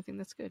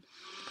that's good.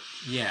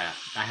 Yeah,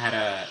 I had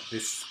a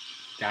this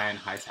guy in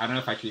high school. I don't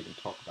know if I should even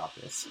talk about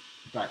this,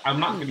 but I'm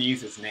not Hmm. going to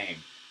use his name.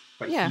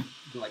 But Yeah. he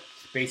like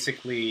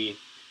basically,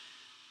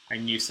 I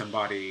knew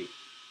somebody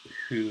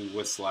who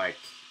was like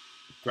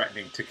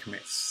threatening to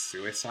commit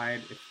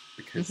suicide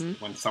because Mm-hmm.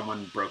 when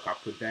someone broke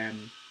up with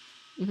them,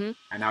 Mm-hmm.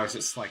 and I was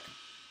just like,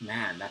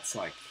 man, that's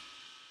like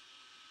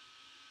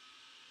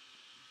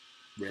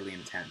really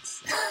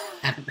intense.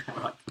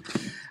 Like,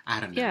 I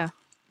don't know. Yeah.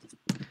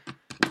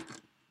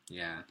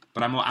 Yeah,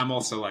 but I'm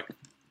also like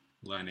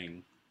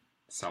learning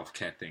self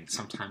care things.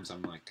 Sometimes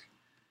I'm like,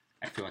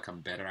 I feel like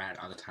I'm better at it.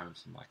 Other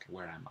times I'm like,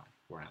 where am I?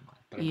 Where am I?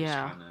 But I'm just Yeah.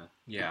 trying to,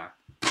 yeah.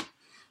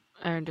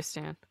 I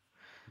understand.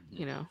 Mm-hmm.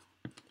 You know,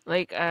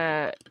 like,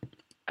 I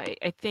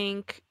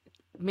think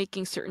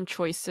making certain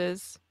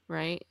choices,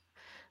 right?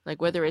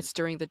 Like whether Mm-hmm. it's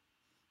during the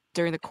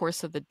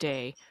course of the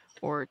day,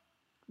 or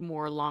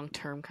more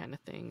long-term kind of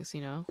things,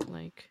 you know?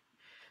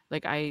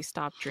 Like I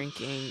stopped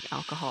drinking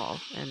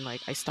alcohol, and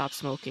like I stopped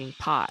smoking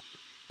pot,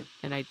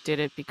 and I did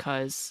it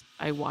because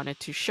I wanted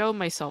to show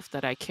myself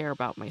that I care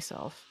about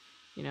myself,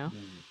 you know?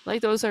 Mm.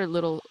 Like those are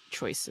little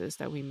choices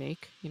that we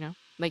make, you know?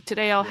 Like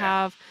today I'll Yeah.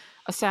 have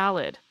a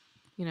salad,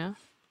 you know?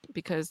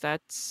 Because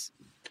that's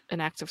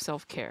an act of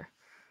self-care.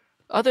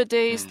 Other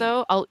days Mm.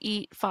 though, I'll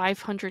eat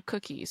 500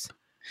 cookies,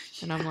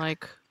 and I'm Yeah.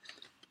 like,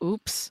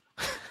 oops.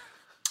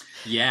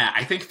 Yeah.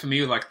 I think for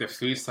me, like the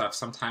food stuff,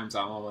 sometimes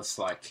I'm almost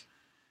like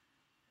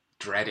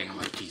dreading. I'm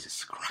like,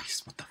 Jesus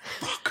Christ, what the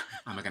fuck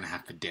am I gonna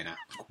have for dinner?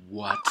 Like,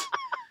 what?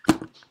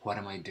 What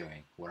am I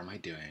doing? What am I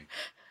doing?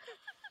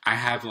 I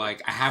have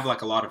like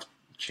a lot of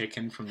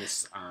chicken from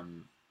this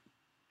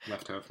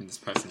left over from this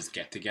person's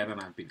get together,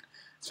 and I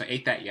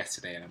ate that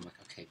yesterday, and I'm like,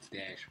 okay,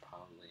 today I should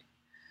probably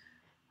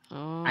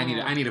I Oh,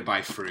 need to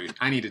buy fruit.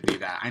 I need to do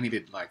that. I need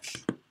to like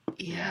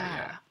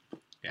yeah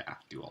yeah.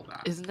 do all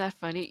that. Isn't that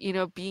funny? You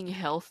know, being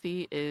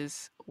healthy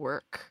is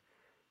work.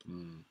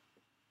 Mm,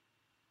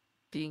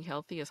 Being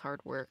healthy is hard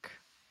work.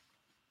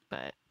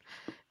 But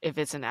if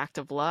it's an act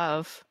of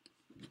love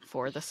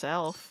for the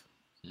self,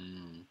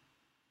 mm,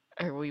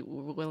 are we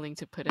willing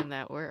to put in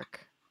that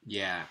work?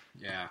 yeah.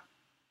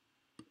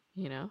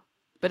 You know?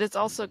 But it's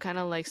also Mm. kind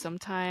of like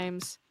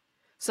sometimes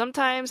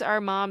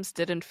our moms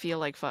didn't feel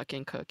like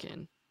fucking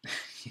cooking.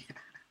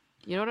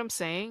 You know what I'm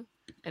saying?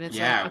 And it's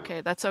like, Yeah,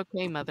 okay, that's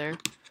okay, mother.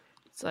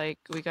 It's like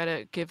we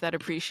gotta give that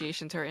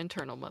appreciation to our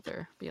internal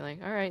mother. Be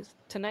like, all right,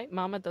 tonight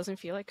mama doesn't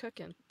feel like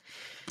cooking.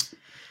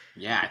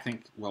 yeah. I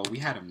think well, we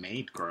had a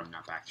maid growing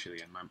up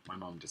actually, and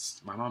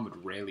my mom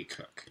would rarely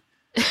cook.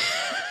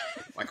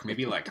 Like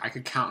maybe like I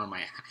could count on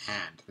my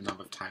hand the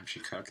number of times she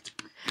cooked,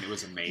 and it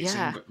was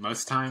amazing. Yeah, But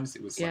most times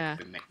it was like yeah.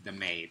 the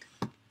maid.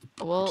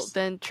 Well, Just,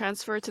 then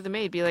transfer it to the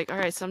maid. Be like, all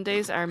right, some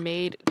days our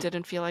maid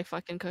didn't feel like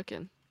fucking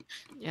cooking.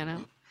 You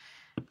know?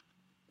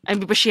 I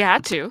mean, but she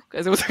had to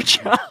because it was her mm-hmm,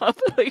 job.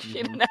 Like she mm-hmm.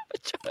 didn't have a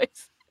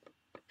choice.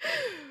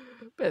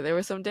 But there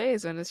were some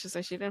days when it's just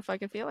like she didn't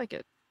fucking feel like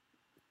it,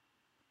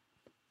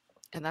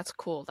 and that's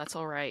cool. That's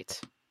all right.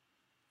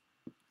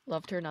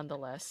 Loved her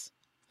nonetheless.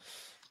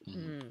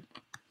 Mm-hmm. Hmm.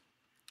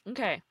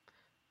 Okay.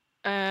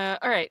 All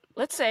right.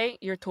 Let's say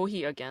you're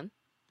Tohi again.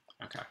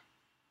 Okay.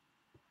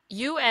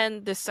 You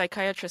and this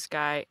psychiatrist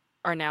guy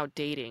are now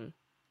dating.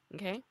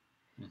 Okay.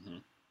 Mm-hmm.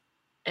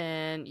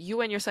 And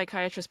you and your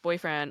psychiatrist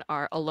boyfriend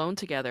are alone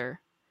together,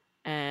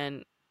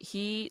 and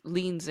he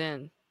leans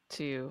in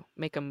to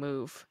make a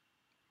move.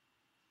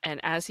 And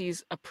as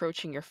he's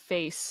approaching your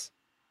face,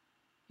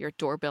 your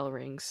doorbell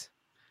rings.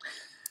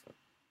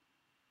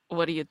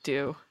 What do you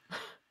do?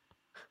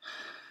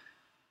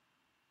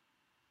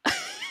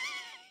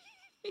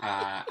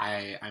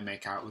 I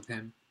make out with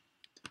him.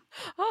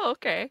 Oh,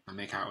 okay. I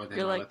make out with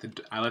You're him. like,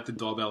 I let the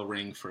doorbell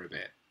ring for a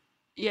bit.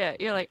 yeah,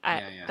 you're like, I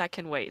Yeah, yeah. that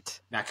can wait.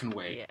 That can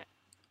wait. Yeah,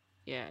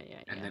 yeah, yeah,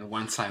 And yeah. then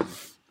once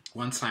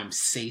I'm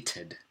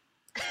sated,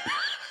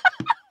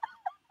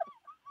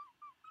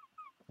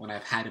 when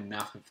I've had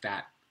enough of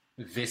that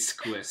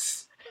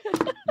viscous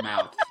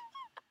mouth,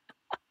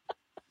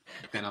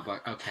 then I'm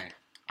like, okay,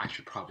 I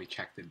should probably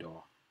check the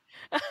door.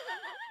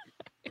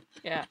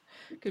 Yeah,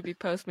 could be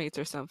Postmates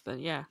or something.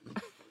 Yeah.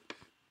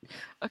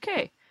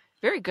 Okay,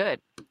 very good.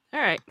 All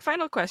right,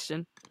 final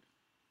question.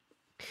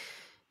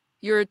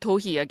 You're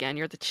Tohi again.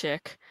 You're the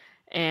chick,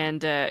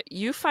 and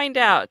you find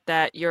out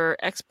that your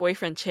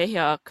ex-boyfriend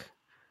Chaehyuk,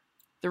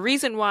 the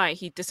reason why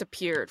he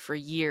disappeared for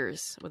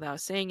years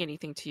without saying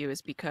anything to you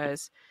is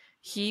because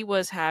he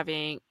was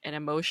having an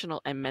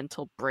emotional and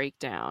mental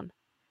breakdown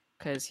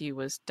because he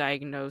was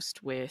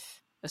diagnosed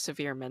with a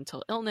severe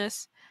mental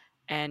illness,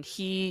 and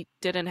he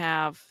didn't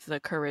have the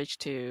courage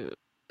to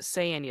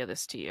say any of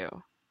this to you.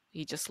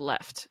 He just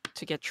left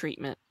to get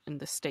treatment in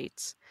the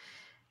States.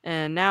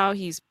 And now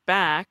he's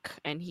back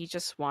and he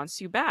just wants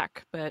you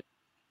back, but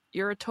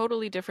you're a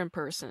totally different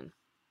person.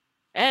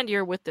 And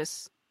you're with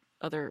this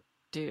other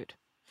dude.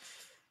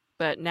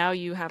 But now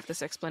you have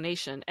this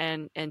explanation,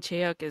 and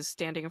Cheok is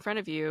standing in front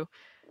of you,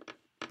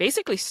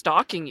 basically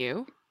stalking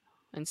you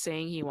and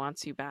saying he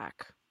wants you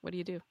back. What do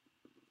you do?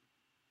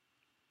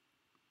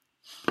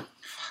 Fuck,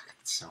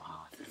 it's so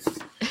hard.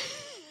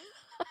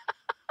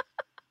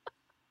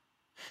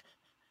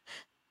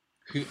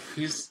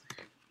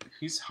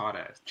 Who's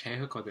hotter,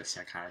 Chaehook or the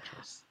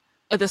psychiatrist?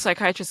 The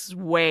psychiatrist is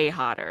way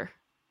hotter.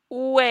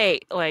 Way,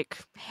 like,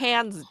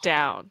 hands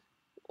down.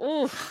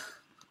 Oof.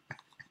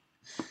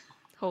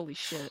 Holy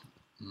shit.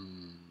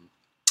 Mm.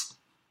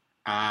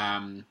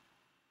 Um,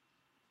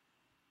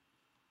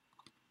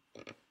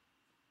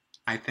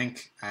 I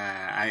think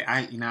I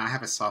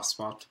have a soft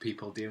spot for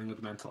people dealing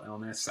with mental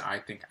illness. I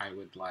think I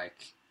would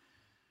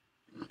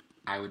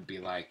be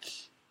like,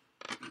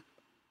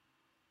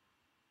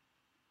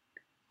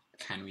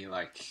 can we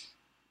like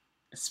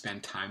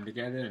spend time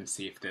together and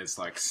see if there's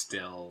like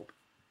still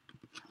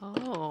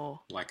Oh.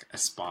 like a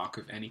spark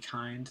of any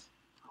kind?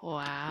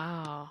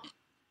 Wow.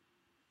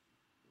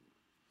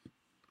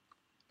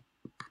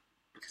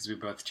 Because we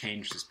both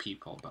changed as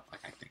people, but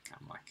like I think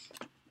I'm like,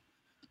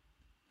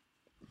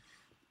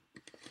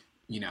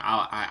 you know,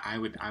 I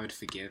would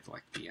forgive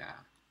like the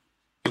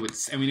it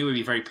would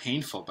be very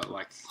painful, but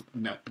like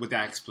no, with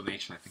that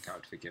explanation, I think I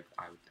would forgive.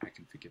 I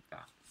can forgive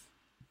that.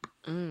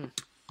 Mm.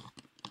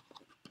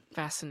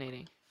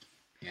 Fascinating.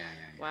 Yeah,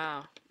 yeah, yeah.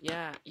 Wow.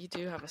 Yeah, you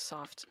do have a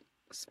soft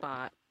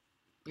spot.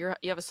 You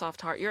have a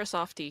soft heart. You're a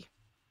softie.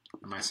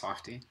 Am I a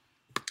softie?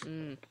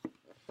 Mm.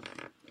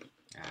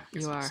 Yeah, I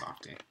guess You I'm a are.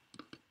 softie.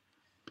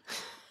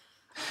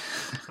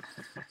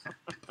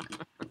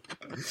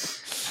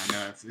 I know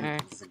All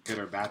right. it's a good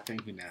or bad thing.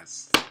 Who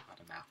knows? I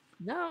don't know.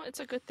 No, it's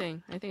a good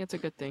thing. I think it's a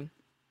good thing.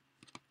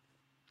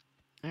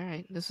 All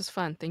right. This was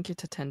fun. Thank you,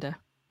 Tatenda.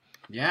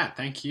 Yeah,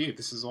 thank you.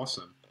 This is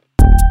awesome.